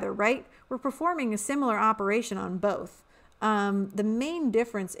go together, right? We're performing a similar operation on both. The main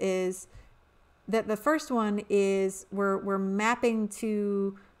difference is that the first one is we're mapping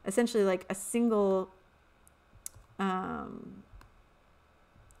to essentially like a single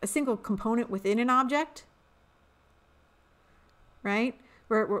component within an object, right?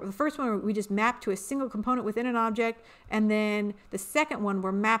 The first one, we just map to a single component within an object. And then the second one,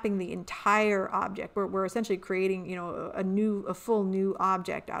 we're mapping the entire object. We're essentially creating, you know, a full new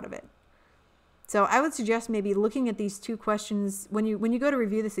object out of it. So I would suggest maybe looking at these two questions when you go to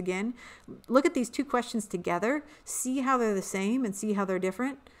review this again, look at these two questions together, see how they're the same and see how they're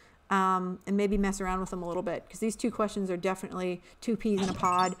different. And maybe mess around with them a little bit, because these two questions are definitely two peas in a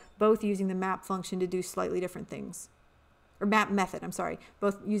pod, both using the map function to do slightly different things. Or map method, I'm sorry.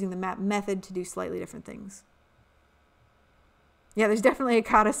 Both using the map method to do slightly different things. Yeah, there's definitely a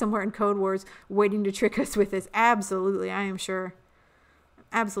kata somewhere in Code Wars waiting to trick us with this. Absolutely, I am sure.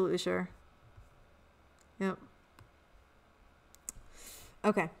 Absolutely sure. Yep.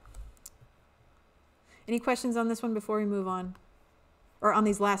 Okay. Any questions on this one before we move on? Or on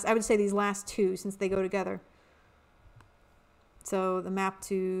these last, I would say these last two, since they go together. So the map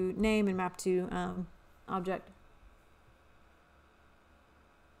to name and map to object.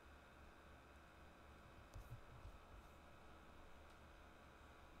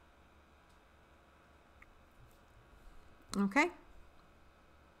 Okay.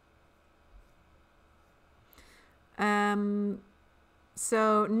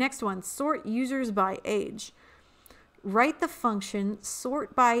 So next one, sort users by age. Write the function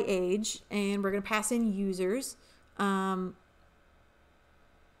sort by age, and we're going to pass in users. Oh,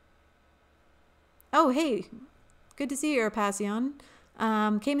 hey, good to see you, Arpasion.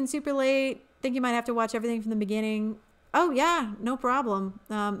 Came in super late. Think you might have to watch everything from the beginning. Oh, yeah, no problem.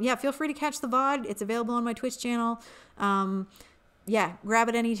 Yeah, feel free to catch the VOD. It's available on my Twitch channel. Yeah, grab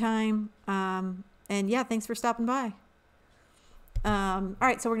it anytime. And yeah, thanks for stopping by. All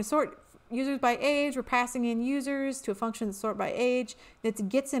right, so we're going to sort users by age. We're passing in users to a function that sort by age that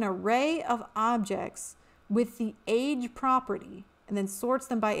gets an array of objects with the age property and then sorts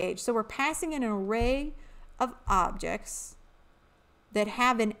them by age. So we're passing in an array of objects that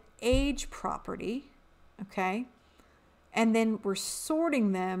have an age property, okay? And then we're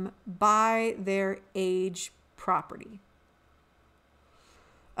sorting them by their age property.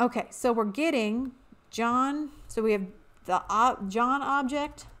 Okay, so we're getting John, so we have the John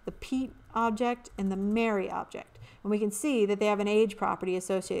object, the Pete object, and the Mary object. And we can see that they have an age property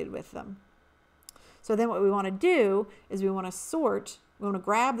associated with them. So then what we want to do is we want to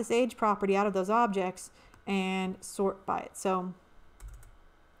grab this age property out of those objects and sort by it. So,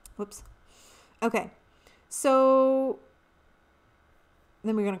 whoops. Okay, so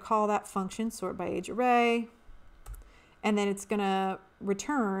then we're going to call that function sort by age array. And then it's going to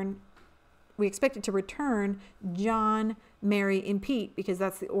return, we expect it to return John, Mary, and Pete, because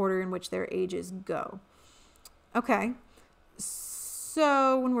that's the order in which their ages go. Okay,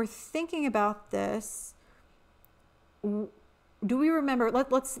 so when we're thinking about this, do we remember,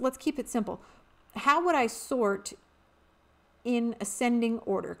 let's keep it simple. How would I sort in ascending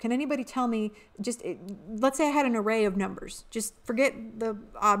order? Can anybody tell me, just, let's say I had an array of numbers. Just forget the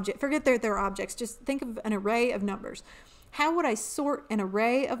object, forget their objects. Just think of an array of numbers. How would I sort an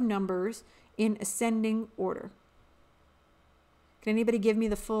array of numbers in ascending order? Can anybody give me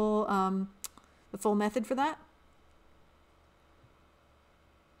the full method for that?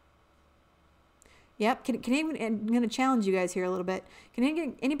 Yep. I'm going to challenge you guys here a little bit.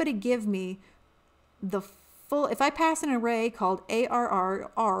 Can anybody give me the full, if I pass an array called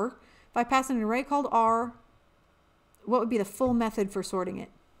ARR, if I pass an array called R, what would be the full method for sorting it?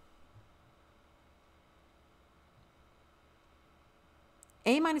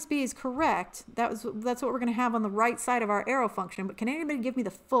 A minus B is correct. That's what we're going to have on the right side of our arrow function. But can anybody give me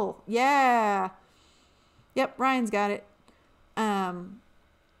the full? Yeah. Yep, Ryan's got it.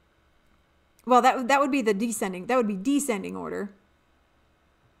 Well, that would be the descending. That would be descending order.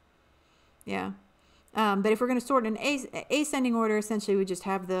 Yeah. But if we're going to sort in ascending order, essentially we just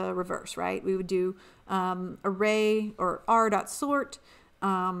have the reverse, right? We would do array or r.sort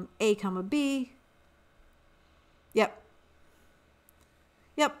A comma B. Yep.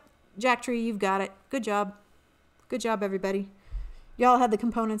 Yep, Jack Tree, you've got it. Good job. Good job, everybody. Y'all had the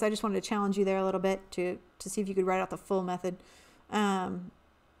components. I just wanted to challenge you there a little bit to see if you could write out the full method. But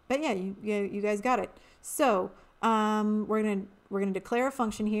yeah, you guys got it. So we're gonna declare a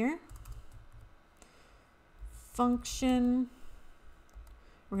function here. Function.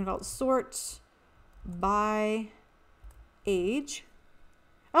 We're gonna call it sort by age.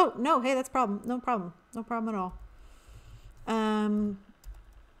 Oh no, hey, that's problem. No problem. No problem at all.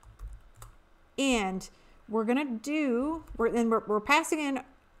 And we're gonna do, we're passing in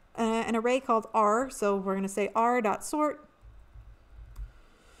an array called R. So we're going to say r.sort.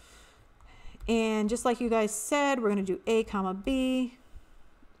 And just like you guys said, we're going to do A comma B.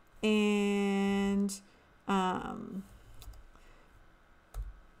 And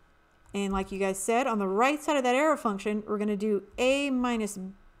like you guys said, on the right side of that arrow function, we're going to do A minus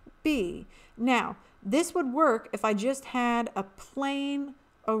B. Now, this would work if I just had a plain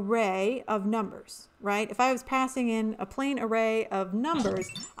array of numbers, right? If I was passing in a plain array of numbers,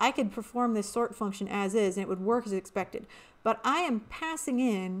 I could perform this sort function as is, and it would work as expected. But I am passing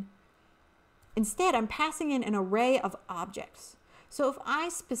in, instead, I'm passing in an array of objects. So if I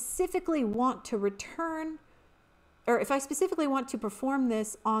specifically want to return, or if I specifically want to perform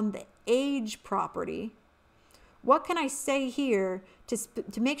this on the age property, what can I say here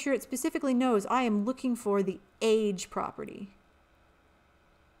to make sure it specifically knows I am looking for the age property?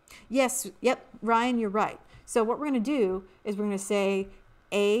 Yes, yep, Ryan, you're right. So what we're going to do is we're going to say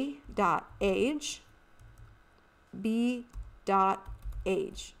a.age, b.age,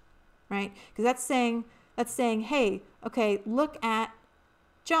 right? Because that's saying, hey, okay, look at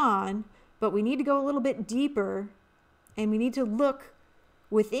John, but we need to go a little bit deeper, and we need to look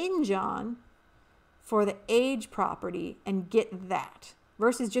within John for the age property and get that.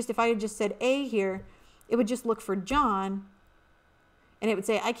 Versus just if I had just said A here, it would just look for John, and it would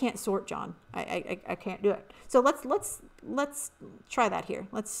say, I can't sort John. I can't do it. So let's try that here.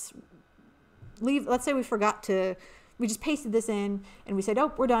 Let's say we just pasted this in and we said,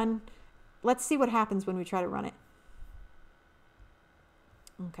 oh, we're done. Let's see what happens when we try to run it.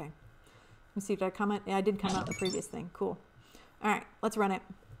 Okay. Let me see, did I comment? Yeah, I did come out the previous thing. Cool. All right, let's run it.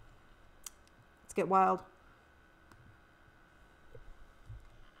 Let's get wild.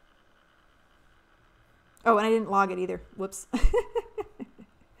 Oh, and I didn't log it either. Whoops.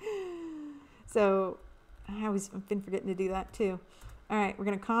 So I've been forgetting to do that too. All right, we're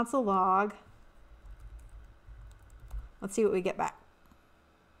going to console log. Let's see what we get back.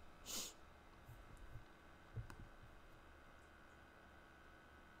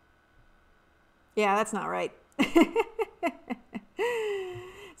 Yeah, that's not right.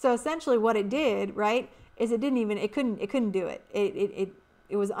 So essentially what it did, right, is it couldn't do it.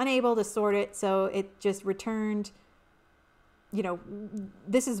 It was unable to sort it, so it just returned, you know,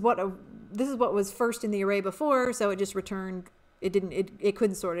 this is what was first in the array before, so it just returned, it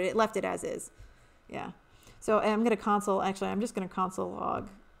couldn't sort it. It left it as is. Yeah. So I'm going to console, actually, I'm just going to console log.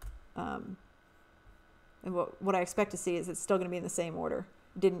 And what I expect to see is it's still going to be in the same order.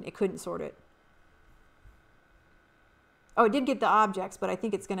 It couldn't sort it. Oh, it did get the objects, but I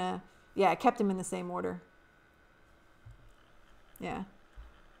think it's going to, yeah, it kept them in the same order. Yeah.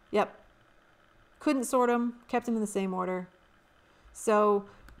 Yep. Couldn't sort them, kept them in the same order. So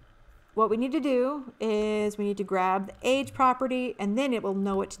what we need to do is we need to grab the age property, and then it will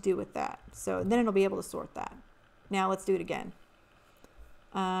know what to do with that. So then it'll be able to sort that. Now let's do it again.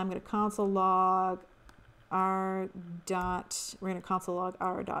 I'm going to console log r dot, we're going to console log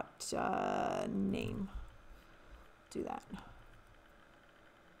r dot name. Do that.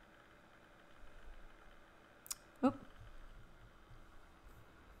 Oop.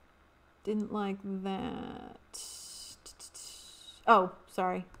 Didn't like that. Oh,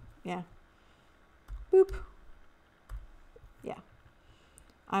 sorry. Yeah. Boop. Yeah.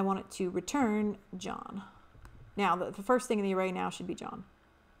 I want it to return John. Now, the first thing in the array now should be John.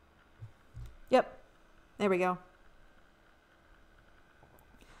 Yep. There we go.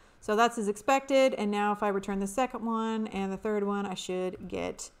 So that's as expected, and now if I return the second one and the third one, I should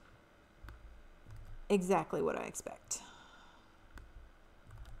get exactly what I expect.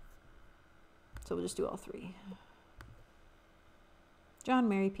 So we'll just do all three. John,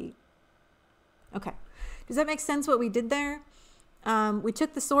 Mary, Pete. Okay. Does that make sense what we did there? We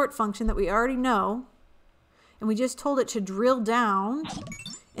took the sort function that we already know, and we just told it to drill down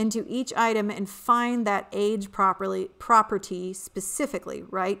into each item and find that age property specifically,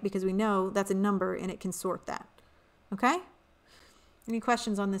 right? Because we know that's a number and it can sort that. Okay? Any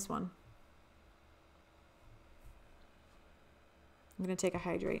questions on this one? I'm going to take a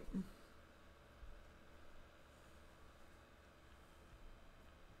hydrate.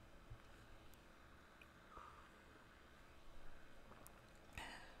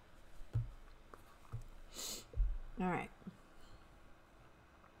 All right.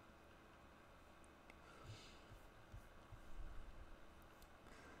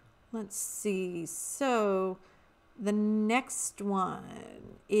 Let's see. So the next one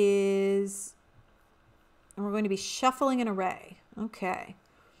is, and we're going to be shuffling an array. Okay.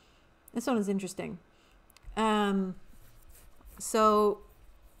 This one is interesting. So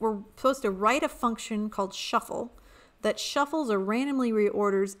we're supposed to write a function called shuffle that shuffles or randomly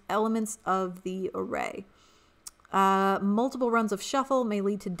reorders elements of the array. Multiple runs of shuffle may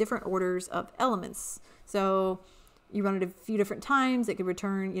lead to different orders of elements. So you run it a few different times, it could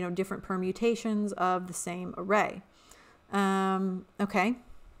return, different permutations of the same array. Okay.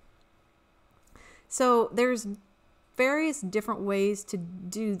 So there's various different ways to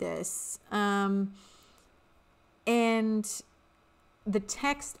do this. And the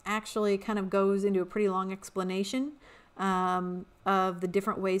text actually kind of goes into a pretty long explanation of the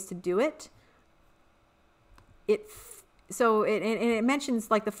different ways to do it. It mentions,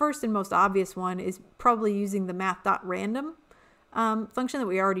 like, the first and most obvious one is probably using the math.random function that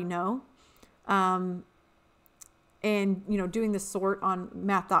we already know. And, doing the sort on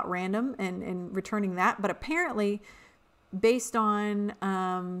math.random and returning that. But apparently, based on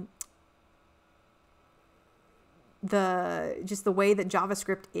the way that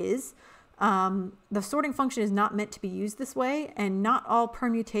JavaScript is, the sorting function is not meant to be used this way, and not all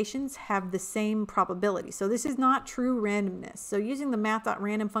permutations have the same probability. So this is not true randomness. So using the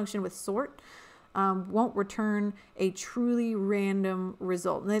math.random function with sort won't return a truly random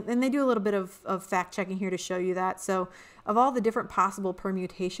result. And they do a little bit of fact checking here to show you that. So of all the different possible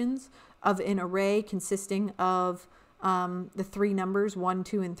permutations of an array consisting of the three numbers 1,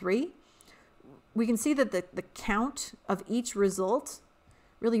 2, and 3, we can see that the count of each result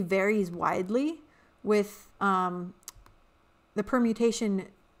really varies widely, with the permutation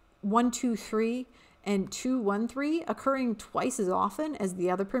 1, 2, 3 and 2, 1, 3 occurring twice as often as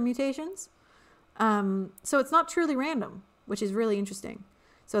the other permutations. So it's not truly random, which is really interesting.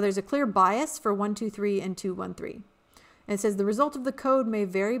 So there's a clear bias for 1, 2, 3 and 2, 1, 3. And it says the result of the code may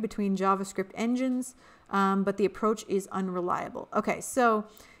vary between JavaScript engines, but the approach is unreliable. Okay, so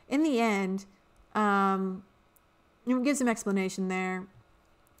in the end, it gives some explanation there,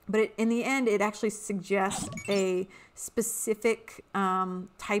 but in the end, it actually suggests a specific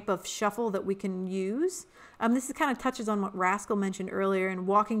type of shuffle that we can use. This kind of touches on what Rascal mentioned earlier in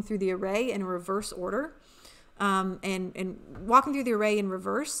walking through the array in reverse order, and walking through the array in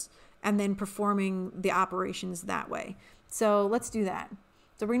reverse and then performing the operations that way. So let's do that.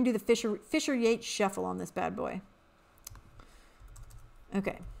 So we're going to do the Fisher-Yates shuffle on this bad boy.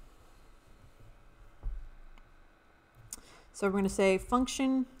 Okay. So we're going to say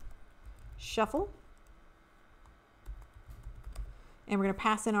function shuffle, and we're going to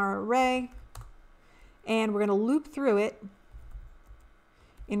pass in our array, and we're going to loop through it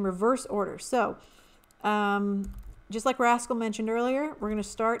in reverse order. So just like Rascal mentioned earlier, we're going to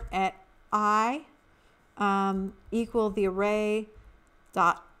start at I equal the array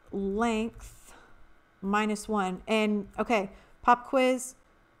dot length -1. And okay, pop quiz,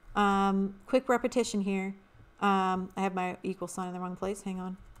 quick repetition here. I have my equal sign in the wrong place. Hang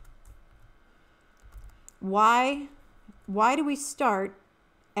on. Why do we start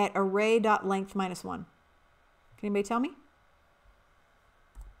at array.length -1? Can anybody tell me?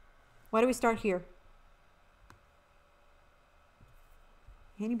 Why do we start here?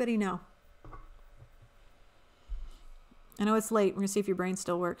 Anybody know? I know it's late. We're going to see if your brain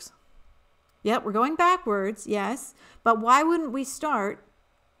still works. Yep, we're going backwards, yes. But why wouldn't we start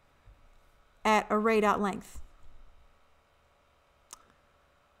at array.length?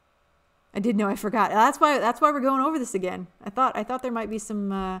 I did know, I forgot. That's why we're going over this again. I thought there might be some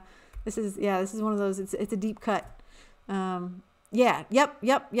this is one of those, it's a deep cut. Yeah, yep.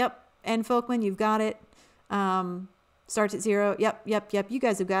 And Folkman, you've got it. Starts at 0. Yep. You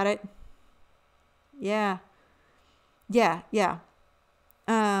guys have got it. Yeah.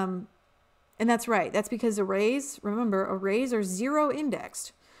 And that's right. That's because arrays, remember, arrays are 0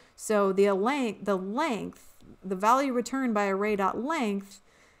 indexed. So the value returned by array.length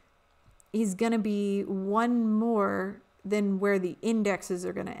is going to be one more than where the indexes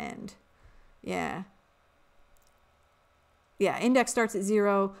are going to end. Yeah, index starts at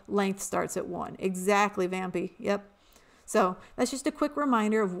 0, length starts at 1. Exactly, Vampy. Yep. So that's just a quick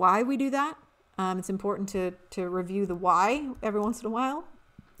reminder of why we do that. It's important to review the why every once in a while.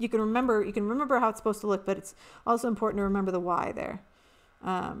 You can remember how it's supposed to look, but it's also important to remember the why there.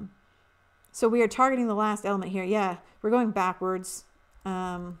 So we are targeting the last element here. Yeah, we're going backwards.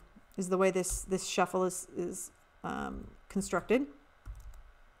 Is the way this shuffle is constructed.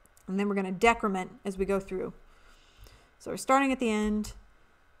 And then we're going to decrement as we go through. So we're starting at the end,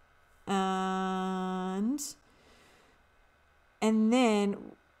 and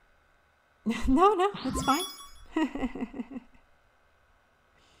then no, it's fine.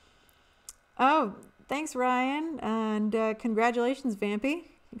 Oh, thanks, Ryan, and congratulations, Vampy.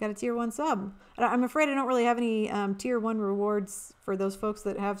 You got a tier 1 sub. I'm afraid I don't really have any tier 1 rewards for those folks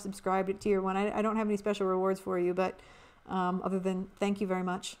that have subscribed at tier 1. I don't have any special rewards for you, but other than thank you very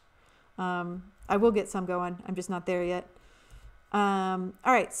much. I will get some going. I'm just not there yet. All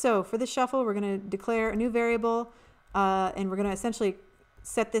right, so for this shuffle, we're going to declare a new variable, and we're going to essentially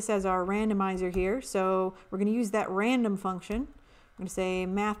set this as our randomizer here. So we're going to use that random function. I'm going to say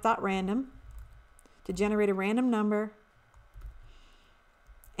math.random to generate a random number,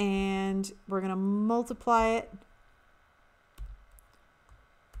 and we're going to multiply it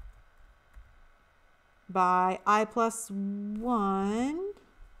by I plus 1.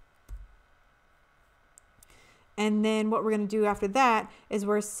 And then what we're going to do after that is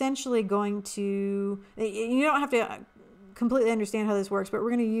we're essentially going to, you don't have to completely understand how this works, but we're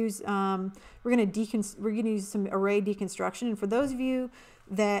going to use we're going to use some array deconstruction. And for those of you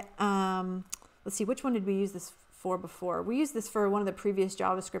that let's see, which one did we use this for before? We used this for one of the previous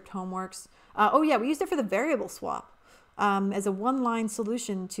JavaScript homeworks. Oh yeah, we used it for the variable swap as a one-line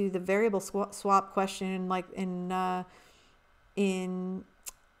solution to the variable swap question, like in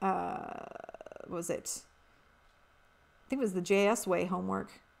what was it? I think it was the JS Way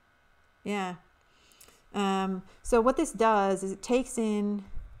homework. Yeah. So what this does is it takes in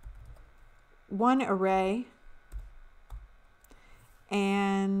one array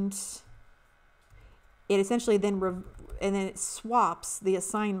and it essentially then it swaps the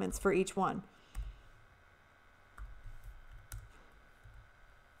assignments for each one.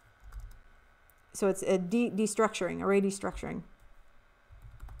 So it's a destructuring, array destructuring.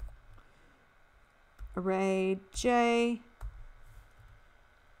 Array J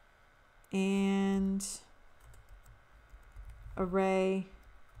and array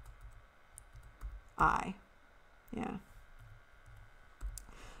I. Yeah.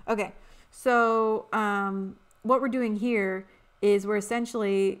 Okay, so what we're doing here is we're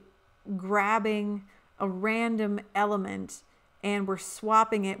essentially grabbing a random element and we're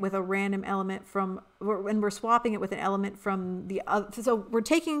swapping it with a random element from, and we're swapping it with an element from the other. So we're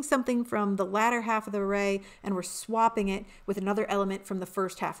taking something from the latter half of the array and we're swapping it with another element from the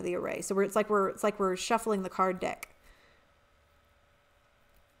first half of the array. So it's like we're shuffling the card deck.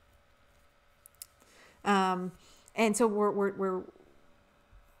 And so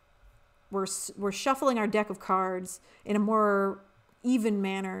we're shuffling our deck of cards in a more even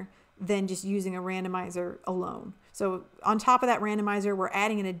manner than just using a randomizer alone. So on top of that randomizer, we're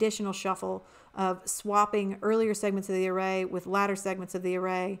adding an additional shuffle of swapping earlier segments of the array with latter segments of the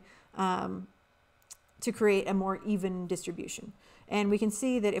array to create a more even distribution. And we can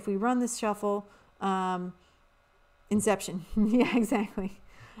see that if we run this shuffle, inception, yeah, exactly.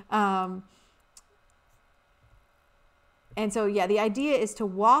 And so, yeah, the idea is to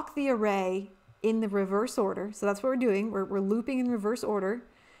walk the array in the reverse order. So that's what we're doing. We're looping in reverse order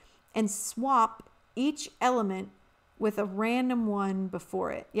and swap each element with a random one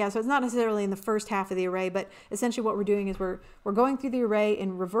before it. Yeah, so it's not necessarily in the first half of the array, but essentially what we're doing is we're going through the array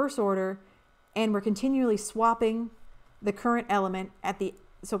in reverse order and we're continually swapping the current element at the,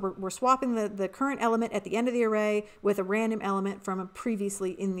 so we're swapping the current element at the end of the array with a random element from a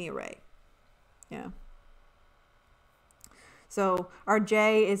previously in the array. Yeah. So our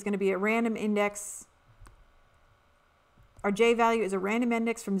J is going to be a random index. Our J value is a random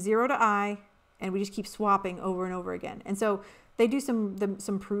index from 0 to I, and we just keep swapping over and over again. And so they do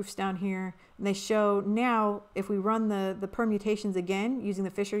some proofs down here, and they show now if we run the permutations again using the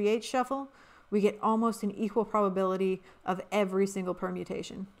Fisher-Yates shuffle, we get almost an equal probability of every single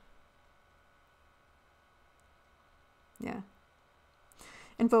permutation. Yeah.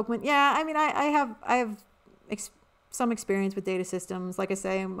 Invokement, yeah, I mean, I have some experience with data systems. Like I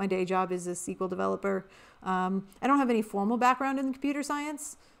say, my day job is a SQL developer. I don't have any formal background in computer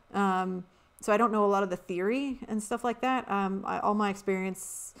science, so I don't know a lot of the theory and stuff like that. All my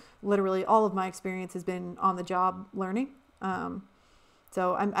experience, literally all of my experience has been on the job learning.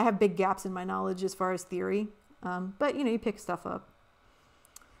 So I have big gaps in my knowledge as far as theory, but you know, you pick stuff up.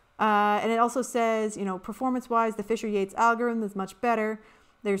 And it also says, you know, performance-wise, the Fisher-Yates algorithm is much better.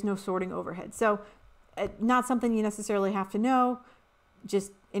 There's no sorting overhead. So not something you necessarily have to know,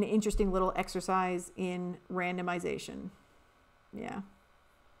 just an interesting little exercise in randomization. Yeah.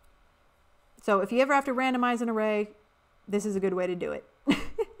 So if you ever have to randomize an array, this is a good way to do it.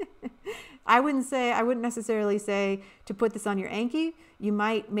 I wouldn't necessarily say to put this on your Anki. You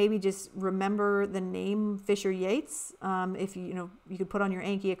might maybe just remember the name Fisher-Yates. If you could put on your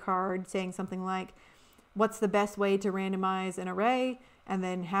Anki a card saying something like, what's the best way to randomize an array? And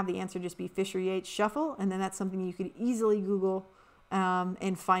then have the answer just be Fisher-Yates shuffle. And then that's something you could easily Google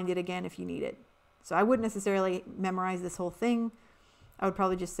and find it again if you need it. So I wouldn't necessarily memorize this whole thing. I would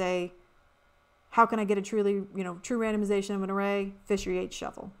probably just say, how can I get a truly, true randomization of an array? Fisher-Yates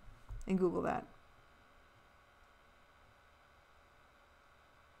shuffle, and Google that.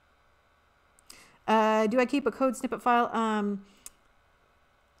 Do I keep a code snippet file?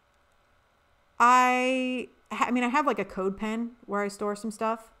 I have like a code pen where I store some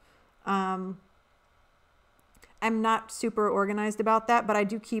stuff. I'm not super organized about that, but I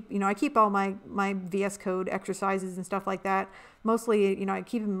do keep, I keep all my VS Code exercises and stuff like that. Mostly, I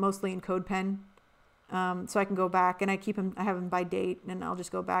keep them mostly in CodePen. So I can go back and I have them by date, and I'll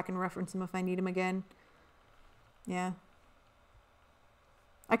just go back and reference them if I need them again. Yeah.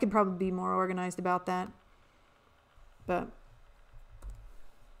 I could probably be more organized about that. But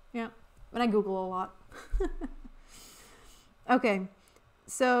yeah, and I Google a lot. Okay.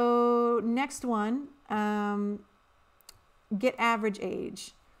 So next one, get average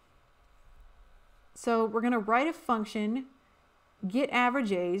age. So we're going to write a function, get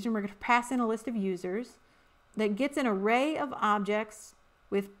average age, and we're going to pass in a list of users that gets an array of objects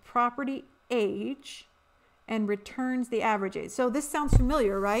with property age and returns the average age. So this sounds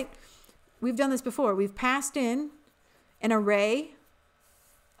familiar, right? We've done this before. We've passed in an array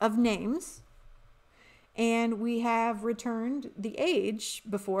of names, and we have returned the age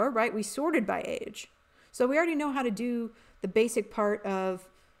before, right? We sorted by age. So we already know how to do the basic part of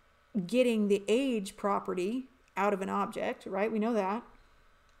getting the age property out of an object, right? We know that.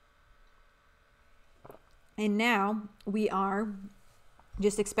 And now we are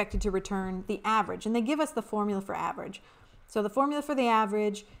just expected to return the average. And they give us the formula for average. So the formula for the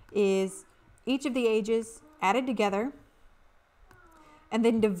average is each of the ages added together and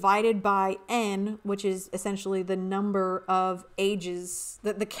then divided by n, which is essentially the number of ages,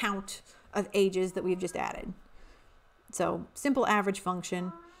 the count of ages that we've just added. So simple average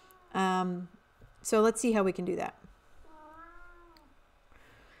function. So let's see how we can do that.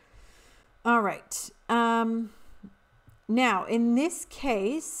 All right. Now, in this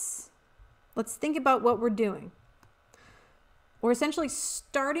case, let's think about what we're doing. We're essentially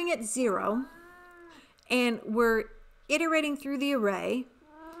starting at 0, and we're iterating through the array,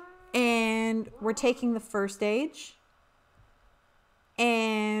 and we're taking the first age,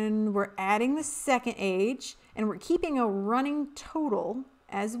 and we're adding the second age, and we're keeping a running total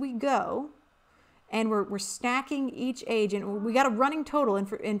as we go, and we're stacking each age, and we got a running total,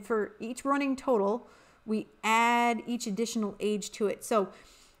 and for each running total, we add each additional age to it. So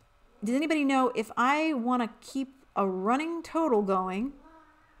does anybody know, if I want to keep a running total going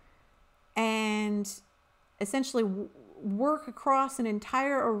and essentially work across an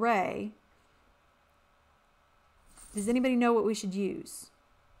entire array, does anybody know what we should use?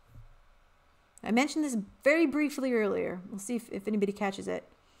 I mentioned this very briefly earlier. We'll see if anybody catches it.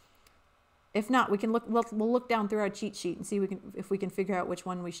 If not, we'll look down through our cheat sheet and see if we can figure out which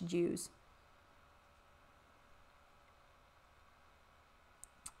one we should use.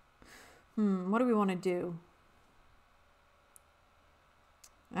 What do we want to do?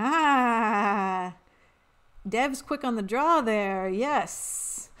 Dev's quick on the draw there.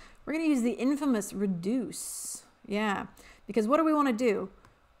 Yes. We're going to use the infamous reduce. Yeah. Because what do we want to do?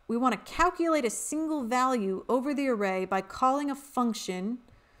 We want to calculate a single value over the array by calling a function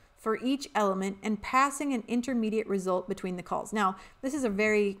for each element and passing an intermediate result between the calls. Now, this is a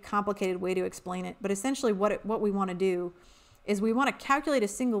very complicated way to explain it, but essentially what we want to do is we want to calculate a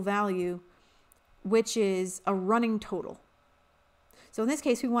single value, which is a running total. So in this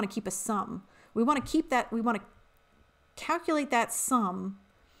case, we want to keep a sum. We want to calculate that sum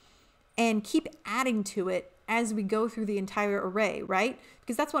and keep adding to it as we go through the entire array, right?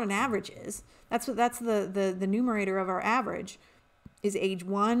 Because that's what an average is. That's the numerator of our average is age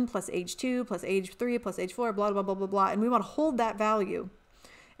 1 plus age 2 plus age 3 plus age 4, blah, blah, blah, blah, blah. And we want to hold that value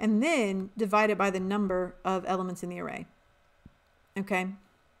and then divide it by the number of elements in the array. Okay.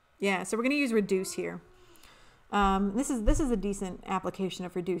 Yeah, so we're going to use reduce here. This is a decent application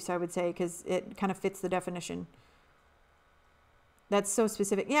of reduce, I would say, because it kind of fits the definition. That's so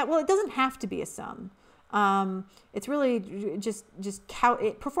specific. Yeah, well, it doesn't have to be a sum. It's really just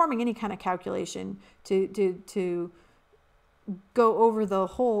performing any kind of calculation to go over the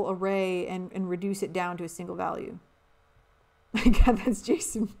whole array and reduce it down to a single value. My God, that's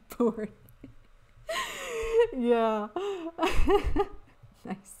Jason Ford. Yeah.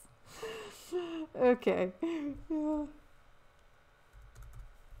 Nice. Okay. Yeah.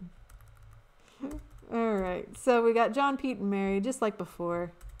 All right. So we got John, Pete, and Mary, just like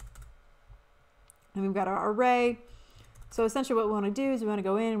before. And we've got our array. So essentially what we want to do is we want to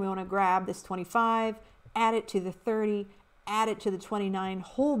go in and we want to grab this 25, add it to the 30, add it to the 29,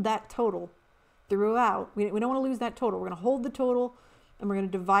 hold that total throughout. We don't want to lose that total. We're going to hold the total and we're going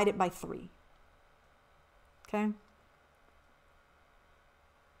to divide it by 3. Okay.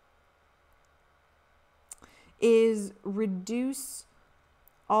 Is reduce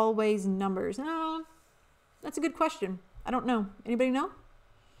always numbers? No, that's a good question. I don't know. Anybody know?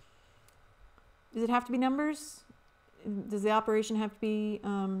 Does it have to be numbers? Does the operation have to be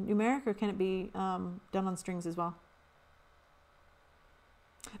numeric, or can it be done on strings as well?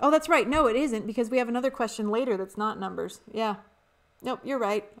 Oh, that's right. No, it isn't, because we have another question later that's not numbers. Yeah. Nope, you're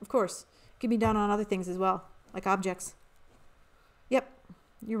right. Of course. It can be done on other things as well, like objects. Yep,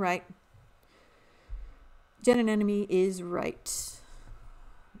 you're right. Jen Anemone is right.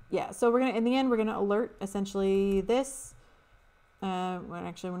 Yeah, so we're going to, in the end, we're going to alert essentially this. Well,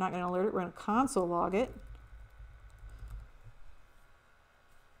 actually, we're not going to alert it. We're going to console log it.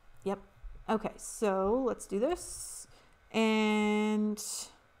 Yep. Okay, so let's do this. And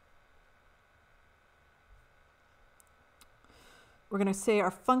we're going to say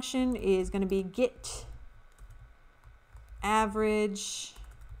our function is going to be get average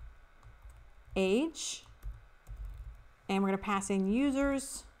age. And we're going to pass in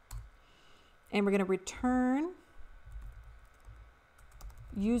users. And we're going to return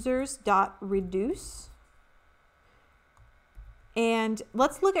users.reduce. And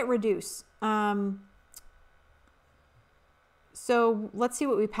let's look at reduce. So let's see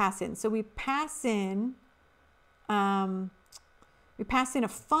what we pass in. So we pass in a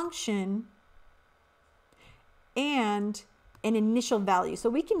function and an initial value. So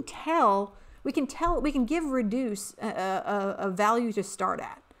we can give reduce a value to start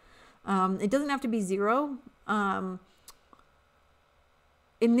at. It doesn't have to be 0.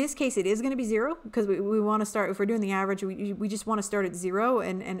 In this case, it is going to be 0 because we want to start, if we're doing the average, we just want to start at 0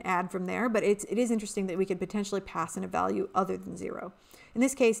 and add from there. But it is interesting that we could potentially pass in a value other than 0. In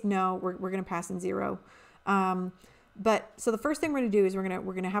this case, no, we're going to pass in 0. But so the first thing we're going to do is we're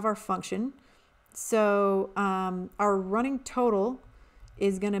going to have our function. So our running total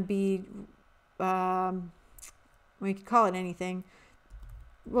is going to be, we could call it anything.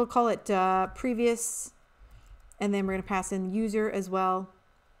 We'll call it previous, and then we're going to pass in user as well.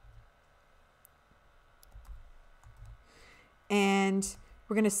 And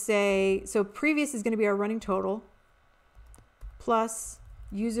we're going to say, so previous is going to be our running total plus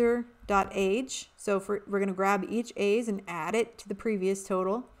user.age. So we're going to grab each age and add it to the previous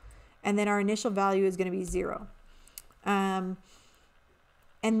total. And then our initial value is going to be 0. And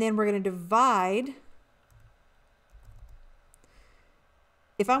then we're going to divide.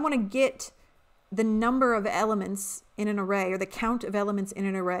 If I want to get the number of elements in an array, or the count of elements in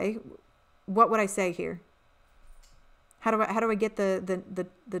an array, what would I say here? How do I get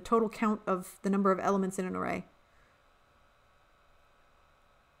the total count of the number of elements in an array?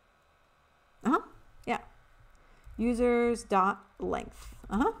 Yeah. Users.length.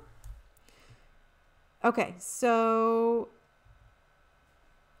 Okay, so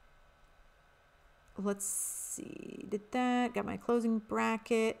let's see. Did that? Got my closing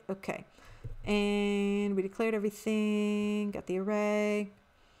bracket. Okay. And we declared everything. Got the array.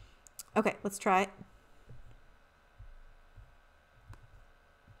 Okay, let's try it.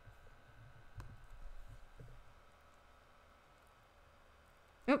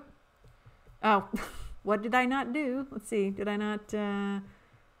 Oh, what did I not do? Let's see. Did I not? John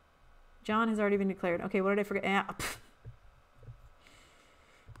has already been declared. Okay, what did I forget?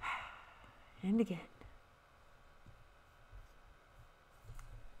 And again.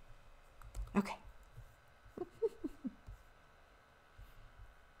 Okay.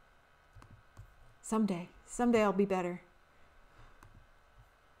 Someday I'll be better.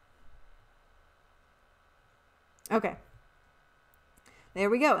 Okay. There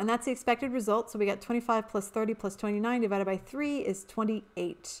we go. And that's the expected result. So we got 25 plus 30 plus 29 divided by 3 is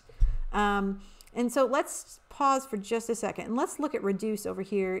 28. And so let's pause for just a second and let's look at reduce over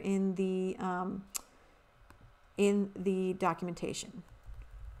here in the documentation.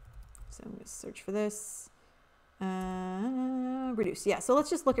 So I'm going to search for this. Reduce. Yeah, so let's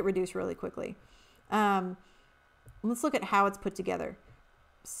just look at reduce really quickly. Let's look at how it's put together.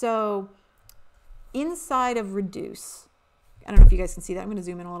 So inside of reduce, I don't know if you guys can see that. I'm going to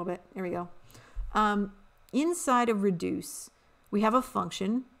zoom in a little bit. There we go. Inside of reduce, we have a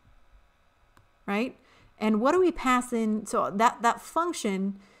function, right? And what do we pass in? So that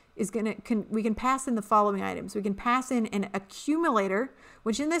function is we can pass in the following items. We can pass in an accumulator,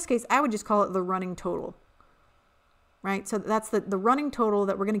 which in this case, I would just call it the running total, right? So that's the running total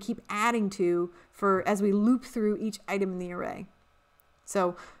that we're going to keep adding to as we loop through each item in the array.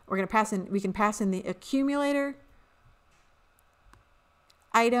 So we're going to we can pass in the accumulator,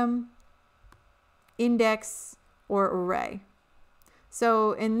 item, index, or array.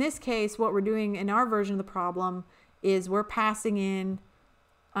 So in this case, what we're doing in our version of the problem is we're passing in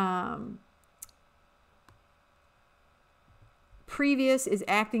previous is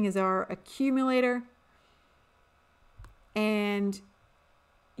acting as our accumulator, and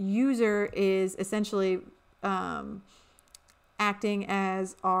user is essentially acting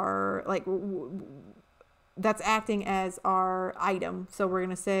as our, like, that's acting as our item. So we're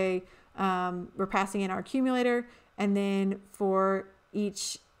going to say we're passing in our accumulator, and then for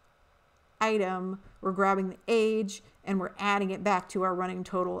each item, we're grabbing the age and we're adding it back to our running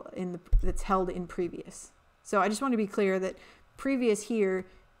total that's held in previous. So I just want to be clear that previous here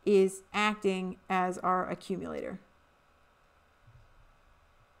is acting as our accumulator.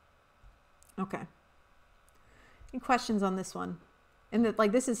 Okay. Any questions on this one? And that,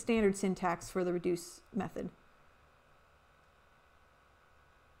 like, this is standard syntax for the reduce method.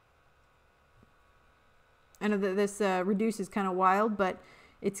 I know that this reduce is kind of wild, but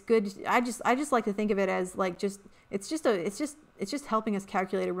it's good. I just like to think of it as like it's just helping us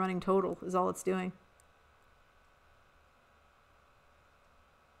calculate a running total is all it's doing.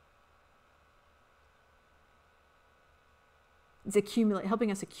 It's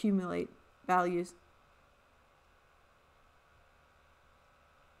helping us accumulate values.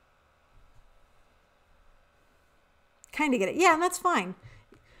 Kind of get it. Yeah, and that's fine.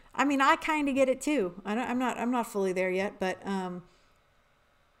 I mean, I kind of get it too. I'm not fully there yet, but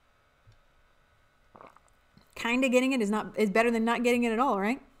kind of getting it is better than not getting it at all,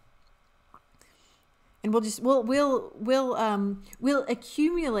 right? And we'll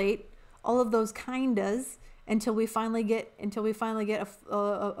accumulate all of those kindas until we finally get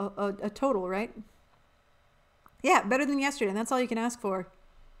a total, right? Yeah, better than yesterday, and that's all you can ask for.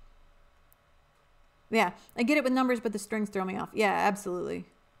 Yeah, I get it with numbers, but the strings throw me off. Yeah, absolutely.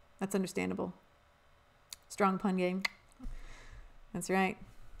 That's understandable. Strong pun game. That's right.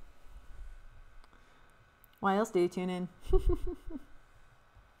 Why else do you tune in?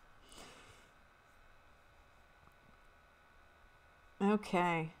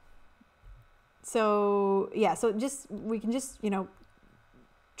 Okay. So yeah, so we can just, you know,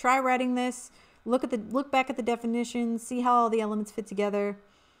 try writing this, look back at the definitions, see how all the elements fit together.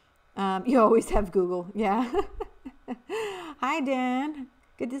 You always have Google. Yeah. Hi, Dan.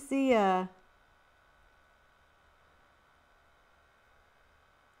 Good to see ya.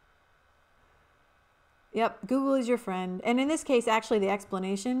 Yep, Google is your friend. And in this case, actually, the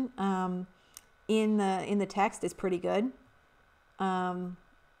explanation in the text is pretty good. And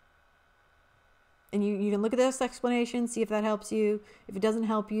you can look at this explanation, see if that helps you. If it doesn't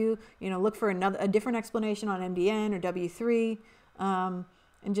help you, you know, look for a different explanation on MDN or W3,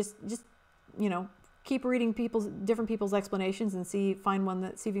 and just you know, keep reading different people's explanations and see if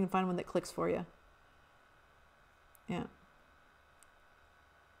you can find one that clicks for you. Yeah.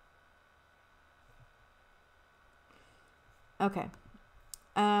 Okay.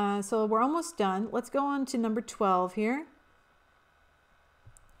 So we're almost done. Let's go on to number 12 here.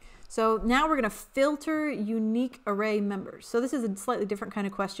 So now we're going to filter unique array members. So this is a slightly different kind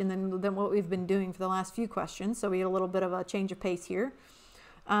of question than what we've been doing for the last few questions. So we had a little bit of a change of pace here.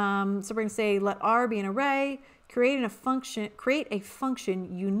 So we're going to say let R be an array, create a function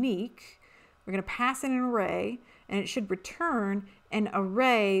unique. We're going to pass in an array, and it should return an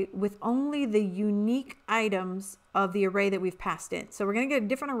array with only the unique items of the array that we've passed in. So we're going to get a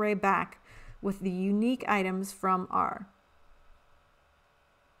different array back with the unique items from R.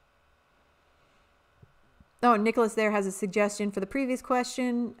 Oh, Nicholas there has a suggestion for the previous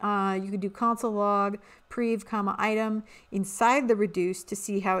question. You could do console log prev comma item inside the reduce to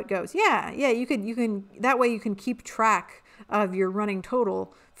see how it goes. Yeah, you can that way you can keep track of your running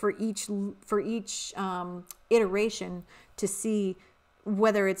total for each iteration to see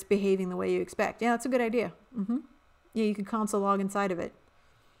whether it's behaving the way you expect. Yeah, that's a good idea. Yeah, you can console log inside of it.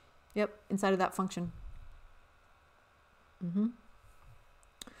 Yep, inside of that function.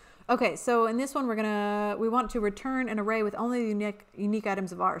 Okay, so in this one we want to return an array with only the unique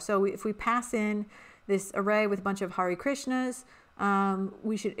items of R. So if we pass in this array with a bunch of Hare Krishnas,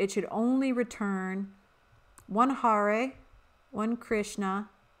 it should only return one Hare, one Krishna,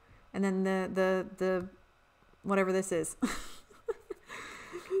 and then the whatever this is.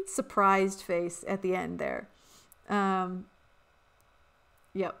 Surprised face at the end there.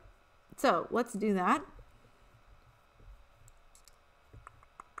 Yep. So let's do that.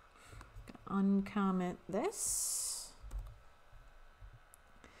 Uncomment this.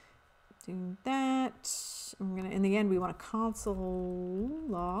 Do that. In the end, we want to console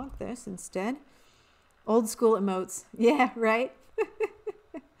log this instead. Old school emotes. Yeah, right?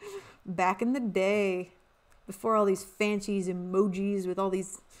 Back in the day. before all these fancy emojis with all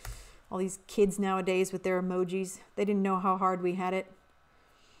these kids nowadays with their emojis. They didn't know how hard we had it.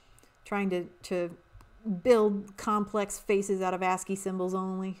 Trying to build complex faces out of ASCII symbols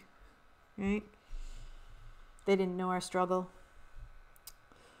only, right? They didn't know our struggle.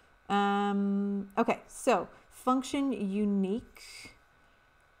 Okay, so function unique.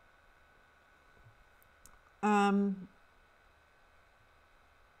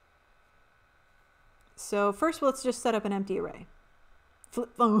 So first, let's just set up an empty array.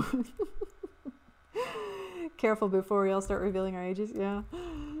 Flip phone. Careful before we all start revealing our ages. Yeah.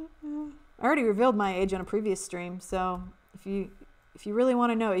 I already revealed my age on a previous stream, so if you really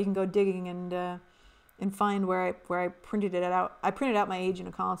want to know, you can go digging and find where I printed it out. I printed out my age in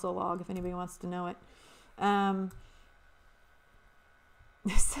a console log if anybody wants to know it.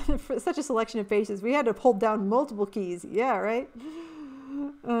 For such a selection of pages, we had to hold down multiple keys. Yeah, right?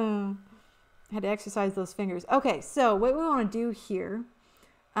 Had to exercise those fingers. Okay, so what we want to do here,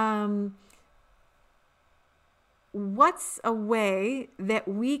 what's a way that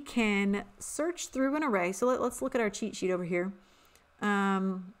we can search through an array? So let's look at our cheat sheet over here.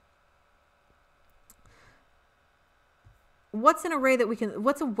 What's an array that we can,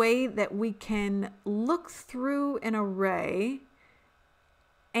 what's a way that we can look through an array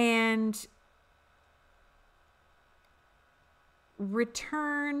and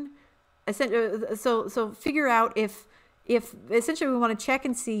return, so figure out if essentially we want to check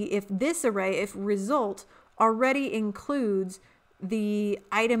and see if this array, if result already includes the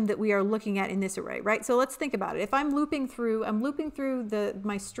item that we are looking at in this array, right? So let's think about it. If I'm looping through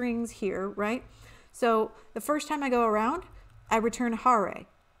my strings here, right? So the first time I go around, I return Hare.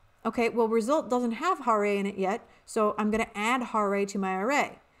 Okay, well, result doesn't have Hare in it yet, so I'm going to add Hare to my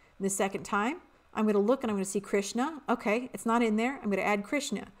array. The second time, I'm going to look and I'm going to see Krishna. Okay, it's not in there. I'm going to add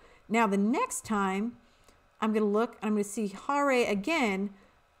Krishna. Now the next time, I'm going to look and I'm going to see Hare again.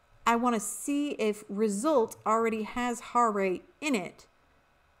 I want to see if result already has Hare in it.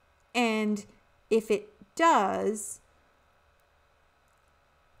 And if it does,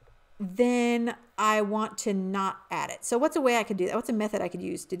 then I want to not add it. So what's a way I could do that? What's a method I could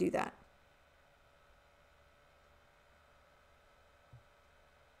use to do that?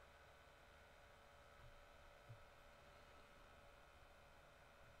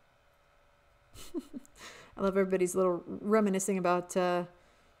 I love everybody's little reminiscing about the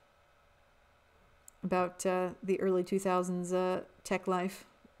early 2000s tech life.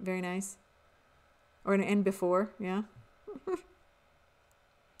 Very nice. Or and before, yeah.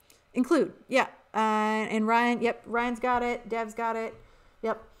 Include, yeah. And Ryan, yep, Ryan's got it. Dev's got it.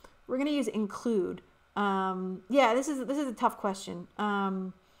 Yep. We're gonna use include. Yeah, this is a tough question.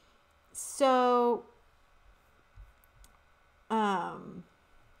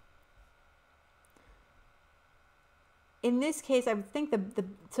 In this case, I think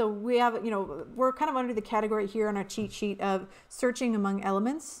so we have, we're kind of under the category here on our cheat sheet of searching among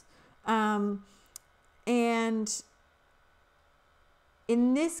elements. And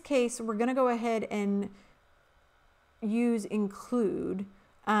in this case, we're going to go ahead and use include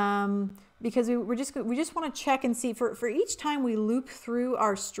because we just want to check and see for each time we loop through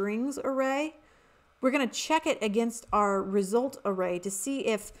our strings array, we're going to check it against our result array to see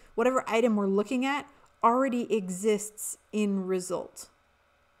if whatever item we're looking at already exists in result.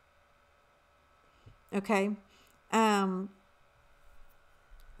 Okay.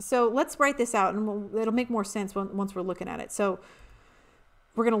 So let's write this out and it'll make more sense once we're looking at it. So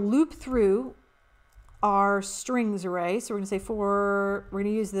we're going to loop through our strings array. So we're going to say we're going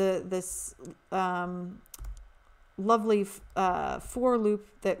to use this lovely for loop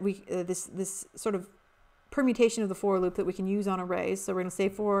that we, this sort of permutation of the for loop that we can use on arrays. So we're going to say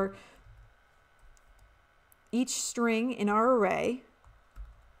for each string in our array,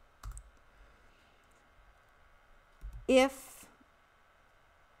 if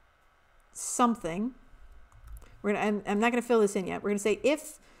something, I'm not going to fill this in yet. We're going to say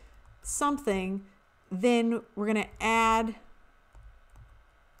if something, then we're going to add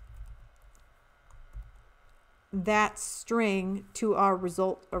that string to our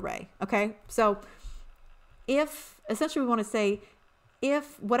result array. Okay, so if essentially we want to say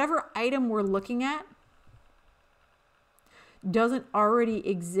if whatever item we're looking at doesn't already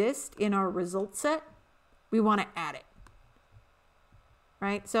exist in our result set, we want to add it,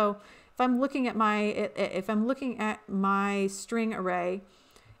 right? So if I'm looking at my string array,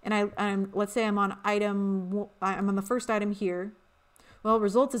 and let's say I'm on the first item here. Well,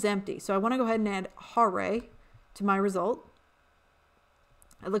 result is empty, so I want to go ahead and add Hare to my result.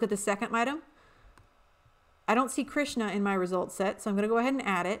 I look at the second item. I don't see Krishna in my result set, so I'm going to go ahead and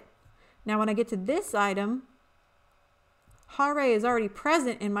add it. Now, when I get to this item, Hare is already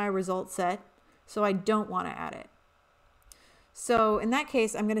present in my result set, so I don't want to add it. So in that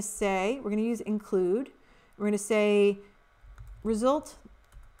case, I'm going to say, we're going to use include. We're going to say result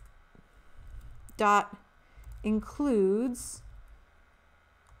dot includes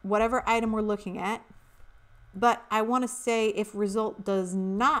whatever item we're looking at, but I want to say if result does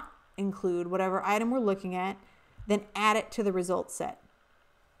not include whatever item we're looking at, then add it to the result set.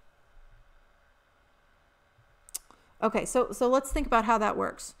 Okay, so let's think about how that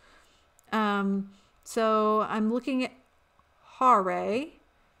works. So I'm looking at Hare,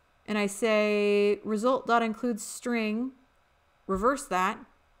 and I say result.include string, reverse that.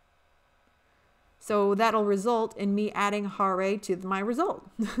 So that'll result in me adding Hare to my result.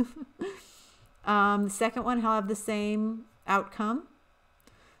 The second one, I'll have the same outcome.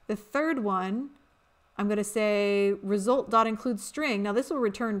 The third one, I'm going to say result.include string. Now this will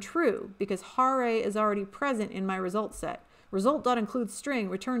return true because Hare is already present in my result set. Result.include string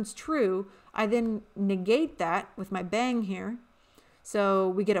returns true. I then negate that with my bang here. So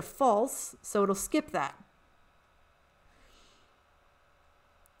we get a false, so it'll skip that.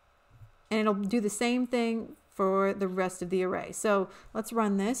 And it'll do the same thing for the rest of the array. So let's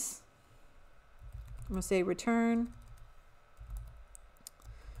run this. I'm going to say return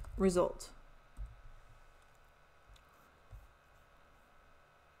result.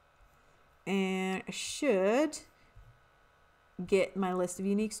 And I should get my list of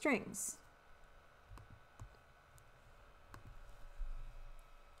unique strings.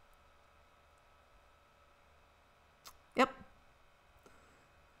 Yep.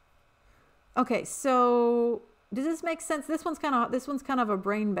 Okay, so does this make sense? This one's kind of a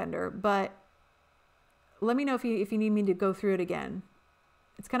brain bender, but let me know if you need me to go through it again.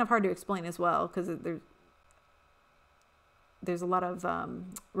 It's kind of hard to explain as well because there's a lot of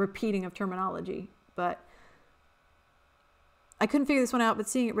repeating of terminology, but I couldn't figure this one out, but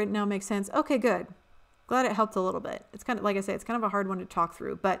seeing it written now makes sense. Okay, good. Glad it helped a little bit. It's kind of, like I say, it's kind of a hard one to talk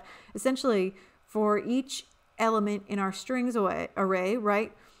through, but essentially for each element in our strings array,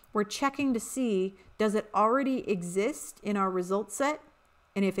 right, we're checking to see, does it already exist in our result set?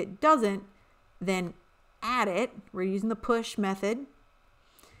 And if it doesn't, then add it. We're using the push method.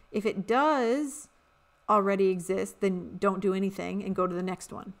 If it does already exist, then don't do anything and go to the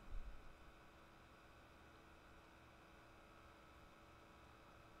next one.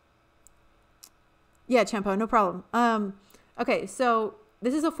 Yeah, Champo, no problem. Okay, so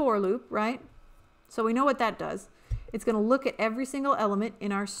this is a for loop, right? So we know what that does. It's going to look at every single element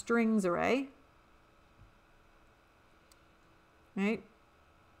in our strings array, right?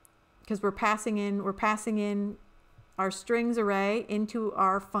 Because we're passing in our strings array into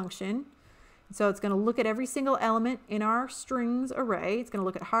our function. So it's going to look at every single element in our strings array. It's going to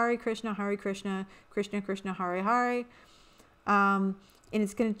look at Hare Krishna, Hare Krishna, Krishna Krishna, Hare Hare. And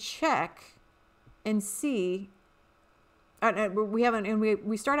it's going to check and see.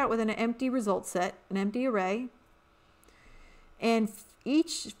 We start out with an empty result set, an empty array. And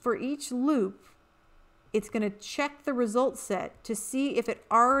for each loop, it's going to check the result set to see if it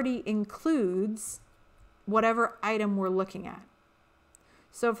already includes whatever item we're looking at.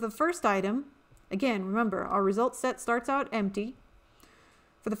 So for the first item, again, remember, our result set starts out empty.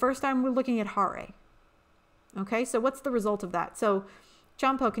 For the first time, we're looking at Hare. Okay, so what's the result of that? So,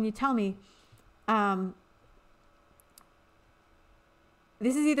 Champo, can you tell me,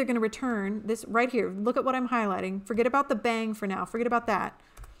 this is either going to return, this right here, look at what I'm highlighting. Forget about the bang for now. Forget about that.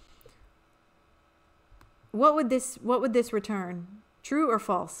 What would this return? True or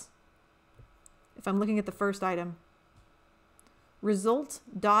false? If I'm looking at the first item. Result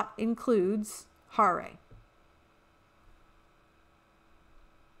dot includes Hare.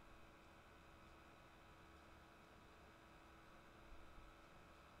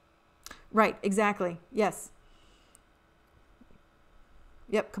 Right, exactly. Yes.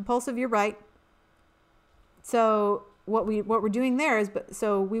 Yep, compulsive, you're right. So what we're doing there is,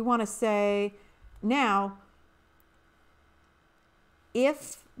 so we want to say now,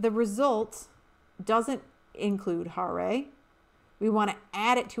 if the result doesn't include Hare, we want to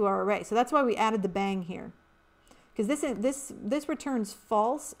add it to our array. So that's why we added the bang here, because this returns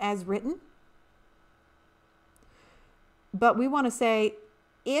false as written. But we want to say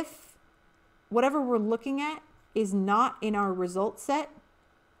if whatever we're looking at is not in our result set,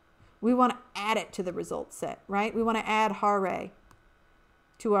 we want to add it to the result set, right? We want to add Hare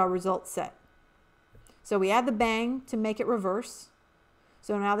to our result set. So we add the bang to make it reverse.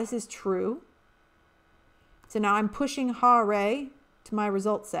 So now this is true. So now I'm pushing Hare to my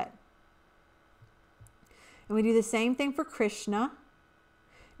result set. And we do the same thing for Krishna.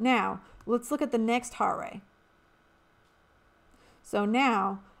 Now, let's look at the next Hare. So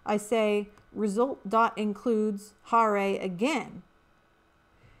now I say result dot includes hare again.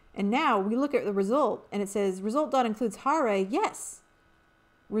 And now we look at the result and it says result dot includes hare. Yes.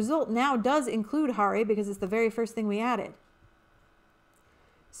 Result now does include hare because it's the very first thing we added.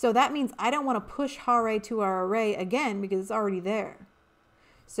 So that means I don't want to push hare to our array again because it's already there.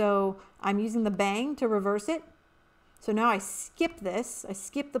 So I'm using the bang to reverse it. So now I skip this, I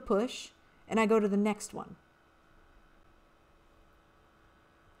skip the push, and I go to the next one.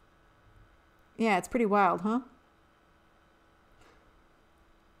 Yeah, it's pretty wild, huh?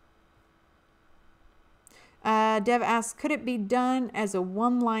 Dev asks, could it be done as a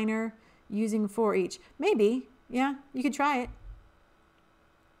one-liner using for each? Maybe. Yeah, you could try it.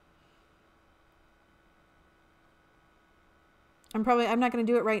 I'm not going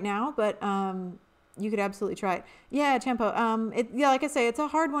to do it right now, but you could absolutely try it. Yeah, Champo. Yeah, like I say, it's a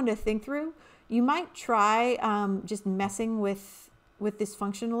hard one to think through. You might try just messing with this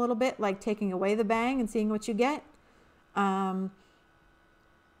function a little bit, like taking away the bang and seeing what you get. And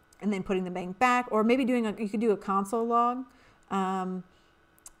then putting the bang back, or maybe you could do a console log on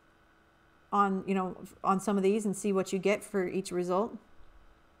some of these and see what you get for each result.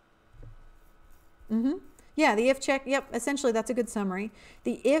 Yeah, the if check, yep, essentially that's a good summary.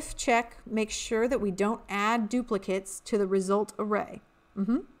 The if check makes sure that we don't add duplicates to the result array.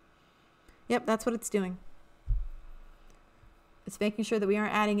 Yep, that's what it's doing. It's making sure that we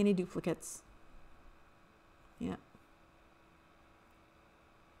aren't adding any duplicates. Yeah.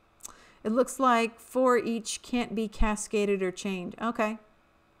 It looks like for each can't be cascaded or chained. Okay.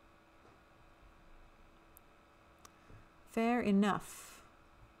 Fair enough.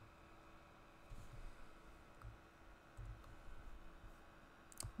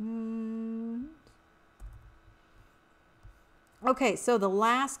 Okay, so the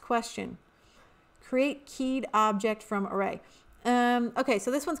last question. Create keyed object from array. Okay, so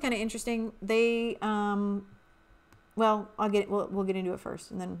this one's kind of interesting. They, well, we'll get into it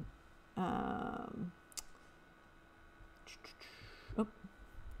first, and then, oh.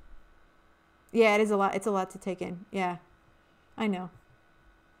 Yeah, it is a lot. It's a lot to take in. Yeah, I know.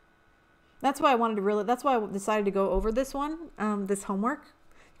 That's why that's why I decided to go over this one, this homework,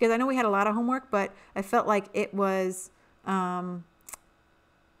 because I know we had a lot of homework, but I felt like it was,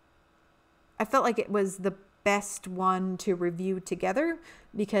 the best one to review together,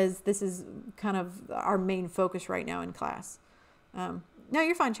 because this is kind of our main focus right now in class. No,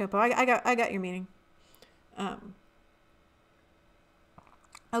 you're fine, Chopo. I got your meaning.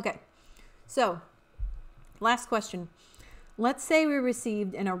 Okay. So, last question. Let's say we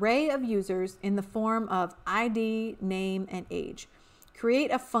received an array of users in the form of ID, name, and age. Create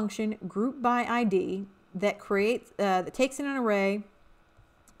a function group by ID that that takes in an array,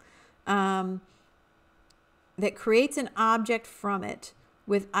 that creates an object from it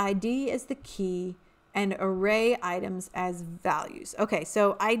with ID as the key and array items as values. Okay,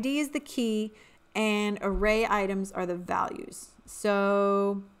 so ID is the key and array items are the values.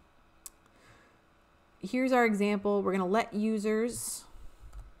 So here's our example. We're going to let users,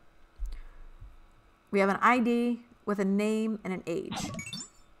 we have an ID with a name and an age.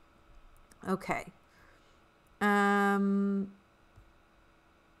 Okay.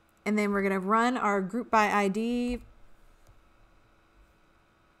 And then we're going to run our group by ID,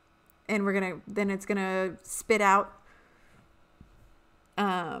 and then it's going to spit out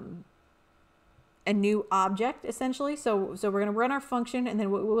a new object, essentially. So we're going to run our function, and then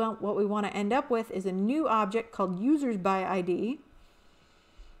what we want to end up with is a new object called users by ID.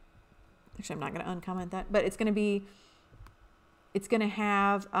 Actually, I'm not going to uncomment that, but it's going to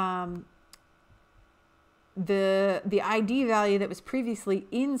have the ID value that was previously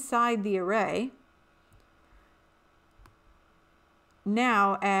inside the array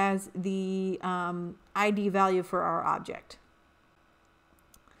now as the ID value for our object.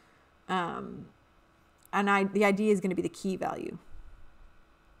 The ID is going to be the key value.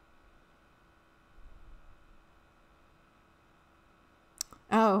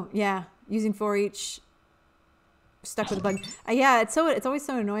 Oh, yeah. Using for each, stuck with a bug. Yeah, it's always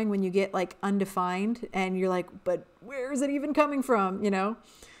so annoying when you get like undefined and you're like, but where is it even coming from? You know?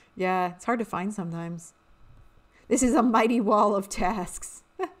 Yeah, it's hard to find sometimes. This is a mighty wall of tasks.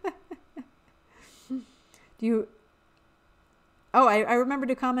 Oh, I remembered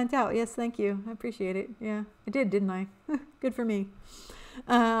to comment out. Yes, thank you. I appreciate it. Yeah, I did, didn't I? Good for me.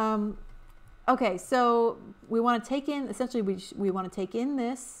 Okay, so we want to take in, essentially we want to take in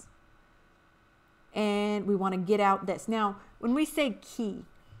this, and we want to get out this. Now, when we say key,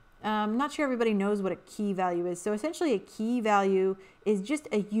 I'm not sure everybody knows what a key value is. So essentially a key value is just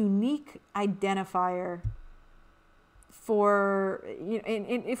a unique identifier for, you know,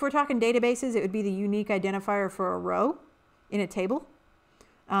 if we're talking databases, it would be the unique identifier for a row in a table.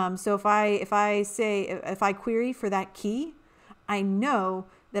 So if I query for that key, I know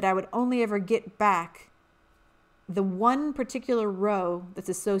that I would only ever get back the one particular row that's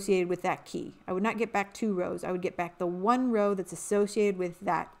associated with that key. I would not get back 2 rows. I would get back the one row that's associated with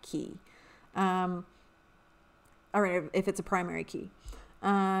that key. Or if it's a primary key.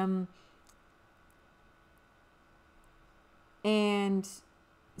 And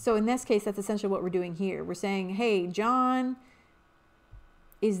so in this case, that's essentially what we're doing here. We're saying, hey, John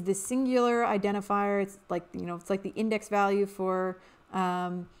is the singular identifier. It's like, you know, it's like the index value for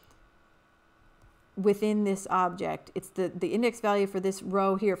within this object. It's the index value for this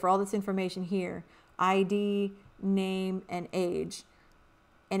row here, for all this information here, ID, name, and age.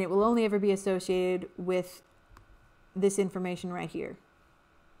 And it will only ever be associated with this information right here.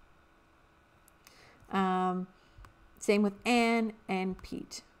 Same with Anne and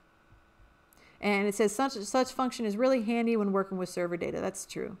Pete. And it says such function is really handy when working with server data. That's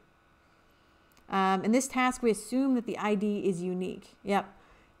true. In this task, we assume that the ID is unique. Yep.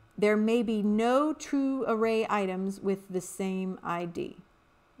 There may be no true array items with the same ID.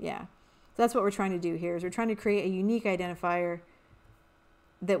 Yeah. So that's what we're trying to do here, is we're trying to create a unique identifier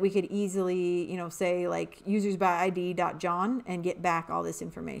that we could easily, you know, say like users by ID.John and get back all this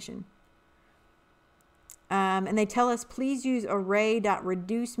information. And they tell us, please use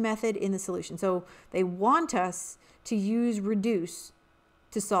array.reduce method in the solution. So they want us to use reduce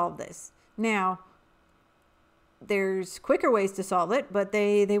to solve this. Now, there's quicker ways to solve it, but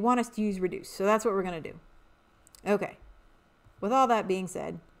they want us to use reduce. So that's what we're going to do. Okay. With all that being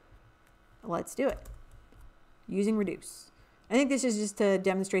said, let's do it. Using reduce. I think this is just to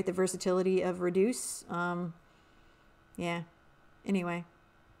demonstrate the versatility of reduce. Yeah. Anyway,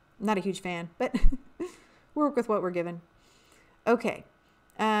 I'm not a huge fan, but work with what we're given. Okay.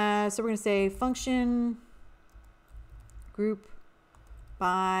 So we're going to say function group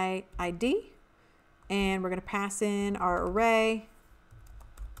by ID. And we're going to pass in our array.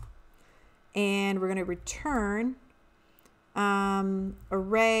 And we're going to return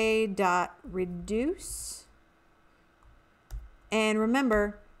array.reduce. And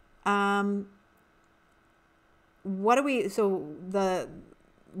remember, whatever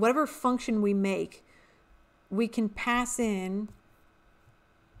function we make, we can pass in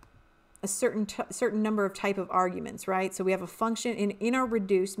a certain number of type of arguments, right? So we have a function in our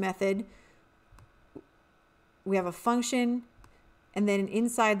reduce method. We have a function, and then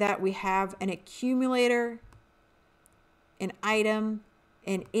inside that we have an accumulator, an item,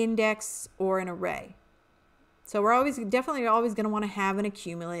 an index, or an array. So we're definitely always going to want to have an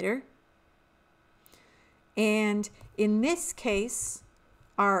accumulator. And in this case,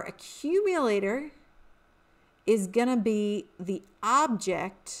 our accumulator is going to be the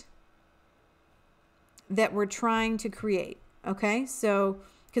object that we're trying to create. Okay, so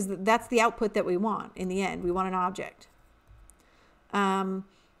because that's the output that we want in the end. We want an object. And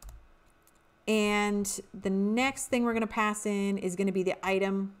the next thing we're going to pass in is going to be the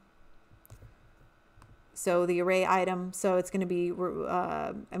item. So the array item. So it's going to be,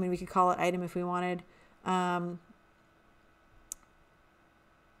 I mean, we could call it item if we wanted. Yeah,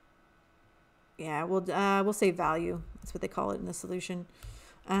 we'll say value. That's what they call it in the solution.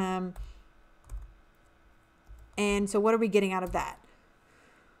 And so what are we getting out of that?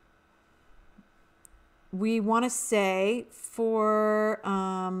 We want to say for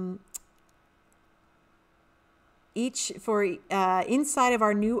inside of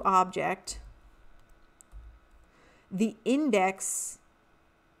our new object, the index.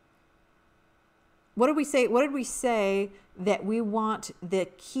 What did we say? What did we say that we want the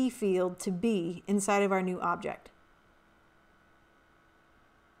key field to be inside of our new object?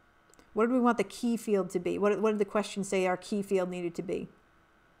 What did we want the key field to be? What did the question say our key field needed to be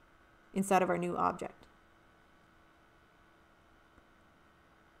inside of our new object?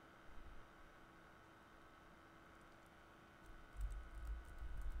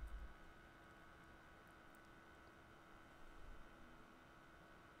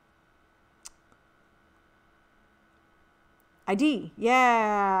 ID.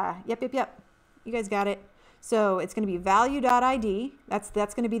 Yeah. Yep. You guys got it. So it's going to be value.id. That's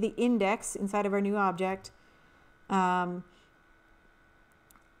going to be the index inside of our new object. And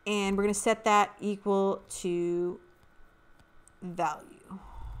we're going to set that equal to value.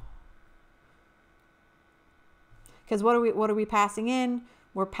 Because what are we passing in?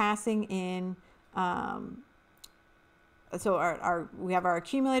 We're passing in so we have our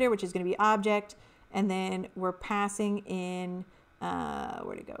accumulator, which is going to be object. And then we're passing in,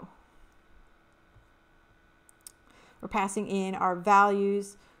 where'd it go? we're passing in our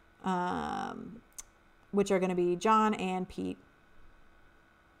values, which are going to be John and Pete.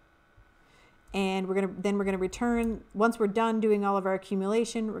 And we're going to return, once we're done doing all of our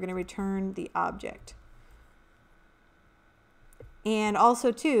accumulation, we're going to return the object. And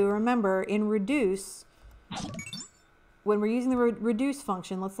also too, remember in reduce, when we're using the reduce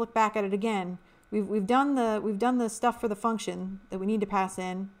function, let's look back at it again. We've done the stuff for the function that we need to pass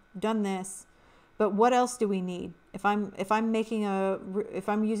in. We've done this, but what else do we need? If I'm using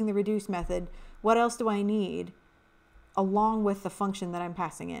the reduce method, what else do I need along with the function that I'm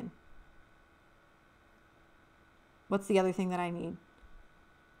passing in? What's the other thing that I need?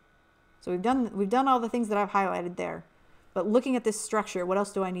 So we've done all the things that I've highlighted there. But looking at this structure, what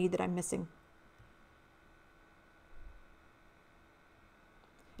else do I need that I'm missing?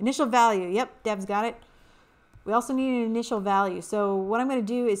 Initial value. Yep, Dev's got it. We also need an initial value. So what I'm going to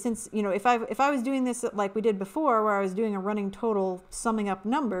do is, since, you know, if I was doing this like we did before, where I was doing a running total summing up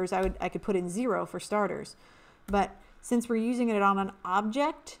numbers, I could put in 0 for starters. But since we're using it on an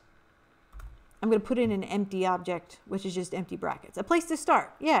object, I'm going to put in an empty object, which is just empty brackets. A place to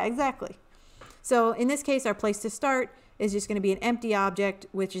start. Yeah, exactly. So in this case, our place to start is just going to be an empty object,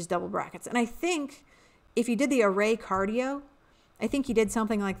 which is double brackets. And I think if you did the array cardio, I think he did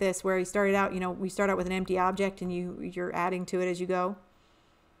something like this, where he started out, you know, we start out with an empty object and you're adding to it as you go.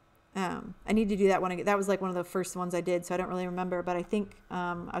 I need to do that one again. That was like one of the first ones I did, so I don't really remember, but I think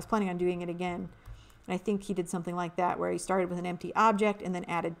I was planning on doing it again. And I think he did something like that, where he started with an empty object and then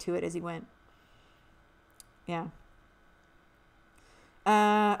added to it as he went. Yeah.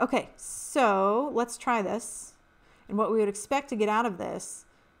 Okay, so let's try this. And what we would expect to get out of this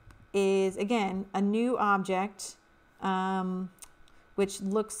is, again, a new object, which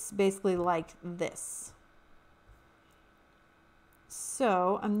looks basically like this.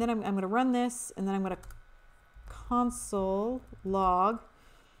 So I'm going to run this, and then I'm going to console log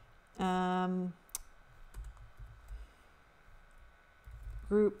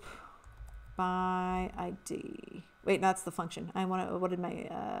group by ID. Wait, that's the function. I want to, what did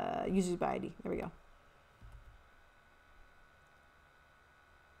my users by ID? There we go.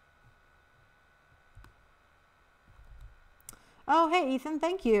 Oh, hey, Ethan,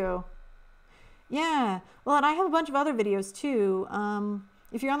 thank you. Yeah, well, and I have a bunch of other videos too.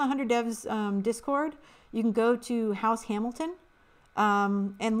 If you're on the 100 Devs Discord, you can go to House Hamilton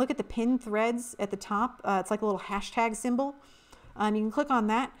and look at the pinned threads at the top. It's like a little hashtag symbol. You can click on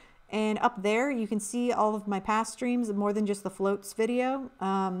that, and up there you can see all of my past streams, more than just the floats video.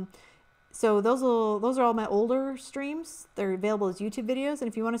 So those are all my older streams. They're available as YouTube videos, and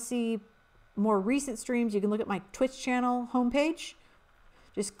if you want to see more recent streams, you can look at my Twitch channel homepage.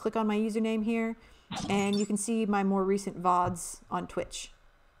 Just click on my username here, and you can see my more recent VODs on Twitch.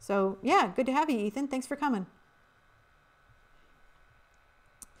 So yeah, good to have you, Ethan. Thanks for coming.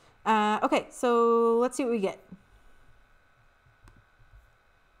 Okay, so let's see what we get.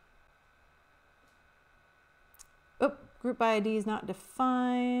 Oh, group by ID is not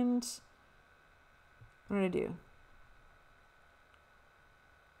defined. What did I do?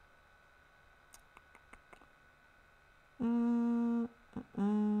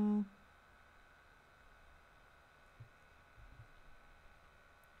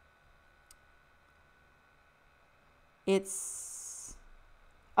 It's,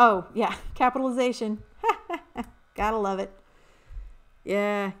 oh yeah, capitalization. Gotta love it.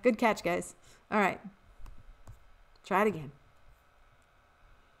 Yeah, good catch, guys. All right, try it again.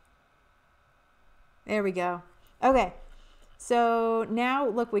 There we go. Okay, so now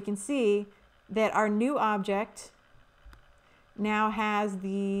look, we can see that our new object now has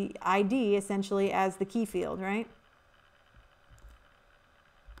the ID essentially as the key field, right?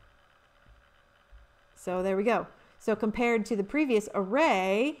 So there we go. So compared to the previous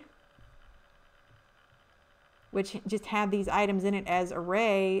array, which just had these items in it as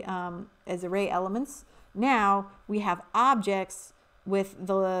array elements, now we have objects with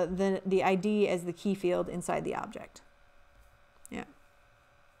the ID as the key field inside the object. Yeah.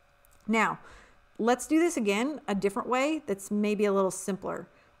 Now, let's do this again a different way that's maybe a little simpler.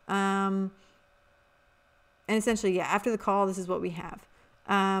 And essentially, yeah, after the call, this is what we have.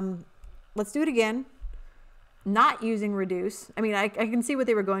 Let's do it again. Not using reduce. I mean, I can see what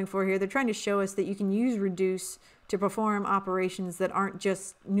they were going for here. They're trying to show us that you can use reduce to perform operations that aren't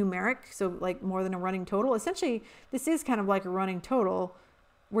just numeric, so like more than a running total. Essentially, this is kind of like a running total.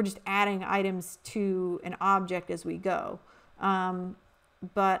 We're just adding items to an object as we go.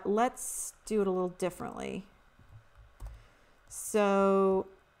 But let's do it a little differently. So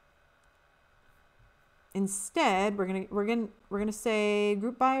instead, we're gonna say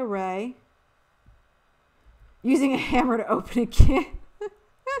group by array. Using a hammer to open a can.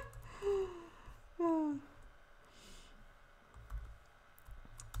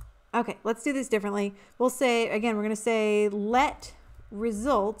 Okay, let's do this differently. We'll say, again, we're going to say let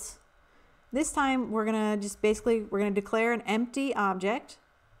result. This time we're going to just basically, we're going to declare an empty object,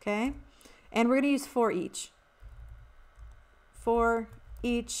 okay? And we're going to use for each. For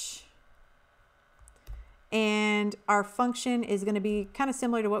each. And our function is going to be kind of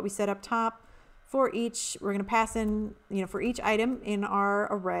similar to what we said up top. For each, we're going to pass in, for each item in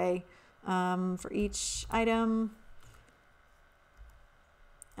our array, for each item,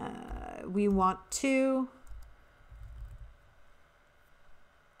 we want to,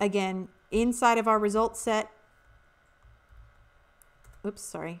 again, inside of our result set, oops,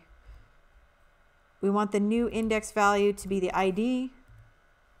 sorry. We want the new index value to be the ID,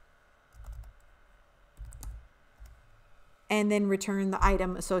 and then return the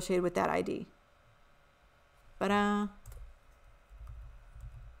item associated with that ID.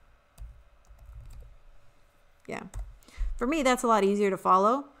 Yeah. For me, that's a lot easier to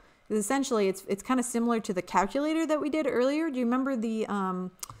follow, because essentially it's kind of similar to the calculator that we did earlier. Do you remember the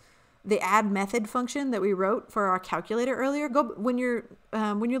add method function that we wrote for our calculator earlier? When you're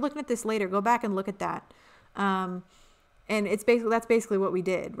looking at this later, go back and look at that. And that's basically what we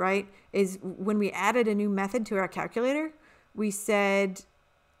did, right? Is when we added a new method to our calculator, we said,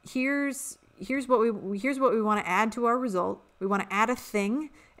 here's what we want to add to our result. We want to add a thing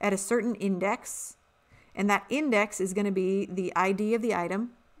at a certain index. And that index is going to be the ID of the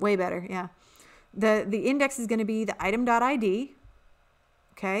item. Way better, yeah. The index is going to be the item.id,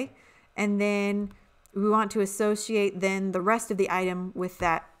 okay? And then we want to associate then the rest of the item with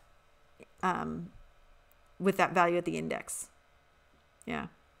that value at the index. Yeah.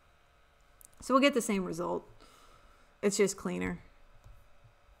 So we'll get the same result. It's just cleaner.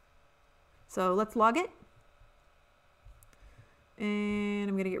 So let's log it. And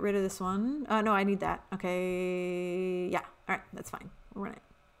I'm going to get rid of this one. No, I need that. Okay. Yeah. All right. That's fine. We'll run it.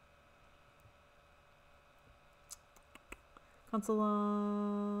 Console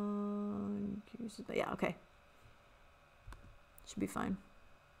log. Yeah. Okay. Should be fine.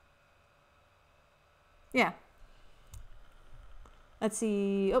 Yeah. Let's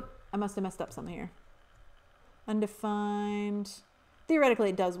see. Oh, I must have messed up something here. Undefined. Theoretically,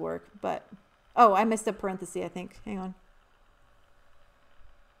 it does work, but... Oh, I missed a parenthesis, I think. Hang on.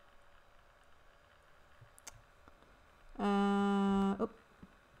 Oh.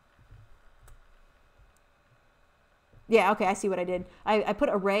 Yeah, okay, I see what I did. I put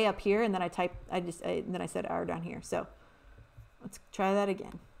array up here, and then then I said R down here. So let's try that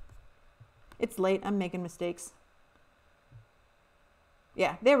again. It's late. I'm making mistakes.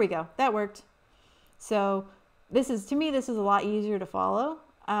 Yeah, there we go. That worked. So to me, this is a lot easier to follow.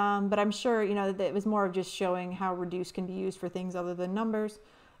 But I'm sure, that it was more of just showing how reduce can be used for things other than numbers.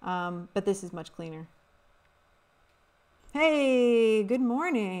 But this is much cleaner. Hey, good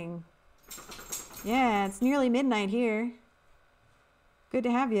morning. Yeah, it's nearly midnight here. Good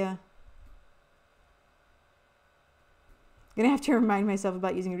to have you. Gonna have to remind myself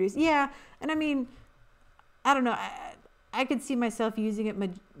about using reduce. Yeah, and I mean, I don't know. I could see myself using it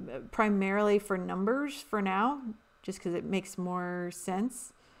primarily for numbers for now, just because it makes more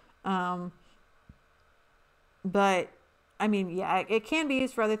sense. But I mean, yeah, it can be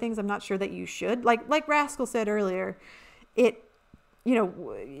used for other things. I'm not sure that you should. Like Rascal said earlier, it's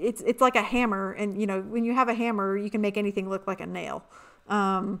like a hammer, and when you have a hammer, you can make anything look like a nail.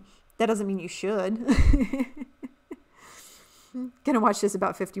 That doesn't mean you should. Gonna watch this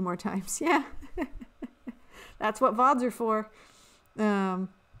about 50 more times. Yeah. That's what VODs are for.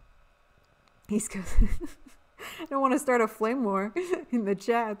 East Coast. I don't want to start a flame war in the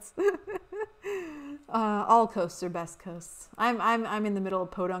chats. All coasts are best coasts. I'm in the middle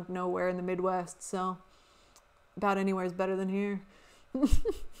of podunk nowhere in the Midwest, so about anywhere is better than here.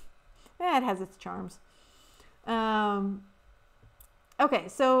 Yeah, it has its charms. Okay,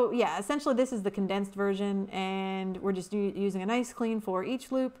 so yeah, essentially this is the condensed version, and we're just using a nice clean for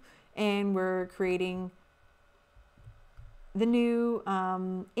each loop, and we're creating the new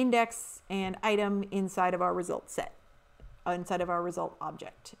index and item inside of our result set, inside of our result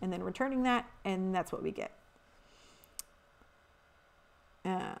object, and then returning that, and that's what we get.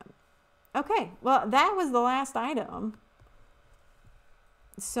 Okay, well, that was the last item.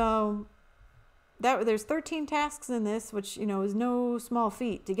 So there's 13 tasks in this, which, is no small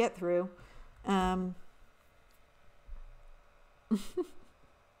feat to get through.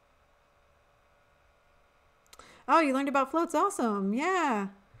 Oh, you learned about floats. Awesome. Yeah.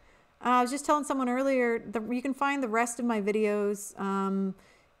 I was just telling someone earlier that you can find the rest of my videos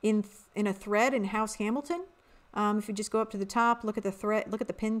in a thread in House Hamilton. If you just go up to the top, look at the thread, look at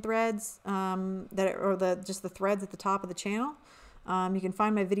the pin threads just the threads at the top of the channel. You can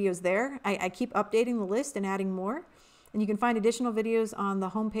find my videos there. I keep updating the list and adding more. And you can find additional videos on the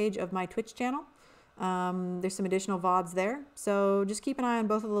homepage of my Twitch channel. There's some additional VODs there. So just keep an eye on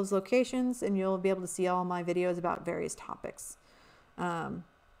both of those locations and you'll be able to see all my videos about various topics.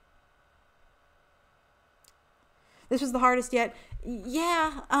 This was the hardest yet.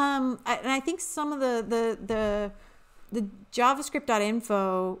 Yeah. And I think some of the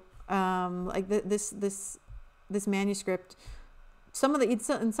JavaScript.info, like this manuscript, some of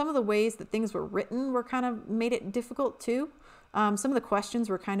the ways that things were written were kind of made it difficult too. Some of the questions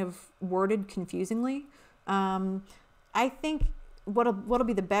were kind of worded confusingly. I think what'll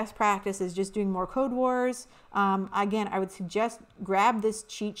be the best practice is just doing more code wars. Again, I would suggest grab this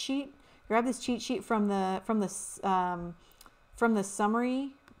cheat sheet. Grab this cheat sheet from the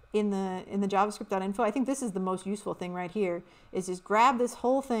summary in the JavaScript.info. I think this is the most useful thing right here. Is just grab this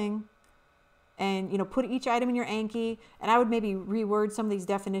whole thing, and put each item in your Anki. And I would maybe reword some of these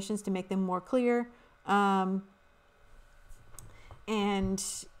definitions to make them more clear.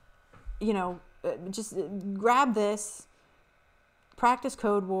 Just grab this, practice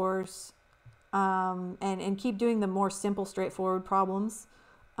code wars, and keep doing the more simple, straightforward problems.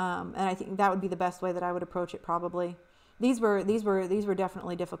 And I think that would be the best way that I would approach it. Probably, these were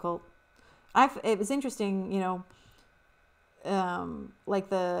definitely difficult. It was interesting, like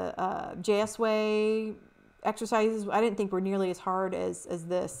the JS way exercises. I didn't think were nearly as hard as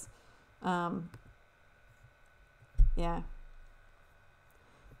this. Yeah.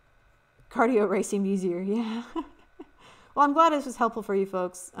 Cardio race seemed easier. Yeah. Well, I'm glad this was helpful for you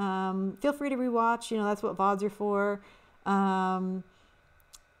folks. Feel free to rewatch. That's what VODs are for.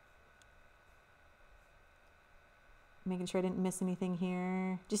 Making sure I didn't miss anything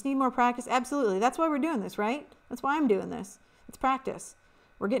here. Just need more practice. Absolutely. That's why we're doing this, right? That's why I'm doing this. It's practice.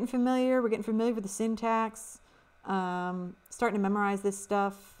 We're getting familiar. We're getting familiar with the syntax. Starting to memorize this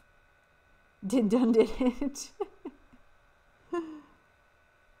stuff. Did it.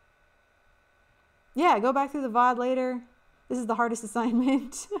 Yeah, go back through the VOD later. This is the hardest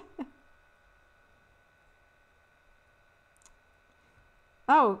assignment.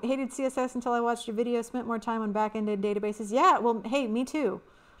 Oh, hated CSS until I watched your video, spent more time on back-ended databases. Yeah, well, hey, me too.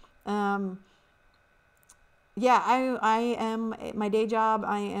 Yeah, I am, my day job,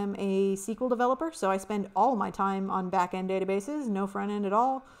 I am a SQL developer, so I spend all my time on back-end databases, no front-end at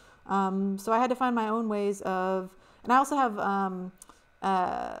all. So I had to find my own ways of, and I also have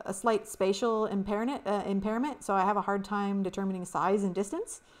a slight spatial impairment, so I have a hard time determining size and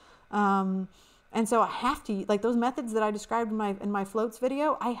distance. And so I have to, like those methods that I described in my floats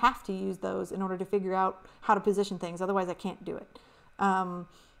video, I have to use those in order to figure out how to position things. Otherwise, I can't do it.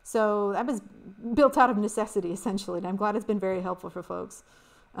 So that was built out of necessity, essentially, and I'm glad it's been very helpful for folks.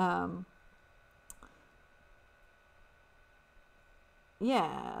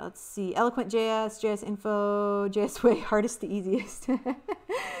 Yeah, let's see. Eloquent.js, JS Info, JS Way, hardest to easiest.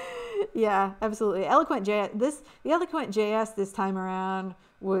 Yeah, absolutely. The Eloquent.js this time around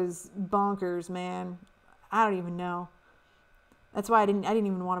was bonkers, man. I don't even know. That's why I didn't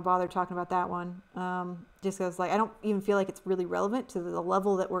even want to bother talking about that one. Just because I don't even feel like it's really relevant to the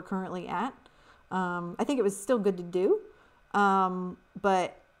level that we're currently at. I think it was still good to do,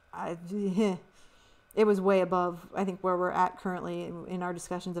 but it was way above, I think, where we're at currently in our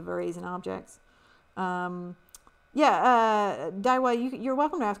discussions of arrays and objects. Yeah, Daiwa, you're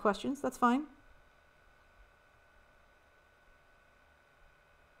welcome to ask questions. That's fine.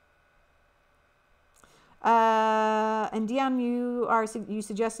 And Dion, you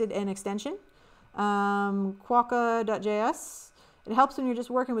suggested an extension, Quokka.js. It helps when you're just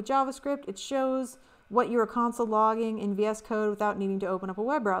working with JavaScript. It shows what you are console logging in VS Code without needing to open up a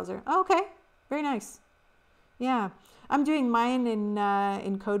web browser. Oh, okay, very nice. Yeah, I'm doing mine in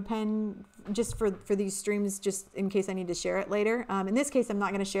CodePen just for these streams, just in case I need to share it later. In this case, I'm not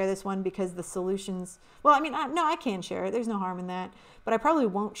going to share this one because the solutions. Well, I mean, no, I can share it. There's no harm in that. But I probably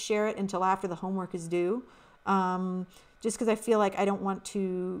won't share it until after the homework is due. Just because I feel like I don't want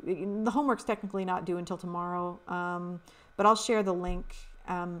to. The homework's technically not due until tomorrow. But I'll share the link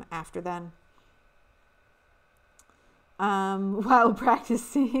after then. While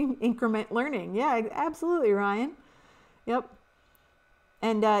practicing increment learning. Yeah, absolutely, Ryan. Yep.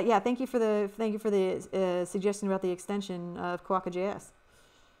 And yeah, thank you for the suggestion about the extension of Quokka.js.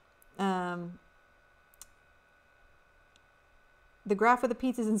 The graph of the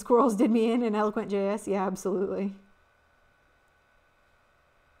pizzas and squirrels did me in Eloquent.js. Yeah, absolutely.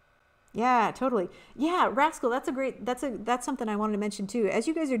 Yeah, totally. Yeah, Rascal, that's something I wanted to mention too. As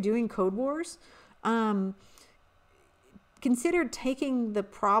you guys are doing Code Wars, consider taking the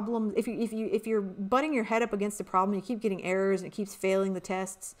problem. If you're butting your head up against a problem, you keep getting errors and it keeps failing the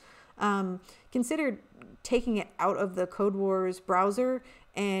tests. Consider taking it out of the CodeWars browser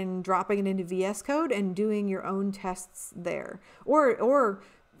and dropping it into VS Code and doing your own tests there. Or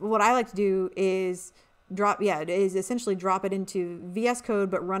what I like to do is essentially drop it into VS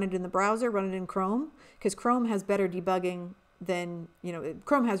Code, but run it in the browser, run it in Chrome, because Chrome has better debugging than,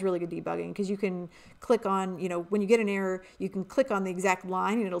 Chrome has really good debugging, because you can click on, when you get an error, you can click on the exact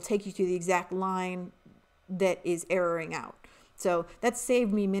line and it'll take you to the exact line that is erroring out. So that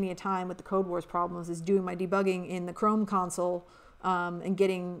saved me many a time with the CodeWars problems, is doing my debugging in the Chrome console and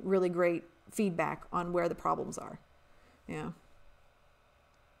getting really great feedback on where the problems are. Yeah.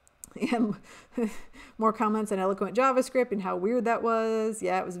 Yeah. More comments on eloquent JavaScript and how weird that was.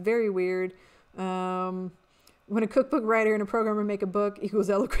 Yeah, it was very weird. When a cookbook writer and a programmer make a book equals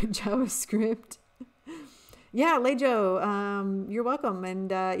eloquent JavaScript. Yeah, Lejo, you're welcome.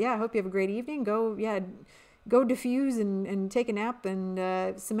 And I hope you have a great evening. Go diffuse and take a nap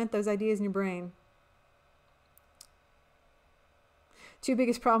and cement those ideas in your brain. Two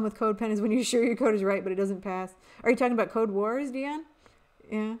biggest problem with CodePen is when you're sure your code is right, but it doesn't pass. Are you talking about CodeWars, Dion?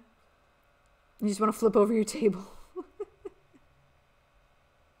 Yeah. You just want to flip over your table.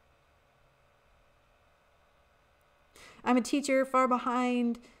 I'm a teacher far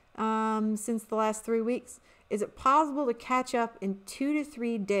behind since the last 3 weeks. Is it possible to catch up in 2 to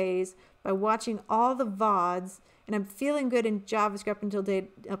 3 days by watching all the VODs? And I'm feeling good in JavaScript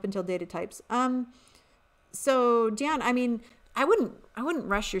up until data types. So Dion, I mean, I wouldn't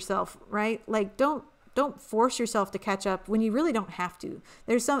rush yourself, right? Like don't force yourself to catch up when you really don't have to.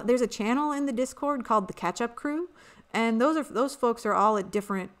 There's a channel in the Discord called the Catch Up Crew, and those folks are all at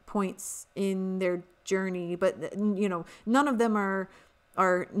different points in their journey, but none of them are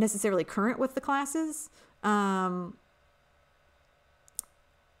necessarily current with the classes. And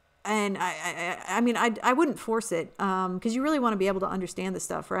I wouldn't force it, because you really want to be able to understand the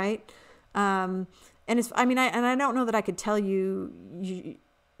stuff, right? And I don't know that I could tell you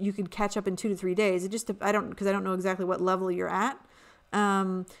you could catch up in 2 to 3 days. Because I don't know exactly what level you're at.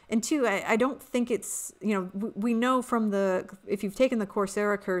 And two, I don't think it's, we know from if you've taken the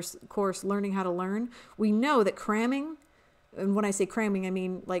Coursera course, Learning How to Learn, we know that cramming, and when I say cramming, I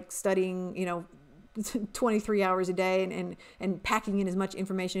mean like studying, 23 hours a day and packing in as much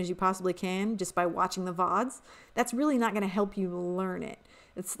information as you possibly can just by watching the VODs, that's really not going to help you learn it.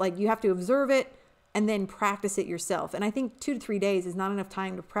 It's like you have to observe it and then practice it yourself. And I think 2 to 3 days is not enough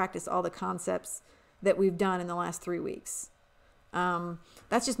time to practice all the concepts that we've done in the last 3 weeks.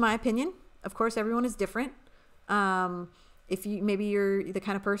 That's just my opinion. Of course, everyone is different. If maybe you're the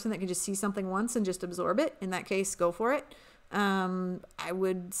kind of person that can just see something once and just absorb it, in that case, go for it. I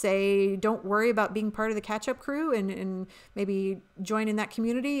would say don't worry about being part of the catch-up crew and maybe join in that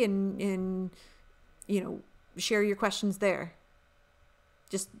community and share your questions there.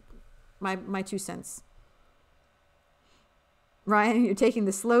 Just my 2 cents. Ryan, you're taking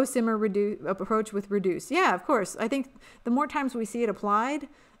the slow simmer approach with reduce. Yeah, of course. I think the more times we see it applied,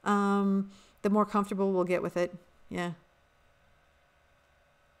 the more comfortable we'll get with it. Yeah.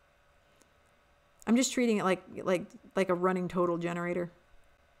 I'm just treating it like a running total generator.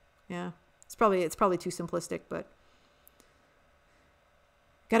 Yeah. It's probably too simplistic, but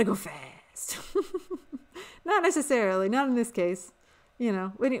gotta go fast. Not necessarily, not in this case.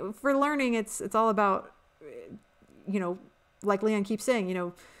 For learning, it's all about, like Leon keeps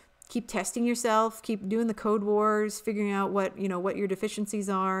saying, keep testing yourself, keep doing the code wars, figuring out what your deficiencies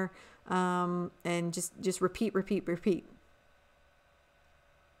are, and just repeat.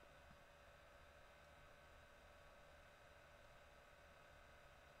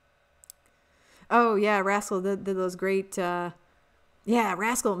 Oh yeah, Rascal did those great,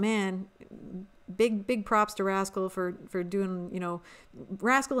 Rascal, man, big props to Rascal for doing,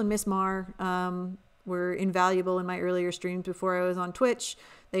 Rascal and Miss Mar, were invaluable in my earlier streams before I was on Twitch.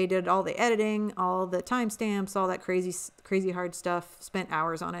 They did all the editing, all the timestamps, all that crazy hard stuff, spent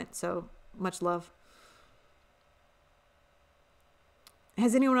hours on it. So much love.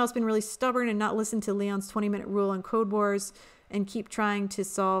 Has anyone else been really stubborn and not listened to Leon's 20-minute rule on Code Wars and keep trying to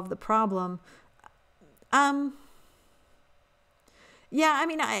solve the problem? Yeah, I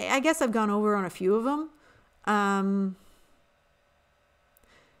mean, I guess I've gone over on a few of them.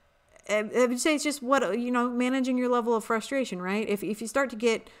 I would say it's just managing your level of frustration, right? If you start to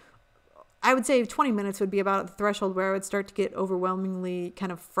get, I would say 20 minutes would be about the threshold where I would start to get overwhelmingly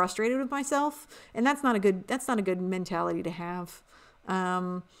kind of frustrated with myself. And that's not a good mentality to have.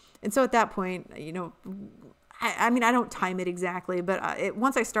 And so at that point, I don't time it exactly, but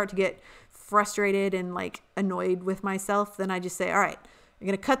once I start to get frustrated and like annoyed with myself, then I just say, all right, I'm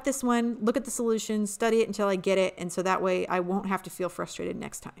going to cut this one, look at the solution, study it until I get it. And so that way I won't have to feel frustrated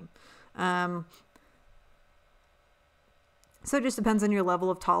next time. So it just depends on your level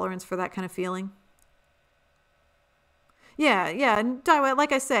of tolerance for that kind of feeling. Yeah. And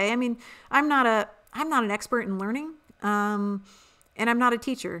like I say, I mean, I'm not an expert in learning. And I'm not a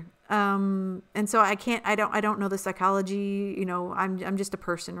teacher. And so I don't know the psychology, you know, I'm just a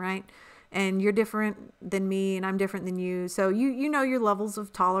person, right? And you're different than me and I'm different than you. So you know your levels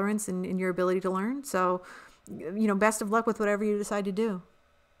of tolerance and your ability to learn. So, you know, best of luck with whatever you decide to do.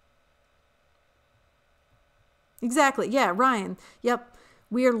 Exactly. Yeah, Ryan. Yep.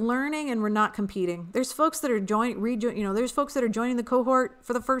 We are learning and we're not competing. There's folks that are there's folks that are joining the cohort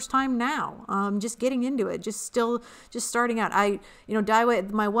for the first time now. Just getting into it, just starting out.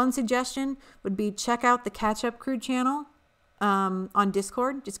 Daiwa, my one suggestion would be check out the Catch Up Crew channel on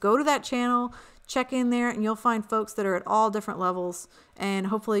Discord. Just go to that channel, check in there, and you'll find folks that are at all different levels. And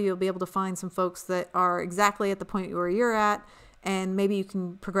hopefully you'll be able to find some folks that are exactly at the point where you're at, and maybe you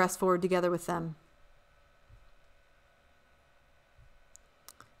can progress forward together with them.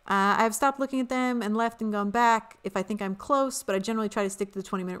 I've stopped looking at them and left and gone back if I think I'm close, but I generally try to stick to the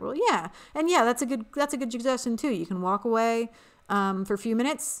 20-minute rule. Yeah, and yeah, that's a good suggestion too. You can walk away for a few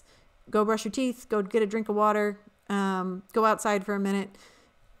minutes, go brush your teeth, go get a drink of water, go outside for a minute,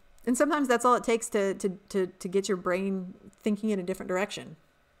 and sometimes that's all it takes to get your brain thinking in a different direction.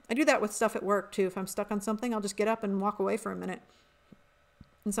 I do that with stuff at work too. If I'm stuck on something, I'll just get up and walk away for a minute,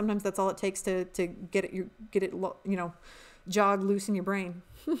 and sometimes that's all it takes to get it jog loose in your brain.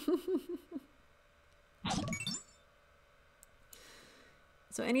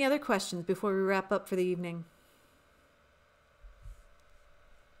 So any other questions before we wrap up for the evening?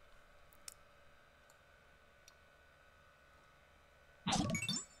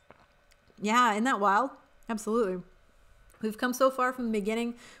 Yeah, isn't that wild? Absolutely. We've come so far from the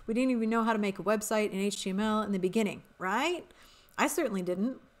beginning. We didn't even know how to make a website in HTML in the beginning, right? I certainly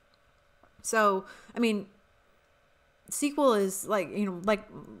didn't. So, I mean, SQL is like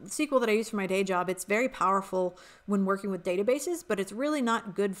SQL that I use for my day job. It's very powerful when working with databases, but it's really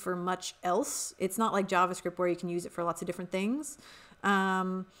not good for much else. It's not like JavaScript where you can use it for lots of different things.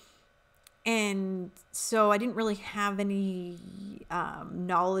 And so I didn't really have any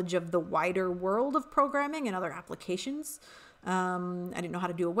knowledge of the wider world of programming and other applications. I didn't know how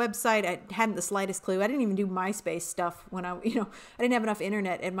to do a website. I hadn't the slightest clue. I didn't even do MySpace stuff when I didn't have enough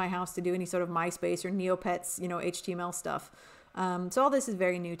internet at my house to do any sort of MySpace or Neopets, HTML stuff. So all this is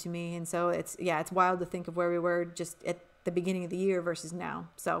very new to me. And so it's wild to think of where we were just at the beginning of the year versus now.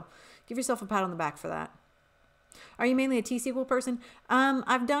 So give yourself a pat on the back for that. Are you mainly a T-SQL person?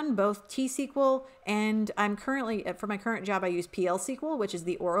 I've done both T-SQL and I'm currently, for my current job, I use PL/SQL, which is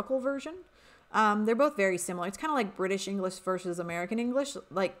the Oracle version. They're both very similar. It's kind of like British English versus American English,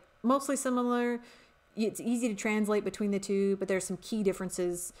 like mostly similar. It's easy to translate between the two, but there's some key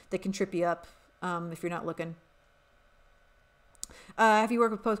differences that can trip you up if you're not looking. Have you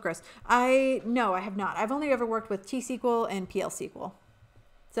worked with Postgres? No, I have not. I've only ever worked with T-SQL and PL/SQL.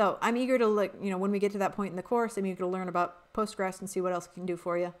 So I'm eager to look, when we get to that point in the course, I'm eager to learn about Postgres and see what else it can do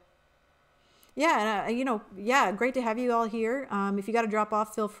for you. Yeah, and great to have you all here. If you got to drop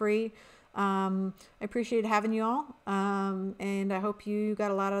off, feel free. I appreciate having you all, and I hope you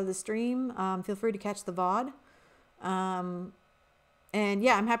got a lot out of the stream. Feel free to catch the VOD. And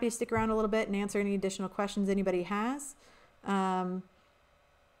yeah, I'm happy to stick around a little bit and answer any additional questions anybody has.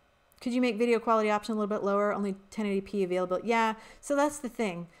 Could you make video quality option a little bit lower? Only 1080p available. Yeah, so that's the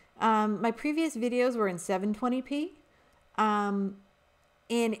thing. My previous videos were in 720p, and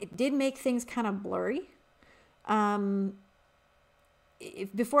it did make things kind of blurry.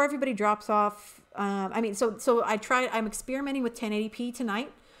 Before everybody drops off, so I'm experimenting with 1080p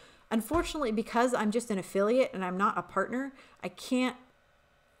tonight. Unfortunately, because I'm just an affiliate and I'm not a partner, I can't,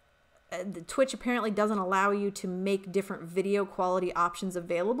 Twitch apparently doesn't allow you to make different video quality options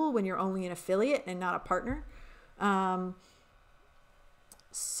available when you're only an affiliate and not a partner.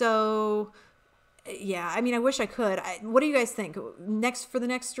 So yeah, I wish I could. What do you guys think? For the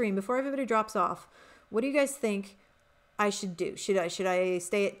next stream, before everybody drops off, what do you guys think I should do? Should I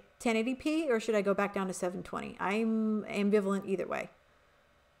stay at 1080p or should I go back down to 720? I'm ambivalent either way.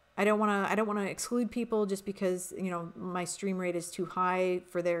 I don't want to exclude people just because my stream rate is too high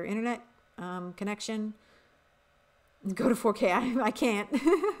for their internet connection. Go to 4K. I can't.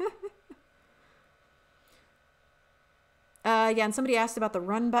 Yeah, and somebody asked about the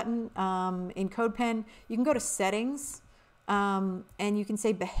run button in CodePen. You can go to settings and you can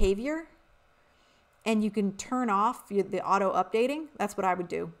say behavior and you can turn off the auto updating. That's what I would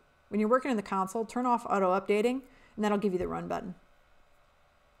do. when you're working in the console, turn off auto updating, and that'll give you the run button.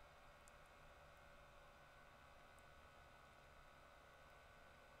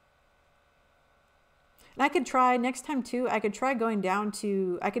 And I could try next time too. I could try going down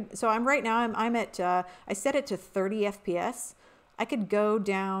to, so I'm right now, I'm at, I set it to 30 FPS. I could go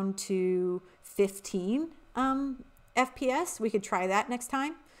down to 15 FPS. We could try that next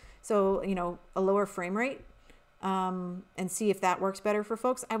time. So, you know, a lower frame rate, and see if that works better for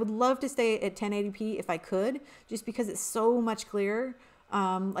folks. I would love to stay at 1080p if I could, just because it's so much clearer.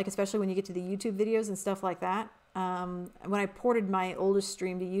 Like especially when you get to the YouTube videos and stuff like that. When I ported my oldest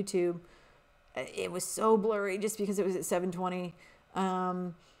stream to YouTube, it was so blurry just because it was at 720.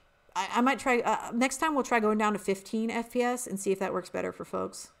 I might try, next time we'll try going down to 15 FPS and see if that works better for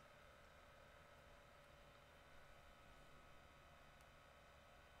folks.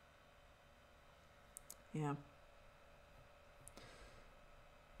 Yeah.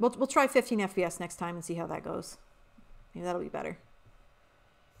 We'll try 15 FPS next time and see how that goes. Maybe that'll be better.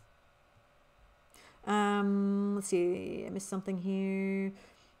 Let's see. I missed something here.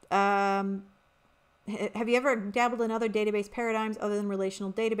 Have you ever dabbled in other database paradigms other than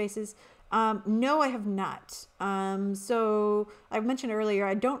relational databases? No, I have not. So I mentioned earlier,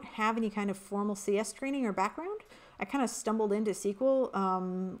 I don't have any kind of formal CS training or background. I kind of stumbled into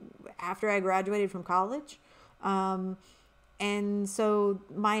SQL after I graduated from college. And so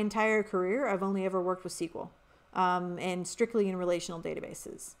my entire career, I've only ever worked with SQL and strictly in relational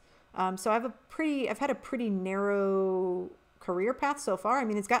databases. So I've had a pretty narrow career path so far. I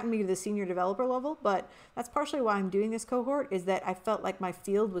mean, it's gotten me to the senior developer level, but that's partially why I'm doing this cohort, is that I felt like my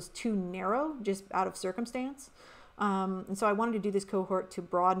field was too narrow just out of circumstance. And so I wanted to do this cohort to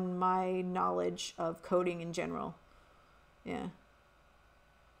broaden my knowledge of coding in general. Yeah.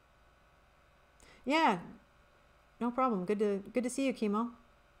 Yeah. No problem. Good to see you, Chemo.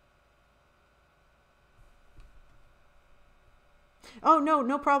 Oh,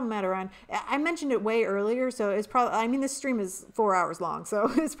 no problem, Mataran. I mentioned it way earlier, so it's probably, I mean, this stream is 4 hours long,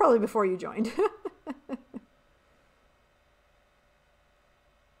 so it's probably before you joined.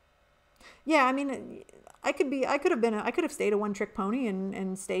 Yeah, I mean, I could have stayed a one-trick pony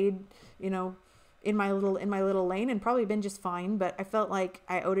and stayed, you know, in my little lane and probably been just fine, but I felt like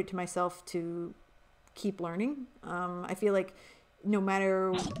I owed it to myself to keep learning. I feel like no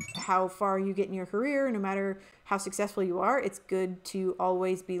matter how far you get in your career, no matter how successful you are, it's good to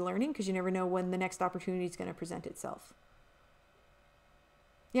always be learning, because you never know when the next opportunity is going to present itself.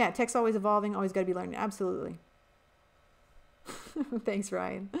 Yeah, tech's always evolving, always got to be learning. Absolutely. Thanks,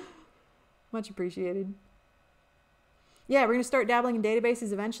 Ryan. Much appreciated. Yeah, we're going to start dabbling in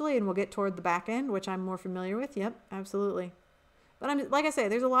databases eventually, and we'll get toward the back end, which I'm more familiar with. Yep, absolutely. But like I say,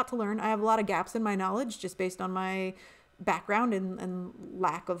 there's a lot to learn. I have a lot of gaps in my knowledge just based on my background and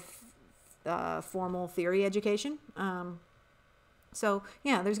lack of formal theory education. So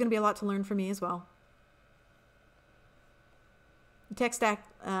yeah, there's going to be a lot to learn for me as well. Tech stack,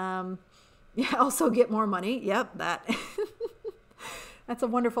 yeah, also get more money. Yep, that. That's a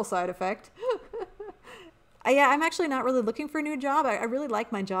wonderful side effect. Yeah, I'm actually not really looking for a new job. I really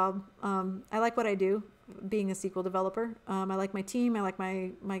like my job. I like what I do, being a SQL developer. I like my team. I like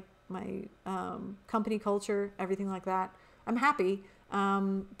my company culture, everything like that. I'm happy,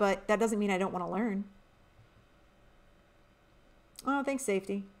 but that doesn't mean I don't want to learn. Oh, thanks,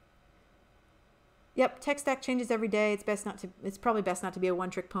 Safety. Yep, tech stack changes every day. It's probably best not to be a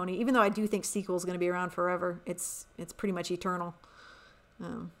one-trick pony, even though I do think SQL is going to be around forever. It's pretty much eternal.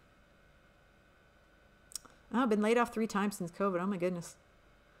 I've been laid off 3 times since COVID. Oh my goodness.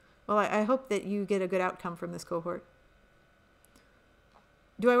 Well, I hope that you get a good outcome from this cohort.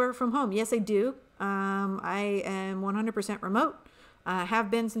 Do I work from home? Yes, I do. I am 100% remote. I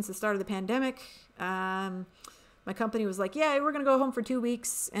have been since the start of the pandemic. My company was like, yeah, we're going to go home for 2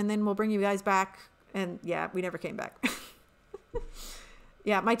 weeks and then we'll bring you guys back. And yeah, we never came back.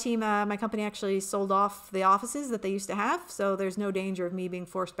 Yeah, my team, my company actually sold off the offices that they used to have. So there's no danger of me being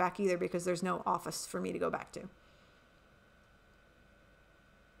forced back either, because there's no office for me to go back to.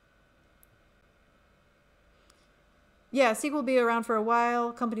 Yeah, SQL will be around for a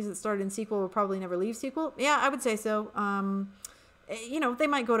while. Companies that started in SQL will probably never leave SQL. Yeah, I would say so. You know, they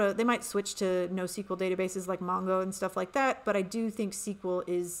might switch to NoSQL databases like Mongo and stuff like that. But I do think SQL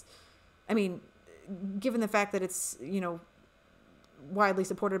is, I mean, given the fact that it's, you know, widely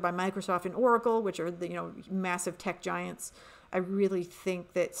supported by Microsoft and Oracle, which are the, you know, massive tech giants, I really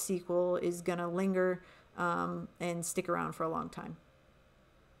think that SQL is going to linger and stick around for a long time.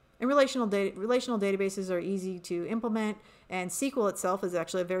 And relational databases are easy to implement, and SQL itself is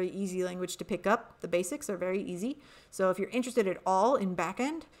actually a very easy language to pick up. The basics are very easy. So if you're interested at all in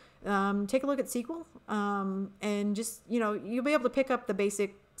backend, take a look at SQL, and just, you'll be able to pick up the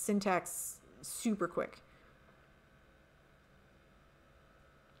basic syntax super quick.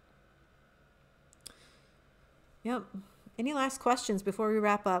 Yep. Any last questions before we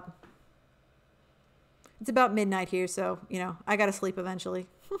wrap up? It's about midnight here, so, I got to sleep eventually.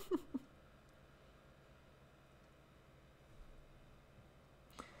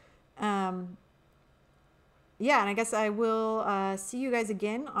 Yeah, and I guess I will see you guys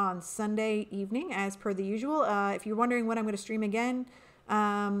again on Sunday evening as per the usual. If you're wondering when I'm going to stream again,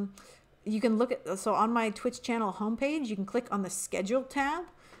 you can look at, so on my Twitch channel homepage, you can click on the schedule tab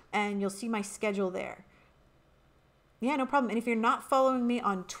and you'll see my schedule there. Yeah, no problem. And if you're not following me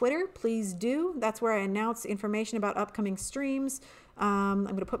on Twitter, please do. That's where I announce information about upcoming streams. I'm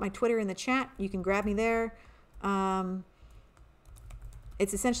going to put my Twitter in the chat. You can grab me there.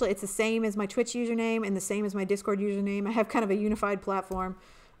 It's the same as my Twitch username and the same as my Discord username. I have kind of a unified platform.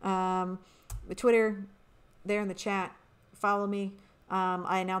 The Twitter, there in the chat. Follow me.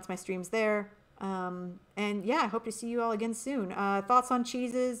 I announce my streams there. And yeah, I hope to see you all again soon. Thoughts on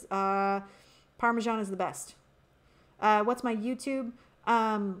cheeses? Parmesan is the best. What's my YouTube?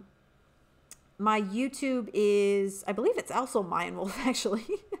 My YouTube is, I believe it's also Mayan Wolf, actually.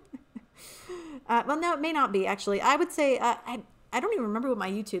 Well, no, it may not be, actually. I would say, I don't even remember what my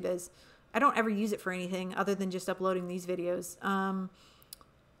YouTube is. I don't ever use it for anything other than just uploading these videos.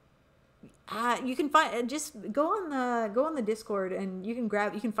 You can find, just go on the Discord and you can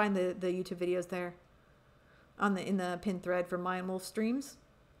find the YouTube videos there in the pinned thread for Mayan Wolf streams.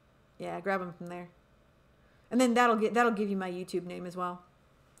 Yeah, grab them from there. And then that'll give you my YouTube name as well.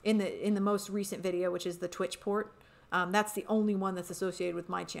 In the most recent video, which is the Twitch port. That's the only one that's associated with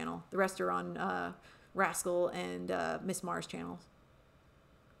my channel. The rest are on Rascal and Miss Mars channels.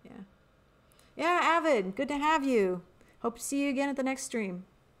 Yeah. Yeah, Avid, good to have you. Hope to see you again at the next stream.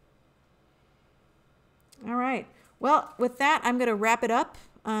 All right. Well, with that, I'm going to wrap it up.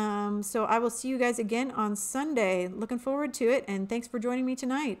 So I will see you guys again on Sunday. Looking forward to it, and thanks for joining me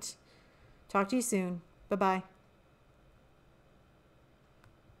tonight. Talk to you soon. Bye-bye.